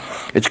mind,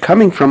 it's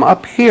coming from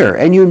up here.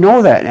 And you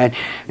know that.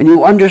 And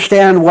you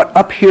understand what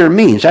up here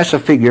means. That's a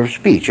figure of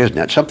speech, isn't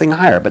it? Something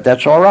higher, but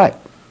that's all right.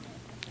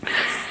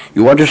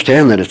 You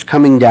understand that it's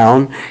coming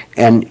down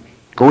and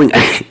going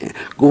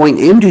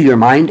into your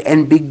mind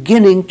and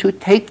beginning to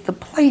take the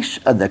place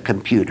of the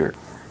computer.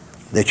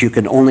 That you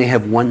can only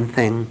have one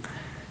thing.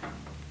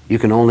 You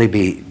can only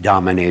be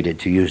dominated,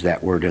 to use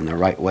that word in the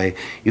right way.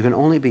 You can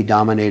only be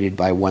dominated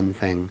by one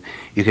thing.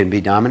 You can be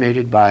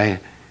dominated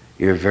by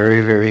your very,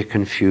 very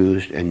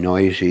confused and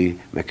noisy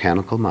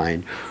mechanical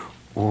mind,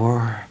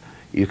 or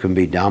you can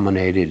be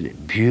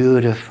dominated,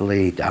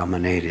 beautifully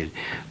dominated,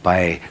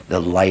 by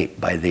the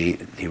light, by the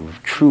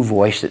true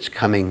voice that's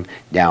coming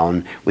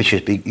down, which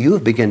is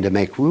you've begun to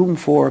make room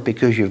for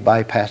because you've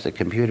bypassed the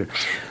computer.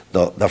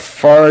 The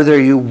farther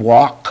you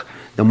walk,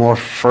 the more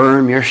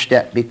firm your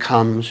step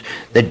becomes.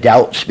 The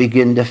doubts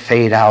begin to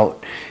fade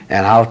out.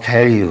 And I'll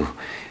tell you,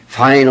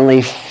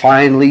 finally,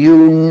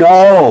 you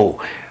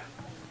know,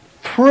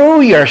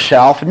 through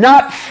yourself,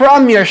 not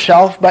from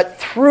yourself, but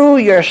through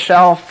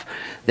yourself,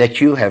 that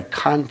you have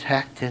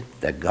contacted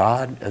the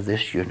God of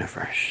this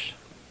universe.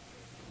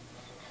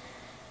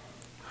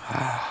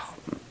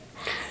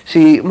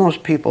 See,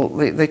 most people,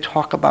 they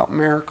talk about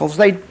miracles.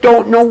 They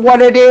don't know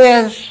what it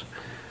is.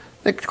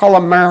 They call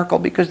a miracle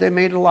because they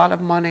made a lot of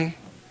money.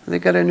 They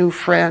got a new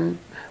friend.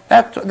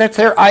 That's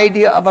their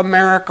idea of a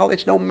miracle.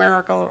 It's no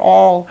miracle at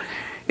all.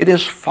 It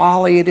is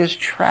folly. It is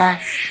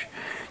trash.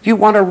 Do you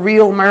want a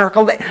real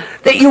miracle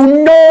that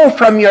you know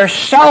from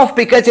yourself,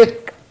 because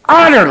it's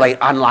utterly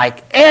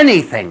unlike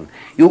anything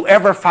you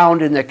ever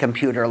found in the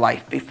computer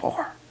life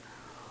before?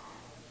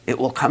 It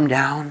will come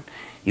down.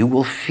 You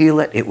will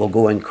feel it. It will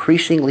go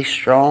increasingly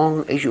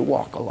strong as you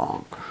walk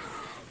along.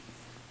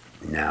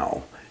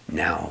 Now,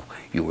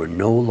 you are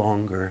no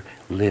longer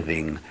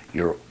living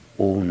your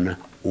own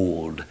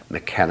old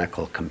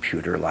mechanical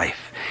computer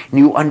life. And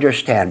you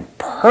understand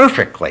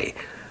perfectly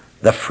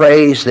the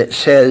phrase that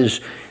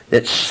says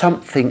that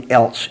something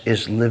else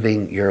is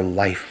living your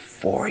life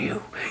for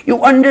you.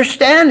 You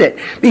understand it.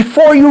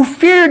 Before you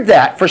feared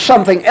that, for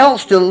something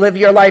else to live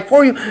your life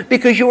for you,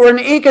 because you were an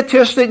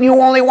egotist and you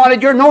only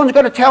wanted no one's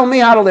going to tell me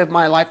how to live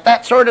my life,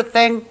 that sort of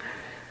thing.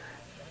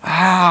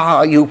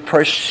 You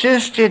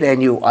persisted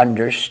and you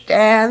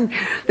understand.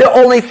 The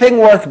only thing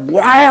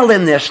worthwhile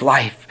in this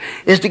life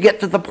is to get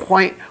to the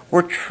point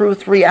where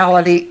truth,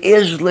 reality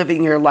is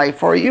living your life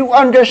for you. You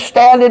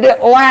understand it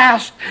at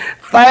last.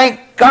 Thank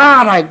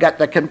God I got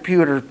the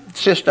computer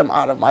system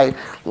out of my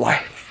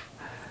life.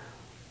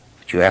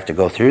 But you have to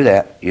go through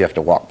that. You have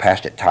to walk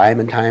past it time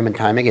and time and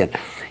time again.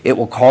 It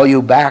will call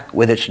you back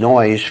with its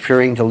noise,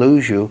 fearing to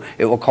lose you.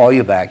 It will call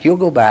you back. You'll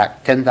go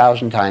back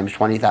 10,000 times,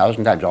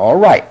 20,000 times. All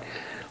right.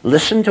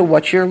 Listen to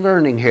what you're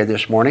learning here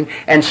this morning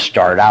and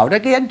start out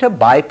again to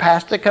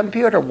bypass the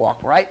computer.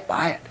 Walk right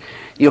by it.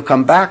 You'll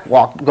come back,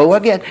 go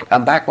again,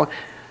 come back, walk.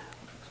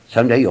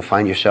 Someday you'll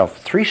find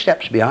yourself 3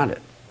 steps beyond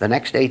it. The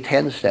next day,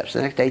 10 steps.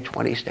 The next day,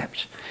 20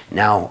 steps.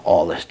 Now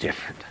all is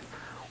different.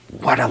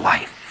 What a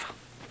life.